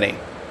Anthony.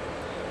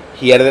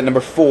 He had it at number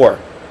 4.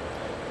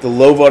 The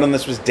low vote on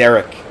this was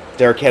Derek.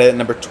 Derek had it at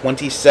number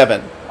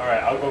 27. All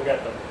right, I'll go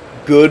get them.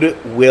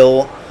 Good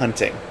Will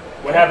Hunting.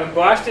 We're having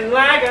Boston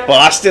Lager.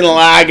 Boston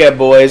Lager,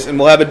 boys. And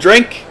we'll have a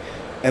drink,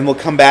 and we'll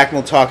come back and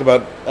we'll talk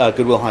about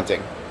Good Will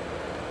Hunting.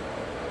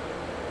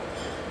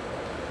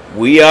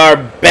 We are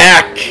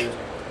back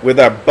with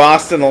our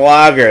Boston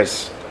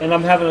Lagers. And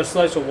I'm having a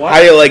slice of what? How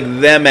do you like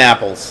them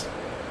apples?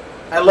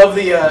 I love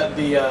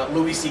the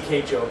Louis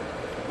C.K. joke.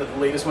 The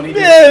latest one he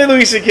did. Yeah,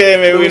 Louis C.K.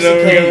 Maybe Louis we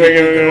don't.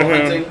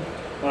 C.K.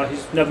 Hunting.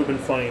 He's never been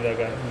funny, that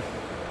guy.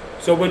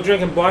 So we're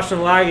drinking Boston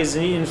Lagers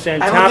and eating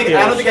Santapios.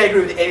 I don't think I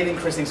agree with anything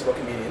Chris thinks about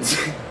comedians.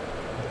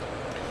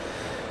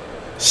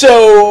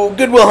 So,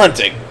 Good Will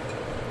Hunting.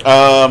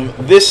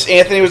 This,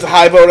 Anthony was the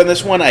high vote on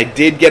this one. I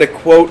did get a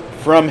quote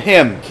from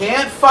him.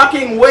 Can't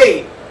fucking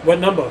wait. What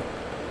number?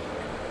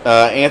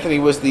 Anthony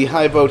was the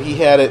high vote. He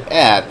had it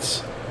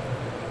at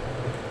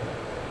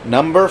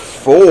number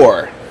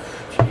 4.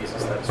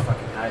 Jesus, that is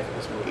fucking high for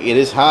this movie. It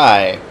is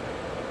high.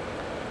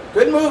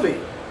 Good movie.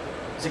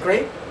 Is it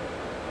great?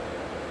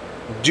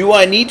 Do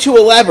I need to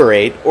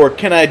elaborate, or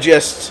can I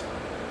just...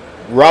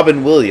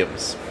 Robin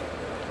Williams.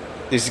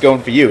 This is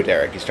going for you,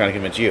 Derek. He's trying to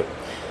convince you.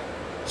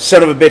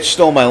 Son of a bitch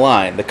stole my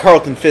line. The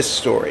Carlton Fisk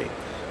story.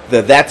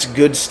 The That's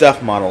Good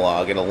Stuff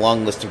monologue, and a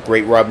long list of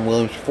great Robin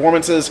Williams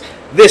performances.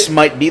 This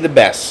might be the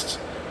best.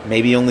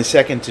 Maybe only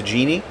second to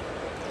Genie.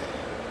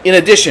 In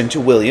addition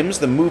to Williams,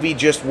 the movie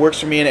just works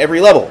for me on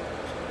every level.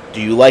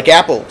 Do you like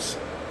apples?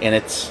 And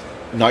its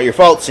not your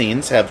fault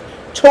scenes have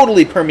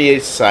totally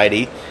permeated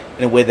society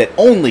in a way that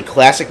only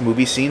classic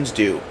movie scenes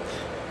do.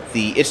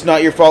 The It's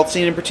Not Your Fault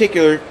scene in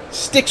particular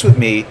sticks with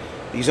me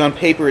because on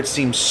paper it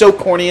seems so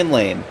corny and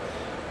lame,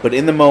 but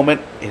in the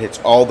moment it hits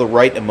all the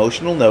right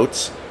emotional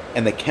notes,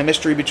 and the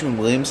chemistry between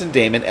Williams and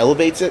Damon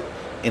elevates it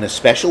in a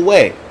special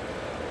way.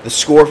 The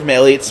score from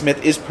Elliott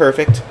Smith is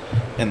perfect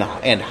and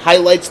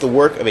highlights the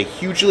work of a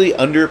hugely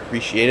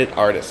underappreciated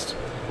artist.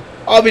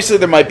 Obviously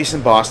there might be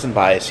some Boston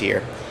bias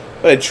here,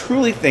 but I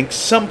truly think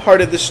some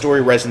part of this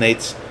story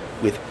resonates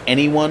with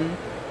anyone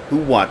who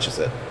watches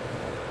it.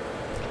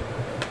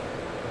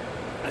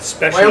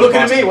 Especially Why are you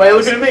looking at me? Why are you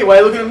looking at me? Why are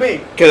you looking at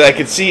me? Because I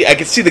could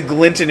see the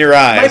glint in your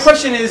eyes. My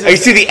question is I can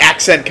see the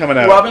accent coming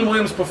out. Robin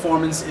Williams'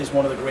 performance is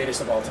one of the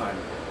greatest of all time.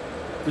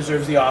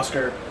 Deserves the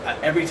Oscar.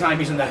 Every time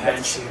he's on that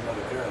bench.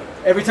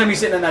 Every time he's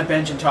sitting on that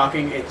bench and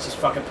talking, it just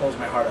fucking pulls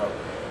my heart out.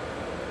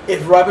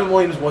 If Robin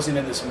Williams wasn't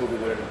in this movie,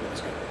 would it have been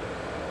as good?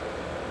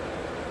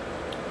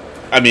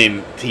 I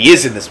mean, he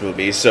is in this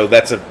movie, so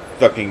that's a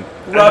fucking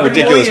Robin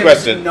ridiculous Williams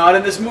question. Not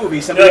in this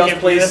movie. Somebody else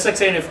plays. That's like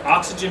saying if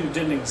oxygen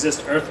didn't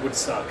exist, Earth would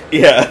suck.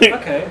 Yeah.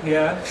 Okay,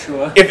 yeah,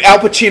 sure. If Al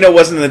Pacino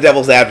wasn't in The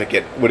Devil's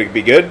Advocate, would it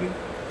be good?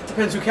 It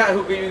depends who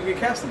you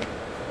cast him.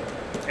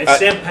 If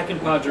Sam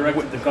Peckinpah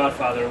directed The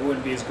Godfather, it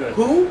wouldn't be as good.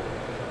 Who?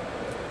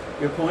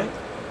 Your point?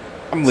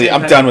 I'm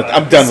done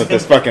with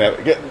this fucking.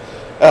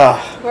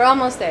 We're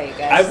almost there, you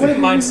guys. I wouldn't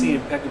mind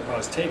seeing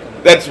Peckinpah's take on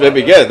it. That'd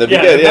be good. That'd be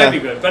good. It Yeah. might be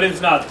good, but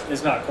it's not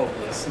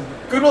hopeless.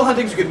 Good Will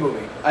Hunting's a good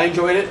movie. I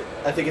enjoyed it.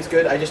 I think it's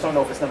good. I just don't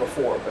know if it's number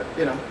 4, but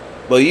you know.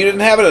 Well, you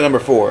didn't have it at number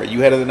 4.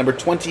 You had it at number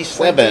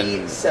 27.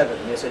 27.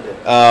 Yes, I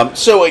did.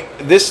 So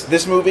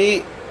this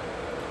movie,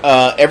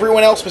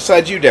 everyone else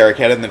besides you, Derek,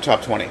 had it in the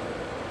top 20.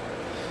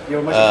 You're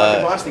a bunch of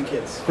fucking Boston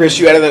kids. Chris,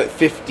 you had it at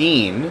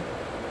 15.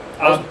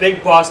 I was a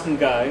big Boston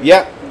guy.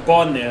 Yeah.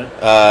 Born there.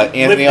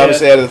 Anthony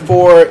obviously had it at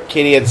 4.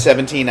 Katie had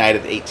 17. I had it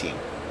at 18.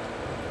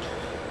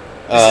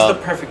 This is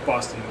the perfect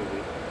Boston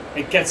movie.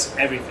 It gets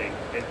everything.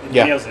 It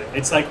nails it.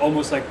 It's like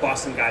almost like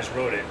Boston guys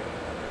wrote it.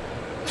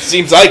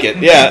 Seems like it.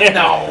 Yeah.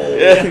 No.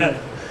 Yeah.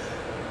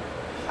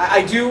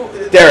 I do.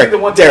 Derek. The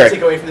one thing I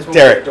take away from this movie,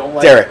 Derek. I don't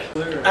like.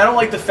 Derek. I don't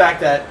like the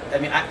fact that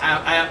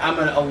I'm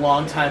a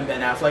long-time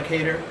Ben Affleck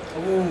hater.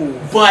 Ooh.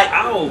 But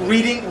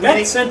reading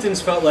that sentence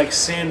felt like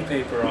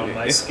sandpaper on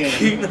my skin.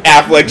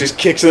 Affleck just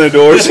kicks in the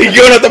door. So you're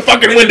going out the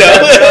fucking window.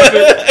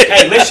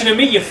 Hey, listen to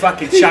me, you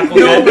fucking chucklehead.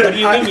 No, What do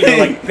you mean you're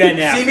like Ben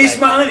Affleck? See me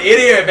smiling,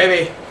 idiot,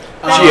 baby.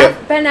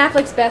 Ben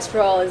Affleck's best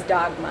role is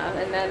Dogma,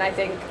 and then I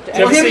think.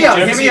 Well, hear me out.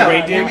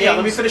 Games?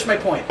 Let me finish my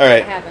point. All I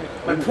right. haven't.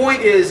 My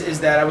point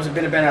is that I was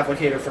been a Ben Affleck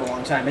hater for a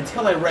long time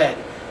until I read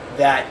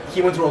that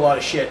he went through a lot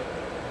of shit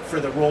for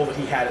the role that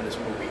he had in this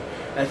movie.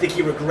 And I think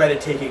he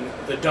regretted taking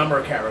the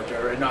dumber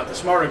character and not the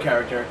smarter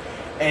character.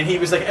 And he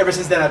was like, ever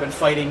since then, I've been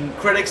fighting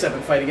critics. I've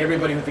been fighting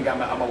everybody who think I'm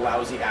a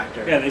lousy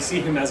actor. Yeah, they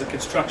see him as a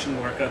construction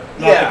worker, not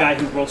the guy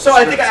who wrote the So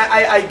scripts.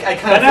 I think I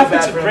kind Ben of feel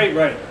Affleck's bad a for great him.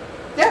 writer.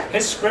 Yeah.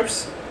 His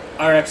scripts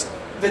are excellent.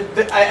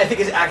 I think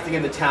his acting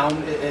in The Town,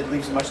 it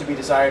leaves much to be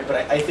desired,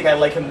 but I think I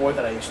like him more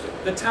than I used to.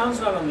 The Town's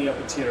not on the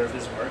upper tier of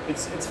his work.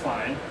 It's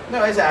fine.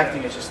 No, his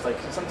acting is just like,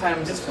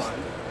 sometimes It's fine.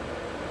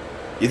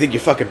 You think you're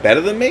fucking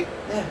better than me?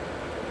 Yeah.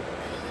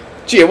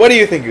 Gia, what do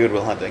you think of Good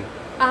Will Hunting?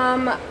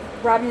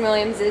 Robin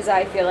Williams is,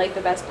 I feel like,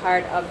 the best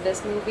part of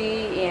this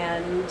movie,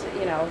 and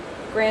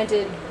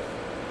granted,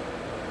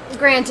 the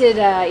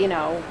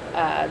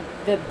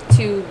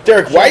two.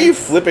 Derek, why are you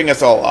flipping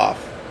us all off?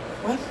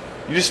 What?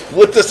 You just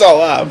flipped us all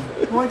off.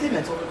 No, I didn't.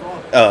 I told her to go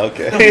on. Oh,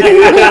 okay.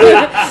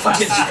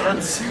 Fucking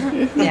stunts.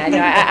 Yeah,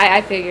 no,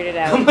 I figured it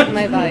out.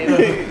 My volume.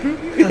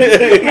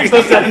 Makes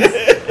no sense.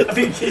 I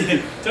mean,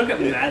 don't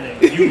get mad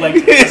at it. You like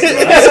to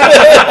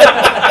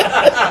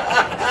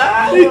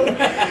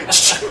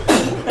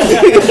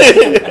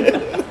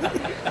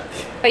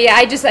But yeah,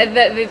 I just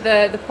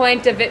the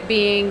point of it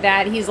being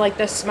that he's like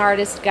the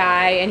smartest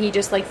guy, and he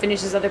just like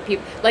finishes other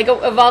people. Like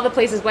of all the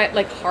places,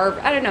 like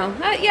Harvard. I don't know.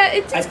 Yeah,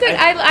 it's good.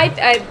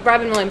 I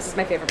Robin Williams is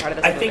my favorite part of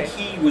this movie. I think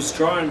he was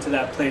drawn to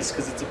that place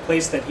because it's a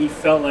place that he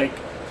felt like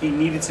he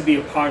needed to be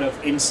a part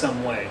of in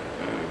some way.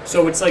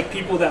 So it's like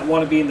people that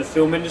want to be in the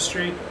film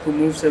industry who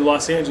move to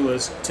Los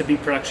Angeles to be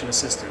production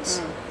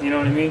assistants. You know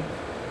what I mean?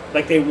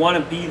 Like they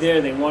want to be there,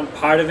 they want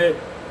part of it,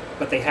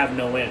 but they have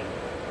no in.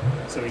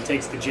 So he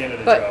takes the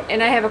janitor job.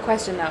 And I have a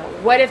question though.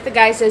 What if the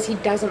guy says he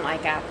doesn't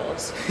like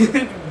apples?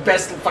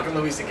 Best fucking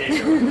Louis C.K.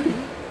 joke.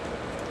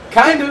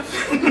 Kind of.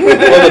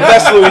 Well, the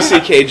best Louis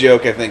C.K.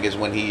 joke, I think, is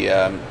when he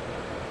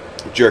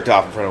jerked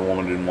off in front of a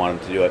woman who didn't want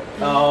him to do it.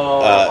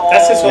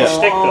 That's his whole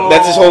shtick, though.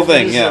 That's his whole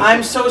thing, yeah.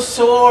 I'm so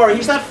sore.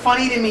 He's not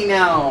funny to me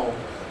now.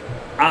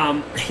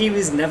 He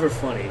was never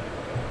funny.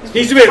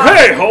 He's like,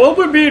 hey, how old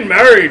we being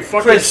married?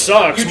 Fucking Chris,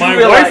 sucks. you do My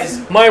realize-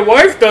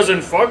 wife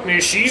doesn't fuck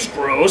me. She's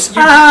gross. You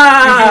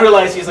do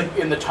realize he's like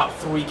in the top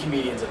 3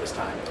 comedians of his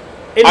time.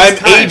 I'm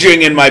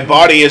aging and my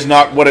body is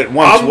not what it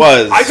once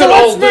was. I got So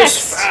all what's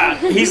this next? fat.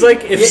 He's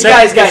like, if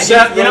Guys, Seth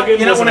you're Rogen not was an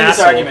winning this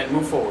asshole. argument.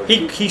 Move forward.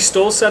 He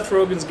stole Seth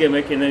Rogen's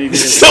gimmick and then he did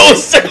his So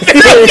Seth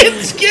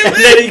Rogen's and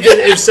then he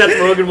did if Seth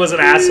Rogen was an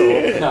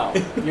asshole. No,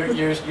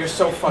 you're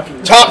so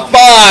fucking Top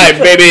 5,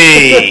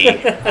 baby!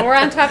 And we're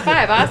on top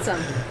 5.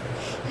 Awesome.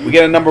 We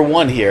get a number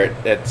 1 here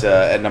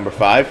at number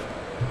 5.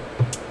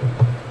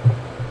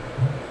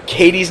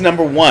 Katie's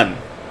number 1.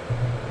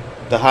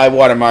 The high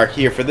water mark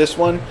here for this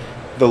one.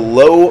 The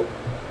low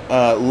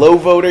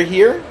voter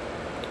here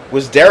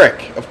was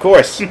Derek, of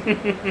course.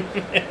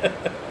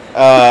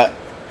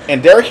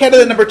 And Derek had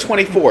it at number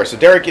 24, so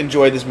Derek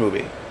enjoyed this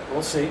movie.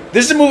 We'll see.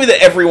 This is a movie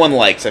that everyone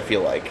likes, I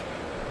feel like.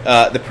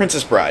 The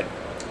Princess Bride.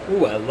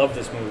 Ooh, I love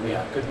this movie.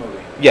 Yeah, good movie.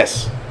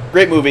 Yes,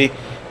 great movie.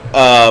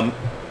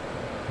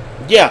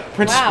 Yeah,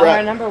 Princess Wow, Bride.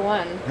 our number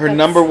 1. Her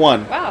number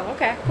 1. Wow.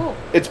 Okay. Cool.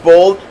 It's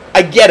bold.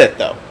 I get it,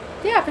 though.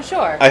 Yeah, for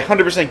sure. I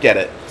 100% get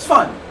it. It's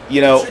fun.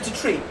 You know, It's a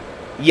treat.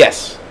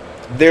 yes.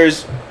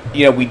 There's,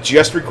 we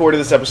just recorded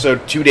this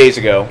episode 2 days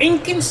ago.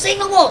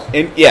 Inconceivable.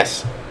 And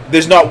yes,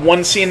 there's not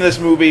one scene in this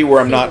movie where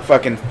I'm not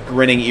fucking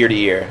grinning ear to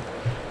ear.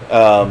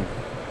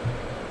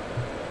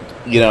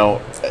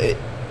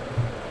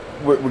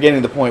 We're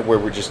getting to the point where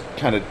we're just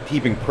kind of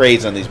heaping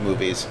praise on these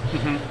movies.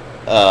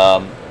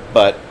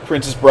 But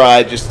Princess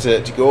Bride, just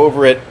to go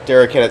over it,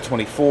 Derek had at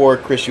 24,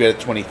 Chris, you had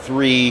at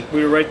 23,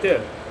 We were right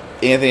there.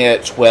 Anthony had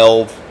at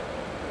 12,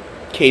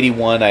 Katie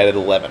won, I had at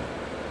 11.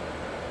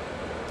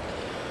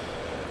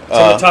 It's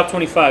in the top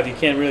 25. You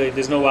can't really.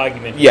 There's no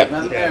argument. Yeah.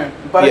 Nothing there.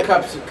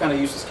 Buttercup's kind of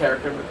useless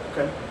character, but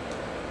okay.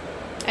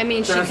 I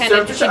mean, she Stir- kind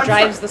of stir-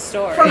 drives the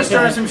story. Trying to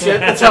stir some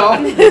shit, that's all.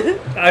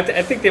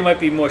 I think there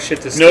might be more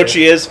shit to You know what say.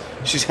 she is?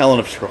 She's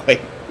Helen of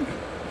Troy.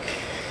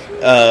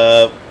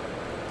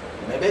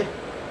 Maybe.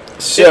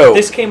 So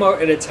This came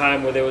out at a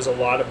time where there was a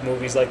lot of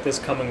movies like this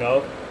coming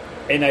out,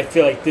 and I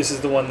feel like this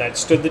is the one that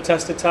stood the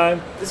test of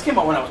time. This came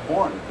out when I was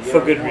born. the year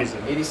For I was good born,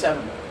 reason.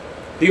 87.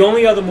 The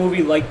only other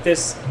movie like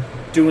this,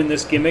 doing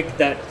this gimmick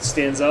that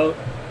stands out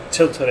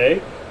till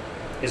today,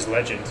 is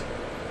Legend.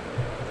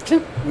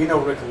 We know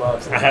Rick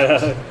loves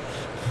it.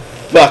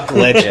 fuck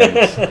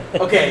Legend.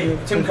 Okay,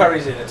 Tim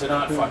Curry's in it, so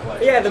not fuck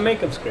like. Yeah, the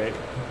makeup's great.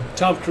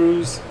 Tom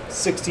Cruise,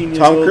 16 years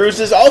Tom old. Cruise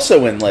is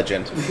also in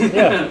Legend.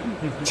 Yeah,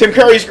 Tim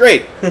Curry's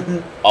great.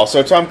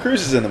 Also, Tom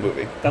Cruise is in the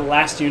movie. the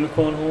last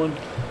unicorn horn.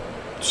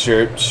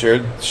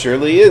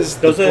 Surely is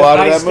Those the are plot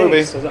high of that stakes.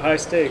 movie. Those are high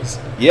stakes.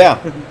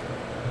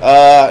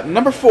 Yeah.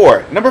 Number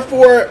 4. Number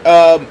 4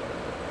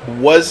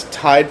 was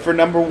tied for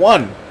number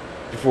 1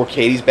 before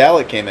Katie's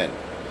ballot came in.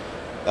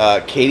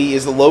 Katie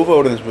is the low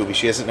vote in this movie.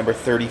 She has it at number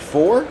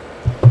 34.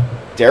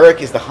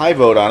 Derek is the high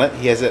vote on it.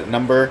 He has it at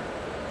number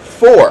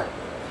 4.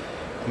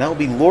 And that will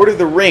be Lord of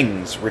the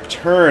Rings,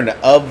 Return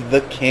of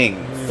the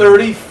King.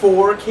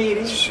 34,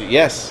 Katie?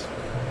 Yes.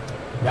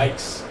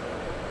 Yikes.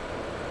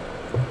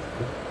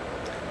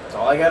 That's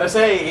all I gotta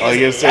say. All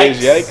you gotta say is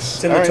yikes.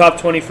 It's in the top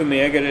 20 for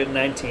me. I got it at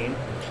 19.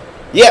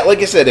 Yeah, like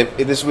I said, if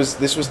this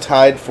was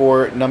tied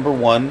for number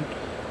one.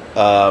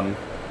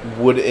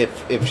 Would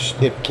if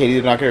Katie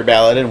did not get her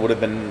ballot in, would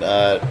have been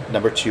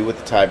number 2 with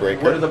the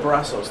tiebreaker. What do the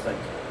Barrassos think?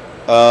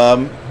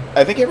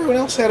 I think everyone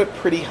else had it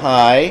pretty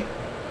high.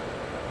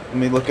 Let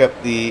me look up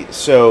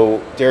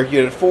so Derek, you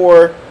had it at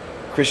 4,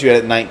 Chris, you had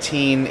it at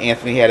 19,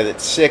 Anthony had it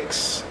at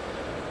 6,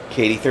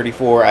 Katie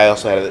 34. I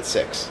also had it at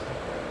 6.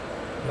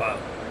 Wow.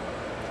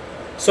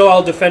 So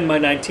I'll defend my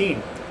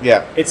 19.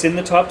 Yeah. It's in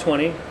the top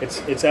 20.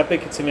 It's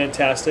epic. It's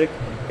fantastic.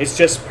 It's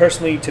just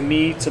personally to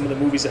me, some of the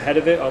movies ahead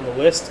of it on the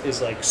list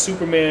is like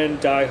Superman,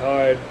 Die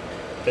Hard,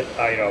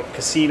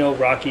 Casino,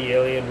 Rocky,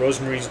 Alien,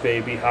 Rosemary's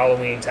Baby,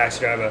 Halloween,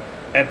 Taxi Driver,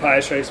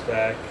 Empire Strikes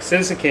Back,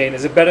 Citizen Kane.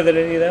 Is it better than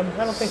any of them?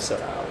 I don't think so.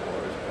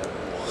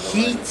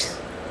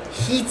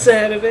 Heat's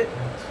ahead of it.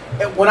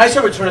 When I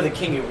saw Return of the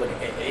King,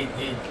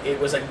 it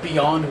was like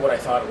beyond what I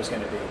thought it was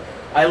going to be.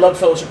 I love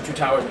Fellowship of Two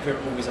Towers, my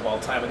favorite movies of all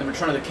time, and then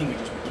Return of the King, it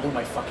just blew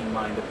my fucking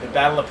mind. The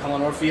Battle of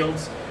Pelennor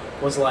Fields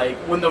was like,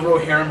 when the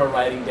Rohirrim are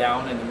riding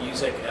down and the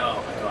music,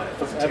 oh my god, it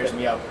fucking tears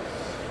me up.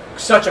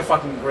 Such a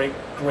fucking great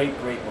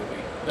movie.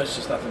 There's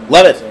just nothing.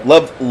 Love it.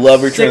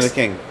 Love Return of the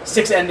King.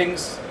 6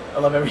 endings. I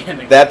love every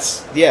ending.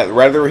 That's,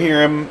 Ride of the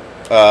Rohirrim,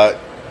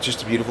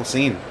 just a beautiful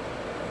scene.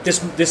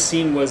 This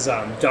scene was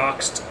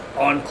doxed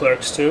on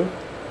Clerks too.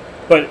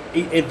 But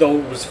though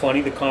it was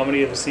funny, the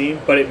comedy of the scene,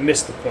 but it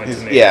missed the point to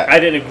me. Yeah. I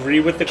didn't agree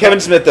with the Kevin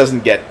Smith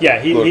doesn't get.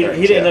 Yeah, he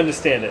didn't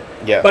understand it.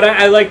 Yeah. But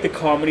I like the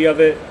comedy of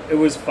it. It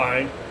was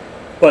fine.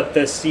 But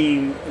the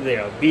scene,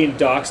 being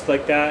doxed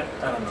like that,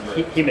 I don't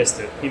remember. He missed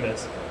it. He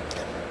missed.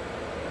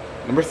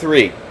 Number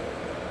 3.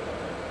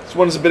 This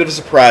one is a bit of a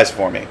surprise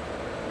for me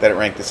that it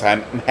ranked this high.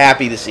 I'm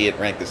happy to see it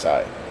ranked this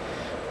high.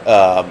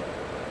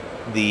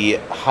 The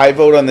high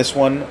vote on this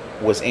one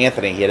was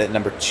Anthony. He had it at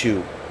number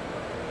 2.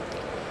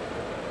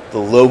 The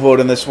low vote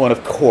on this one,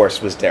 of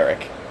course, was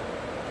Derek.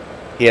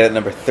 He had it at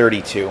number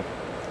 32.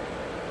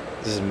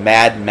 This is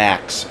Mad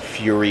Max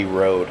Fury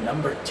Road.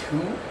 Number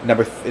 2?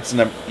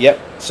 Yep.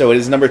 So it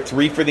is number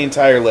 3 for the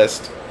entire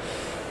list.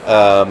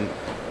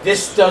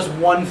 This does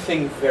one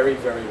thing very,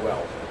 very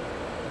well.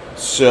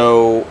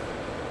 So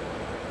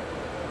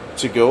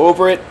to go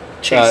over it,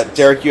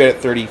 Derek, you had it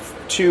at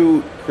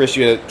 32. Chris,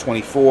 you had it at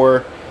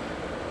 24.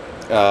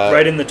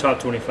 Right in the top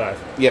 25.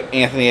 Yep.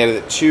 Anthony had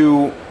it at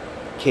 2.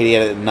 Katie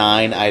had it at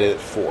 9. I had it at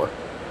 4.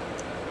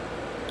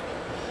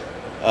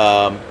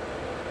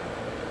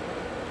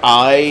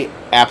 I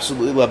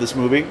absolutely love this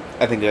movie.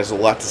 I think it has a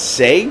lot to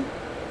say.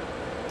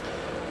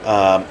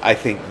 I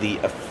think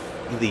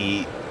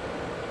the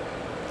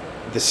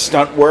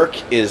stunt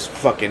work is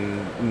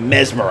fucking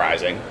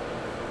mesmerizing.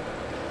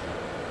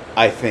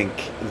 I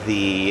think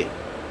the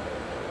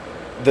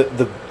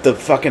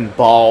fucking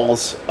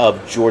balls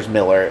of George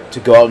Miller to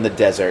go out in the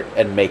desert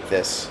and make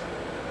this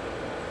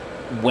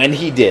when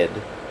he did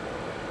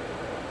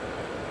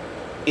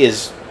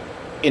is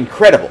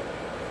incredible.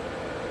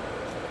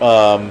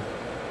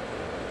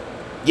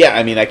 Yeah,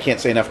 I mean, I can't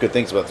say enough good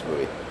things about this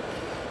movie.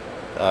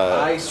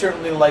 I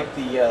certainly like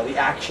the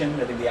action.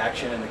 I think the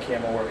action and the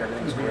camera work,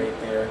 everything's great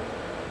there.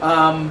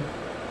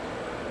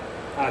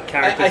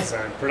 Character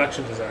design,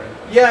 production design.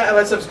 Yeah,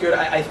 that stuff's good.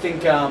 I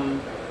think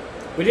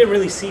we didn't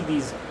really see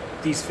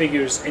these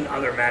figures in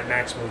other Mad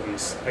Max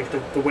movies, like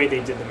the way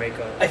they did the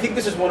makeup. I think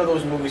this is one of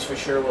those movies for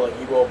sure where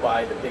you go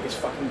buy the biggest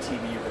fucking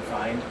TV you can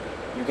find.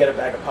 You get a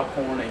bag of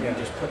popcorn and you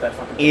just put that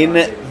fucking thing in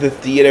on the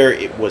theater.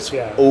 It was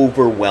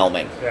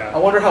overwhelming. Yeah. I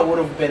wonder how it would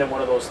have been in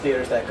one of those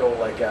theaters that go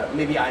like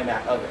maybe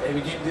IMAX.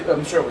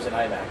 I'm sure it was in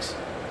IMAX.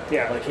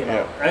 Yeah, when it came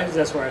out.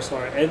 That's where I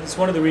saw it. And it's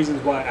one of the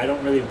reasons why I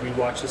don't really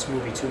rewatch this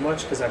movie too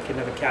much, because I can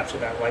never capture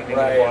that lightning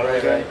in the bottle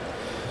again.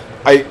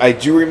 I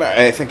do remember.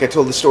 I think I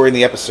told the story in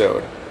the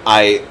episode.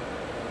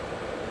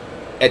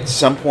 At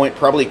some point,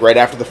 probably right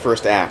after the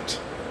first act,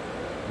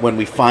 when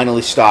we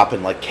finally stop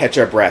and like catch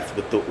our breath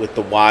with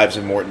the wives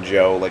and Mort and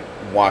Joe like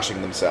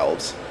washing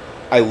themselves,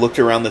 I looked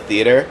around the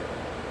theater,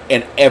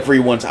 and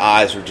everyone's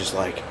eyes were just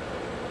like,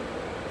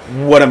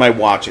 "What am I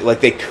watching?" Like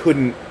they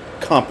couldn't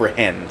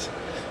comprehend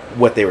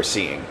what they were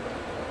seeing.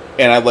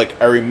 And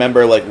I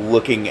remember like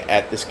looking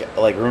at this guy.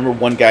 Like I remember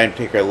one guy in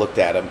particular. I looked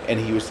at him, and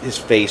his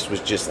face was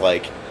just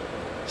like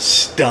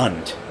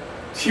stunned.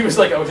 He was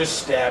like, I was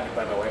just stabbed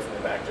by my wife in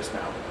the back just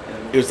now.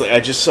 It was like I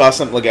just saw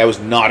something like I was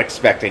not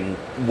expecting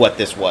what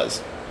this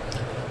was.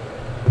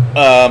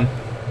 Let's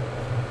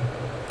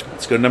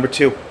go to number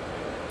 2.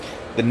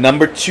 The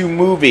number 2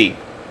 movie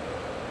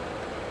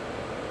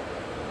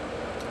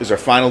is our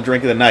final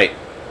drink of the night.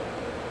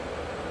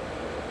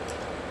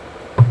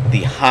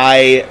 The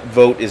high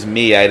vote is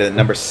me. I had it at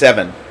number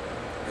 7.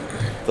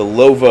 The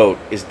low vote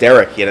is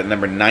Derek. He had it at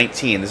number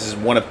 19. This is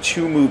one of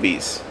 2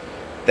 movies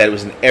that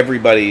was in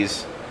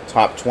everybody's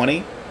top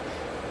 20.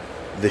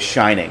 The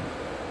Shining.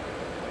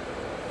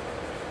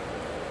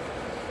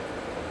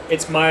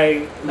 It's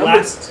my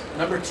last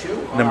number 2.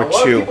 Number a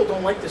lot 2. of people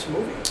don't like this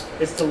movie.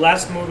 It's the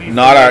last movie.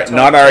 Not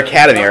our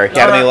Academy. Our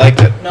Academy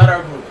liked it. Not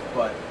our group,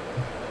 but.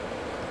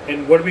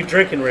 And what are we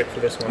drinking, Rick, for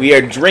this one? We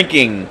are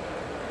drinking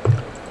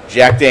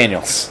Jack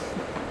Daniels.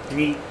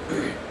 Neat.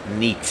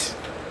 Neat.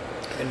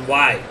 And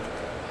why?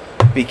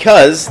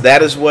 Because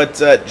that is what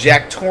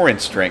Jack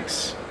Torrance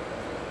drinks.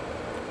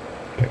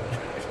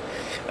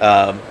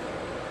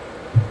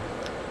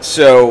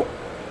 So,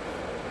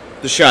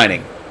 The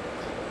Shining.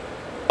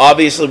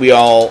 Obviously, we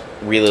all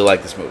really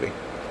like this movie.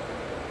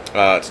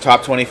 It's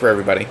top 20 for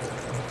everybody.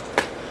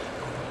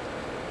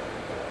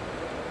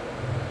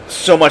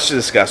 So much to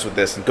discuss with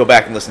this, and go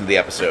back and listen to the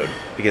episode,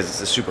 because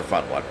it's a super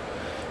fun one.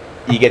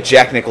 You get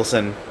Jack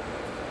Nicholson.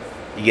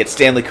 You get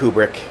Stanley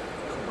Kubrick.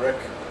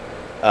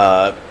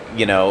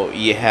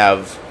 You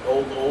have...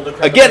 Older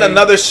again,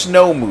 another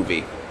snow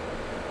movie.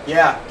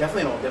 Yeah,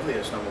 definitely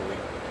a snow movie.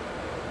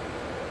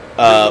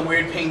 The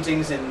weird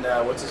paintings in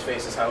what's his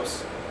face's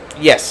house.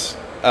 Yes.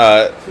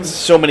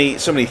 So many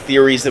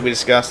theories that we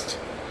discussed.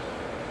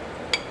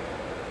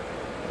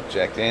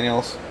 Jack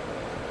Daniels.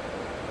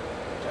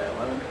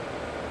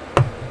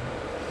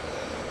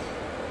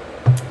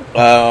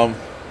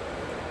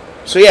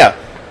 So yeah,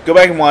 go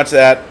back and watch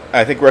that.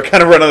 I think we're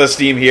kind of running out of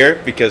steam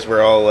here because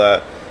we're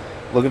all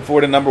looking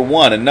forward to number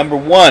one. And number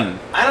one,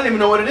 I don't even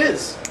know what it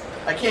is.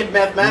 I can't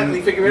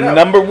mathematically figure it out.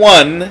 Number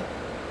one,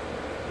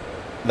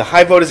 the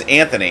high vote is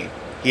Anthony.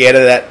 He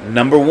added that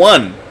number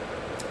one.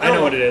 I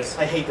know what it is.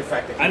 I hate the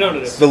fact that I know what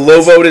it is. The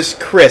low vote is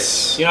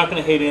Chris. You're not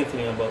going to hate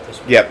Anthony about this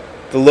one. Yep.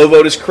 The low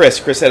vote is Chris.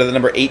 Chris added the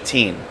number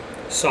 18.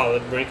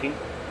 Solid ranking.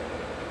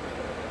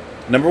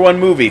 Number one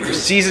movie for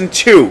season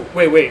 2.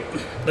 Wait.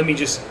 Let me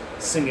just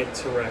sing it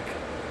to Rec.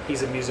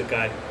 He's a music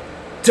guy.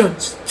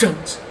 Duns,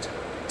 duns,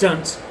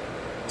 duns,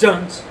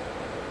 duns,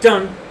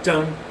 dun,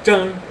 dun,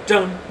 dun,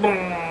 dun.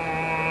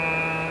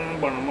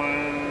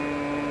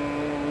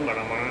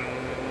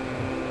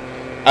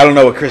 I don't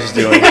know what Chris is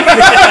doing.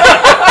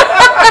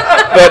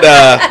 But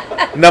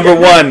number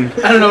one.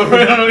 I don't know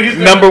what he's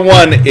doing. Number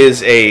one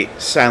is a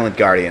silent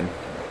guardian,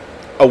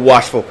 a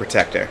watchful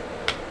protector.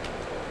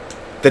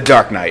 The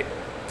Dark Knight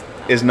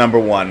is number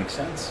one. Makes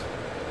sense.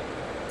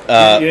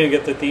 You didn't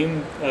get the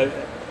theme?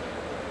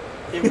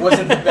 It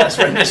wasn't the best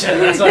rendition.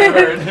 That's what I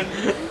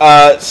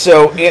heard.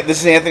 So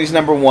this is Anthony's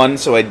number one.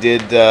 So I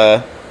did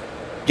get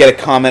a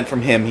comment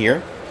from him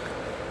here.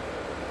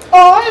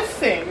 I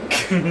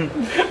think.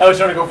 I was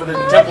trying to go for the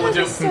Temple of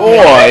Doom.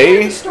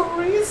 Boy,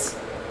 stories.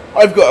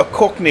 I've got a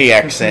Cockney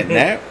accent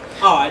now.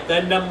 Alright,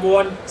 then number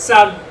one,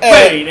 sound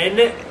great, isn't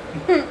it?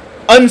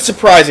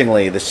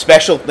 Unsurprisingly, the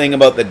special thing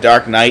about The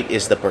Dark Knight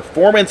is the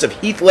performance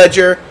of Heath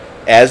Ledger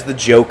as the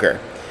Joker.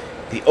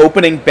 The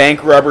opening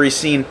bank robbery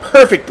scene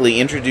perfectly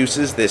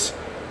introduces this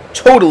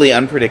totally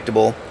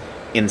unpredictable,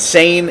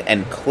 insane,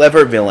 and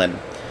clever villain.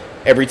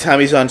 Every time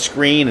he's on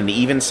screen, and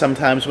even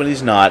sometimes when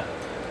he's not,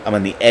 I'm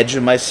on the edge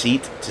of my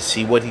seat to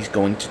see what he's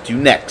going to do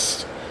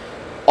next.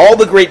 All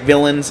the great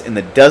villains in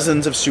the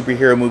dozens of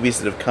superhero movies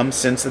that have come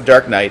since The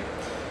Dark Knight,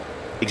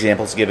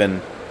 examples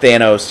given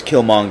Thanos,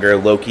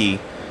 Killmonger, Loki,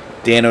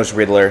 Thanos,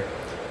 Riddler,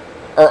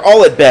 are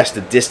all at best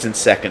a distant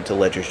second to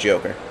Ledger's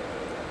Joker.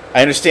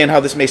 I understand how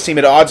this may seem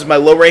at odds with my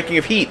low ranking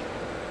of Heat.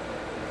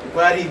 I'm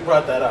glad he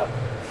brought that up.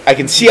 I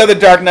can see how The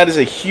Dark Knight is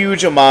a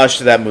huge homage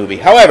to that movie.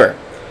 However,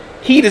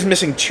 Heat is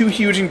missing two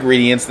huge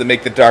ingredients that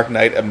make The Dark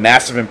Knight a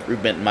massive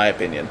improvement in my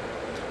opinion.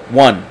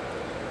 1,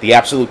 the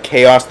absolute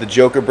chaos the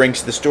Joker brings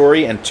to the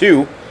story, and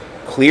 2,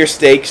 clear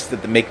stakes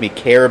that make me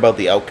care about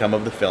the outcome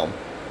of the film.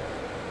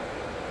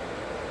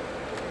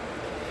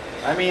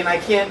 I mean, I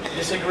can't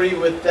disagree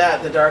with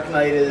that. The Dark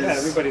Knight is... Yeah,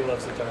 everybody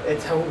loves The Dark Knight.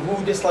 It's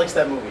who dislikes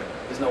that movie?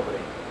 There's nobody.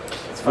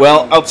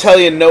 Well, I'll tell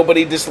you,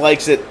 nobody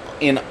dislikes it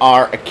in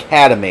our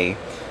academy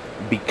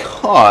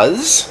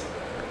because...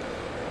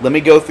 Let me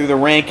go through the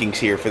rankings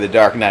here for The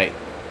Dark Knight.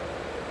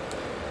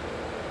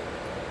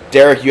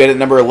 Derek, you had it at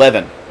number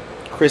 11.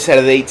 Chris had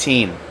it at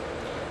 18.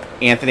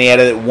 Anthony had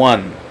it at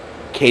 1.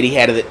 Katie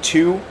had it at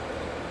 2.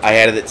 I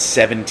had it at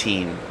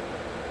 17.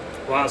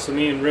 Wow, so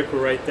me and Rick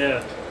were right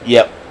there.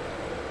 Yep.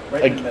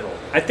 Right in the middle.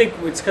 I think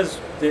it's because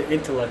the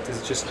intellect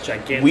is just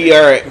gigantic. We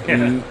are,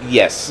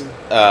 yes.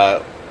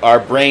 Our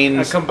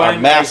brains are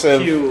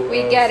massive.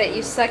 We get it.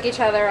 You suck each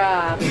other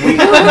up.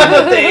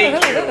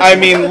 Thank you. I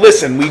mean,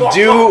 listen, we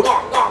do,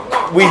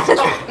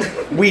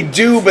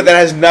 but that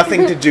has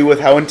nothing to do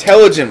with how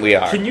intelligent we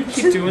are. Can you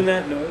keep doing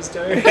that noise,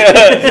 Derek?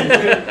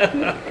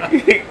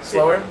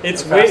 Slower?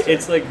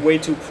 It's like way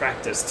too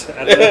practiced.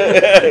 I don't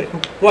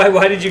know.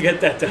 Why did you get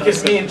that done?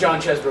 Because me and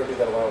John Chesbrough do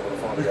that a lot over the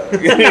phone together.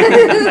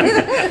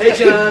 Hey,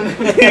 John.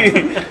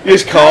 You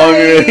just call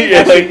him.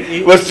 Yeah,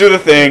 like, let's do the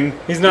thing.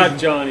 He's not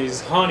John.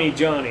 He's Honey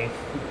Johnny.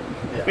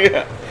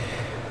 Yeah.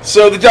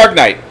 So, The Dark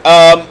Knight.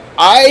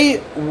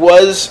 I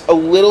was a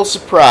little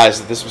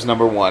surprised that this was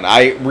number one.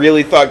 I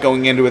really thought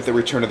going into it that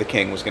Return of the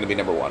King was going to be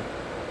number one.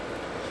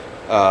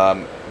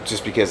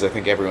 Just because I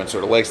think everyone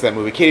sort of likes that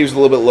movie. Katie was a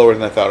little bit lower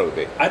than I thought it would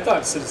be. I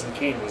thought Citizen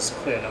Kane was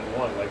clear number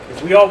one. Like,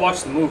 if we all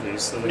watched the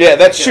movies. So yeah,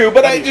 that's true.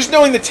 But just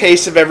knowing the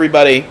taste of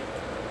everybody,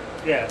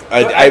 yeah,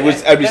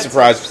 I'd be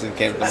surprised if Citizen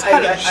Kane.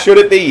 Should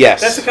it be? Yes.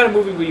 That's the kind of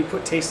movie where you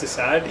put taste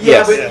aside.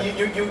 Yeah, yes.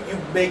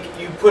 But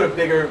you put a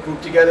bigger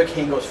group together.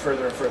 Kane goes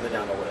further and further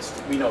down the list.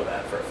 We know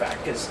that for a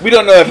fact. We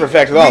don't know that for a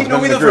fact at all.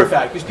 We know for a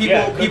fact because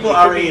people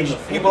our age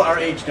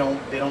don't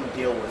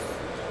deal with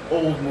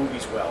old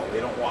movies well. They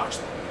don't watch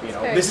them.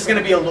 Very This is true.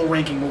 going to be a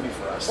low-ranking movie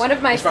for us. One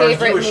of my as far as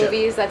favorite viewership.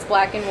 movies that's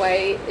black and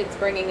white. It's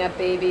Bringing Up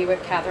Baby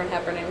with Katharine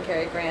Hepburn and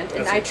Cary Grant.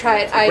 And That's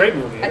it's a great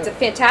movie, It's yeah. a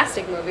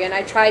fantastic movie, and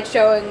I tried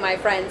showing my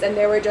friends, and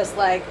they were just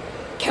like,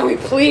 "Can we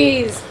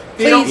please?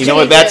 You know Please You know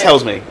what change that it."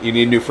 tells me? You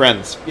need new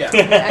friends. Yeah.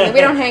 I mean,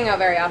 we don't hang out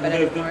very often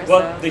anymore.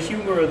 The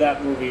humor of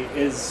that movie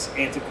is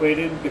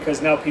antiquated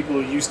because now people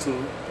are used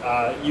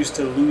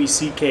to Louis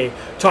C.K.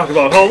 talking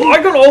about, "Oh,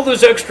 I got all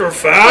this extra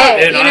fat,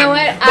 Hey, and you know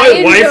what?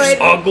 my wife's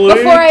ugly."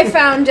 Before I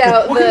found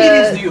out What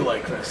comedians do you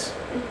like, Chris?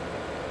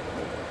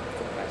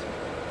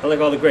 I like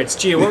all the greats.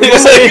 Gee, what were you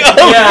saying?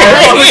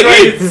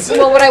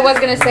 Well, what I was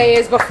gonna say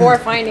is before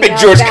finding Big out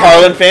George that,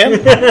 Carlin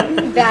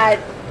fan? that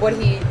what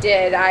he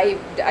did,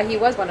 he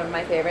was one of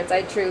my favorites.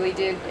 I truly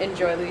did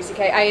enjoy Louis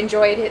C.K. I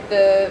enjoyed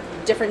the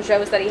different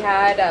shows that he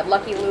had.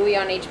 Lucky Louie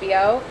on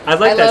HBO. I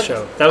liked that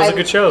show. That was a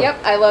good show. Yep,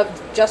 I loved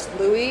Just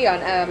Louie on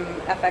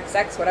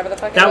FXX, whatever the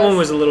fuck. That it one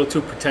was a little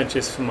too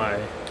pretentious for my.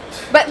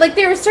 But like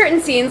there were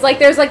certain scenes, like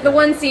there's like the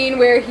one scene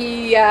where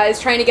he is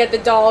trying to get the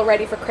doll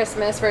ready for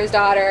Christmas for his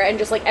daughter, and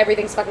just like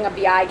everything's fucking up.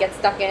 The eye gets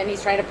stuck in.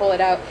 He's trying to pull it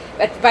out.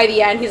 But by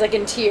the end, he's like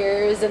in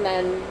tears, and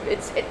then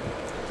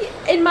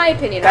in my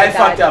opinion, Guy I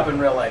thought, fucked up in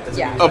real life.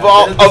 Yeah. Of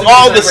all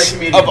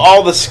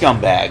the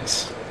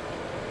scumbags,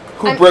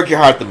 who broke your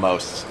heart the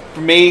most? For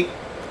me,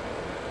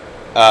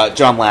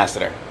 John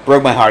Lasseter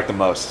broke my heart the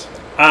most.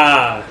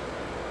 I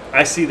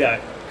see that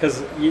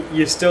because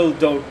you still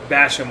don't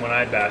bash him when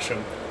I bash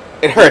him.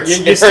 It hurts.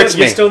 It hurts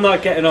me. You're still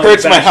not getting on.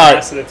 Hurts the my bash heart.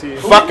 Lasseter to you.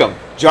 Fuck him,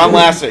 John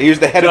Lasseter. He was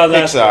the head John of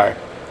Pixar.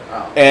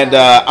 Oh. And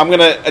I'm going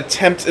to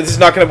attempt... This is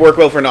not going to work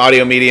well for an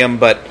audio medium,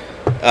 but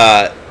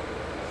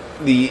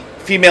the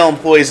female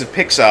employees of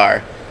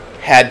Pixar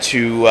had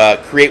to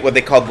create what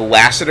they called the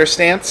Lasseter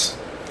stance.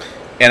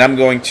 And I'm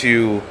going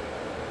to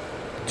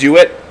do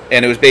it.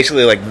 And it was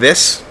basically like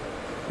this.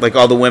 Like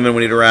all the women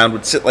when he'd around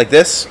would sit like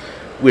this.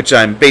 Which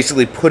I'm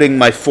basically putting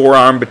my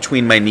forearm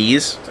between my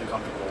knees. It's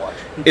uncomfortable to watch.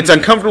 It's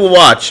uncomfortable to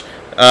watch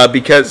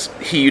because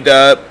he'd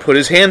put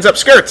his hands up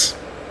skirts.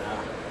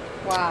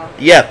 wow.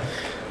 Yeah.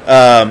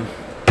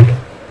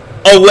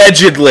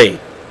 Allegedly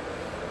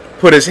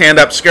put his hand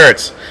up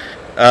skirts.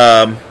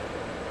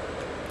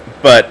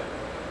 But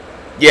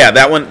yeah,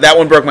 that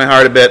one broke my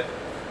heart a bit.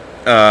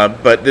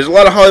 But there's a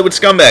lot of Hollywood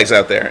scumbags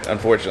out there,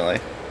 unfortunately.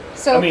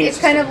 So I mean, it's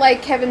kind of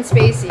like Kevin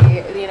Spacey,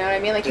 you know what I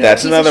mean? Like he's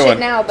That's a piece another of shit one.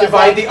 now, but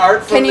Divide like, the art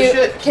from can the you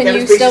shit. can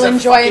Kevin you Spacey's still a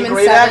enjoy fucking him in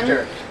great Seven?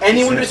 actor.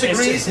 Anyone who It's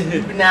disagrees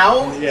just-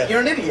 now, Yeah.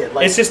 you're an idiot.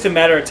 Like, It's just a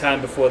matter of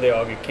time before they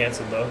all get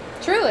canceled, though,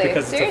 Truly,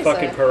 because seriously. it's a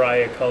fucking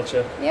pariah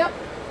culture. Yep.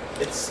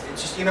 it's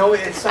just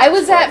it's. I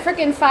was at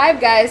freaking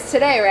Five Guys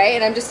today, right?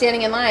 And I'm just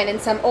standing in line,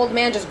 and some old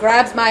man just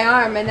grabs my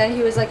arm, and then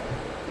he was like,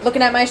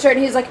 looking at my shirt,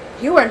 and he's like,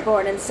 "You weren't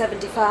born in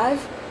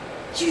 '75.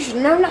 You should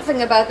know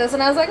nothing about this."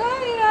 And I was like,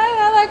 "Oh, you know,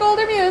 I like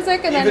older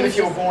music." And Even then if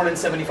you were born in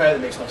 '75,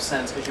 that makes no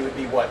sense because you would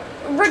be what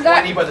 20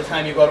 Rega- by the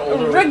time you got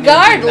older.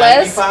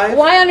 regardless, 95?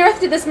 why on earth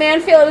did this man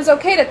feel it was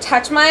okay to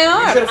touch my You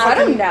arm? should have I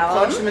don't fucking know.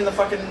 punched him in the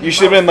fucking. You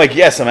should have been like,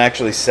 yes, I'm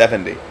actually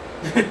 70.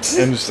 And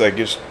just like,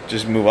 just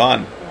move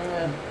on.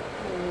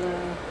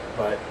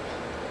 But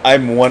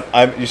I'm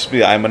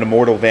an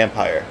immortal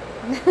vampire.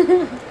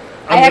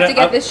 I have to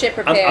get this shit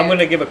prepared. I'm going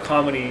to give a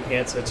comedy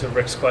answer to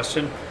Rick's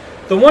question.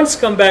 The one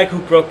scumbag who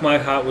broke my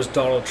heart was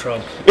Donald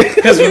Trump.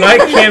 Because when I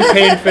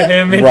campaigned for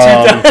him in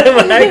Wrong.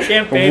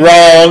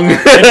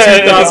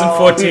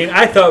 2014,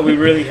 I thought we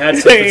really had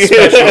something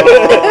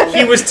special.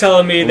 He was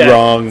telling me that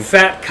Wrong.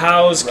 fat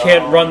cows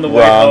can't run the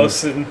White Wrong.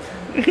 House, and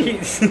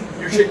you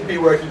shouldn't be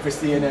working for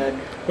CNN.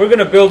 we're going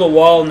to build a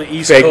wall on the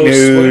East Fake Coast.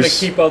 We're going to news.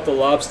 keep out the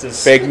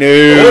lobsters. Fake We're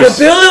news. going to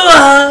build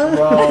a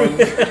wall. Wrong.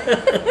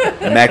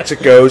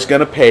 Mexico's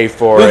gonna pay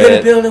for We're going to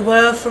it. build a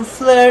wall from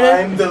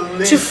Florida I'm the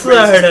least to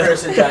Florida.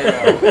 racist person I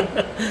know.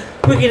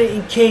 We're going to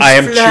encase I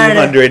am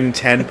Florida.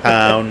 210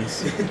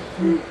 pounds.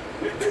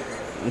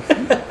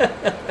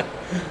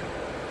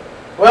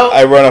 Well,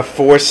 I run a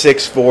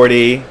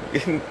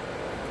 4.640.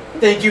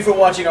 thank you for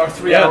watching our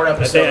 3-hour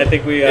episode. I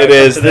think we. It got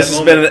is. to This that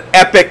has moment. been an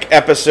epic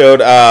episode.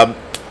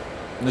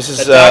 This is.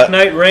 The Dark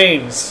Knight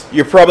Reigns.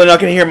 You're probably not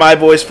going to hear my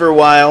voice for a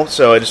while,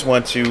 so I just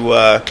want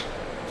to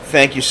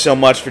thank you so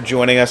much for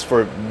joining us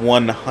for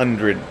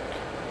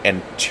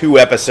 102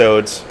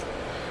 episodes.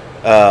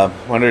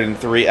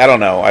 103. I don't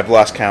know. I've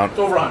lost count. It's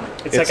over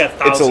 100. It's like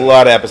 1,000. It's a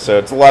lot of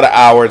episodes, a lot of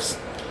hours.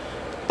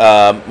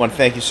 Want to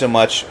thank you so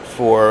much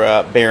for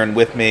bearing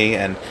with me,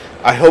 and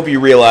I hope you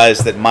realize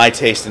that my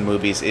taste in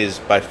movies is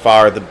by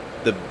far the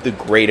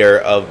greater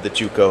of the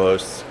two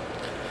co-hosts.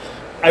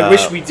 I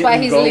wish we That's why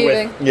didn't he's go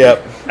leaving. with.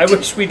 Yep. I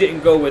wish we didn't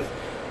go with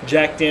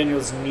Jack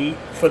Daniel's Neat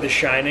for The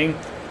Shining,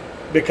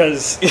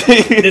 because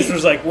this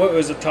was like what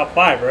was the top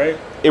 5, right?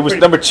 It was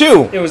Pretty- number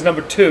 2. It was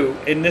number 2,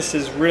 and this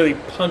is really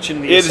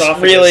punching the It's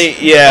esophagus really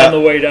on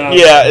the way down.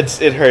 Yeah,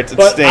 it hurts. It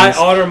But stings. I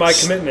honor my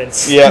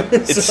commitments. Yeah,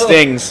 it So-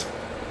 stings.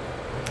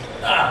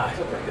 I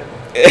feel pretty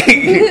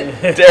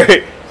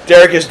good.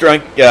 Derek has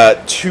drunk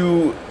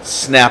 2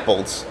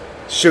 Snapples,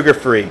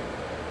 sugar-free.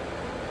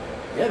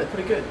 Yeah, they're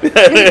pretty good.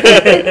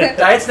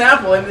 Diet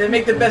Snapple, and they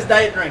make the best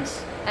diet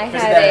drinks. I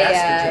Visit had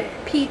that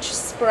a peach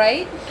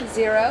Sprite,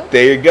 0.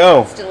 There you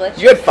go. It's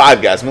delicious. You had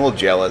Five Guys. I'm a little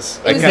jealous.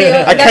 I was kind the-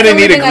 of that's the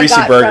only need a thing I greasy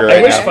got burger from I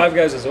right wish now. Five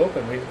Guys was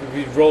open.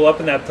 We roll up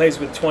in that place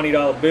with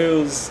 $20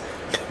 bills.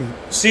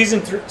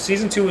 Season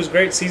 2 was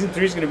great. Season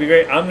 3 is going to be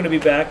great. I'm going to be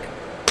back.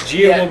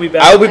 Gia will be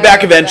back. I'll be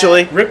back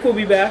eventually. Rick will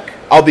be back.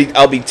 I'll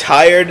be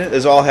tired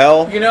as all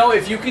hell. You know,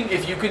 if you can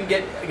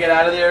get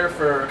out of there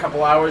for a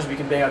couple hours, we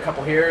can bang a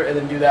couple here and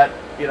then do that,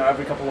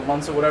 every couple of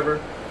months or whatever.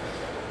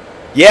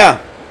 Yeah.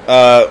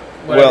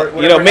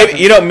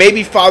 Whatever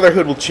Maybe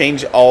fatherhood will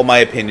change all my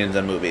opinions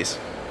on movies.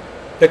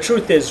 The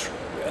truth is,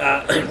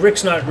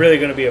 Rick's not really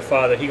going to be a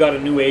father. He got a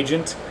new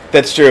agent,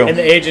 That's true. and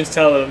the agent's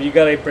telling him, "You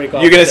got to break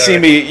off." You're gonna with see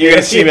Derek. me. You're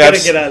gonna see me. gotta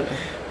get out.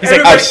 He's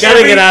like, Everybody- "I've got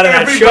to get out of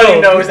that Everybody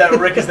show." knows that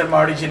Rick is the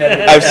Marty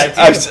Jannetty.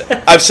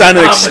 I've signed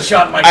an I'm the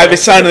Shawn Michaels. I've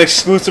signed an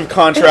exclusive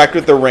contract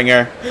with The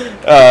Ringer.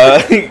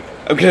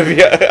 I'm gonna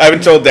be. I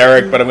haven't told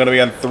Derek, but I'm gonna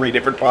be on 3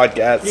 different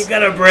podcasts. You got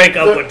to break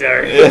up with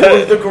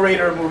Derek. the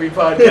Greater Movie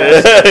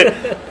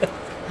Podcast.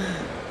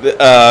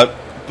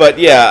 But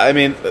yeah, I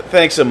mean,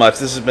 thanks so much.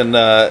 This has been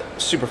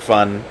super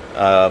fun.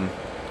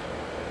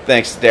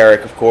 Thanks to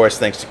Derek, of course.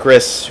 Thanks to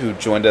Chris, who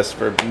joined us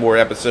for more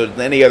episodes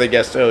than any other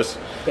guest host.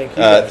 Thank you.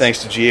 Guys.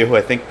 Thanks to Gia, who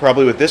I think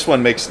probably with this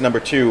one makes number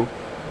 2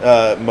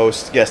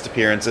 most guest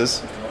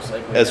appearances Most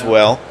likely, as yeah.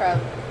 well.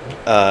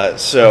 Probably.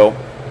 So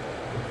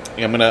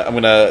I'm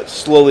gonna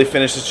slowly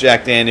finish this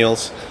Jack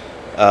Daniels.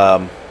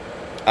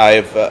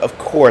 I've of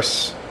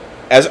course,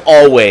 as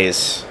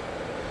always,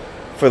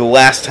 for the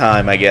last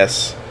time, I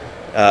guess,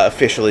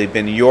 officially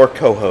been your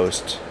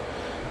co-host,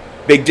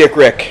 Big Dick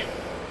Rick.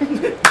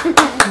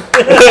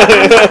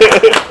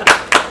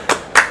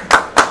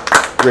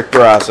 Rick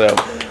Barrasso.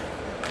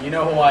 You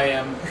know who I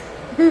am.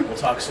 We'll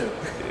talk soon.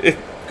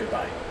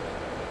 Goodbye.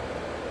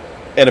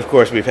 And of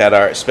course, we've had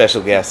our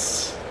special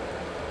guests,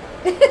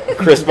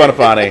 Chris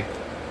Bonapane.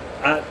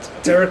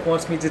 Derek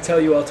wants me to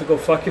tell you all to go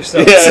fuck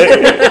yourselves.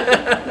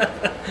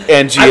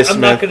 And Gia Smith.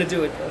 I'm not going to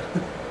do it,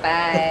 though.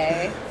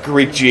 Bye.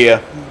 Greek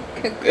Gia.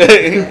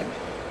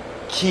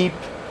 Keep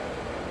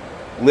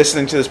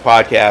listening to this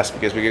podcast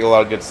because we get a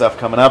lot of good stuff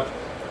coming up.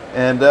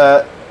 And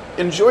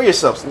enjoy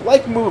yourselves.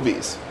 Like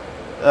movies.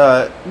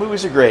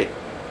 Movies are great.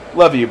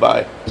 Love you.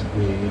 Bye. The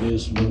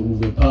greatest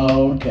movie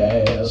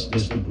podcast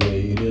is the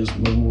greatest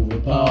movie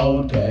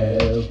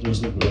podcast. It's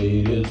the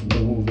greatest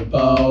movie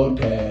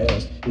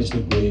podcast. It's the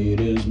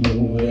greatest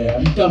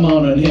movie. Come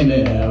on and hear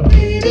me now.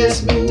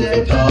 Greatest movie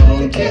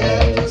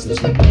podcast.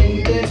 It's the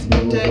greatest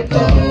movie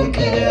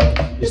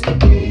podcast. It's the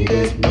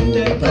greatest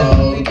movie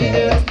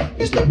podcast.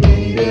 It's the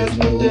greatest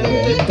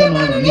movie. Come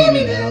on and hear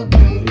me now.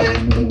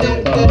 Greatest movie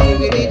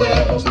podcast.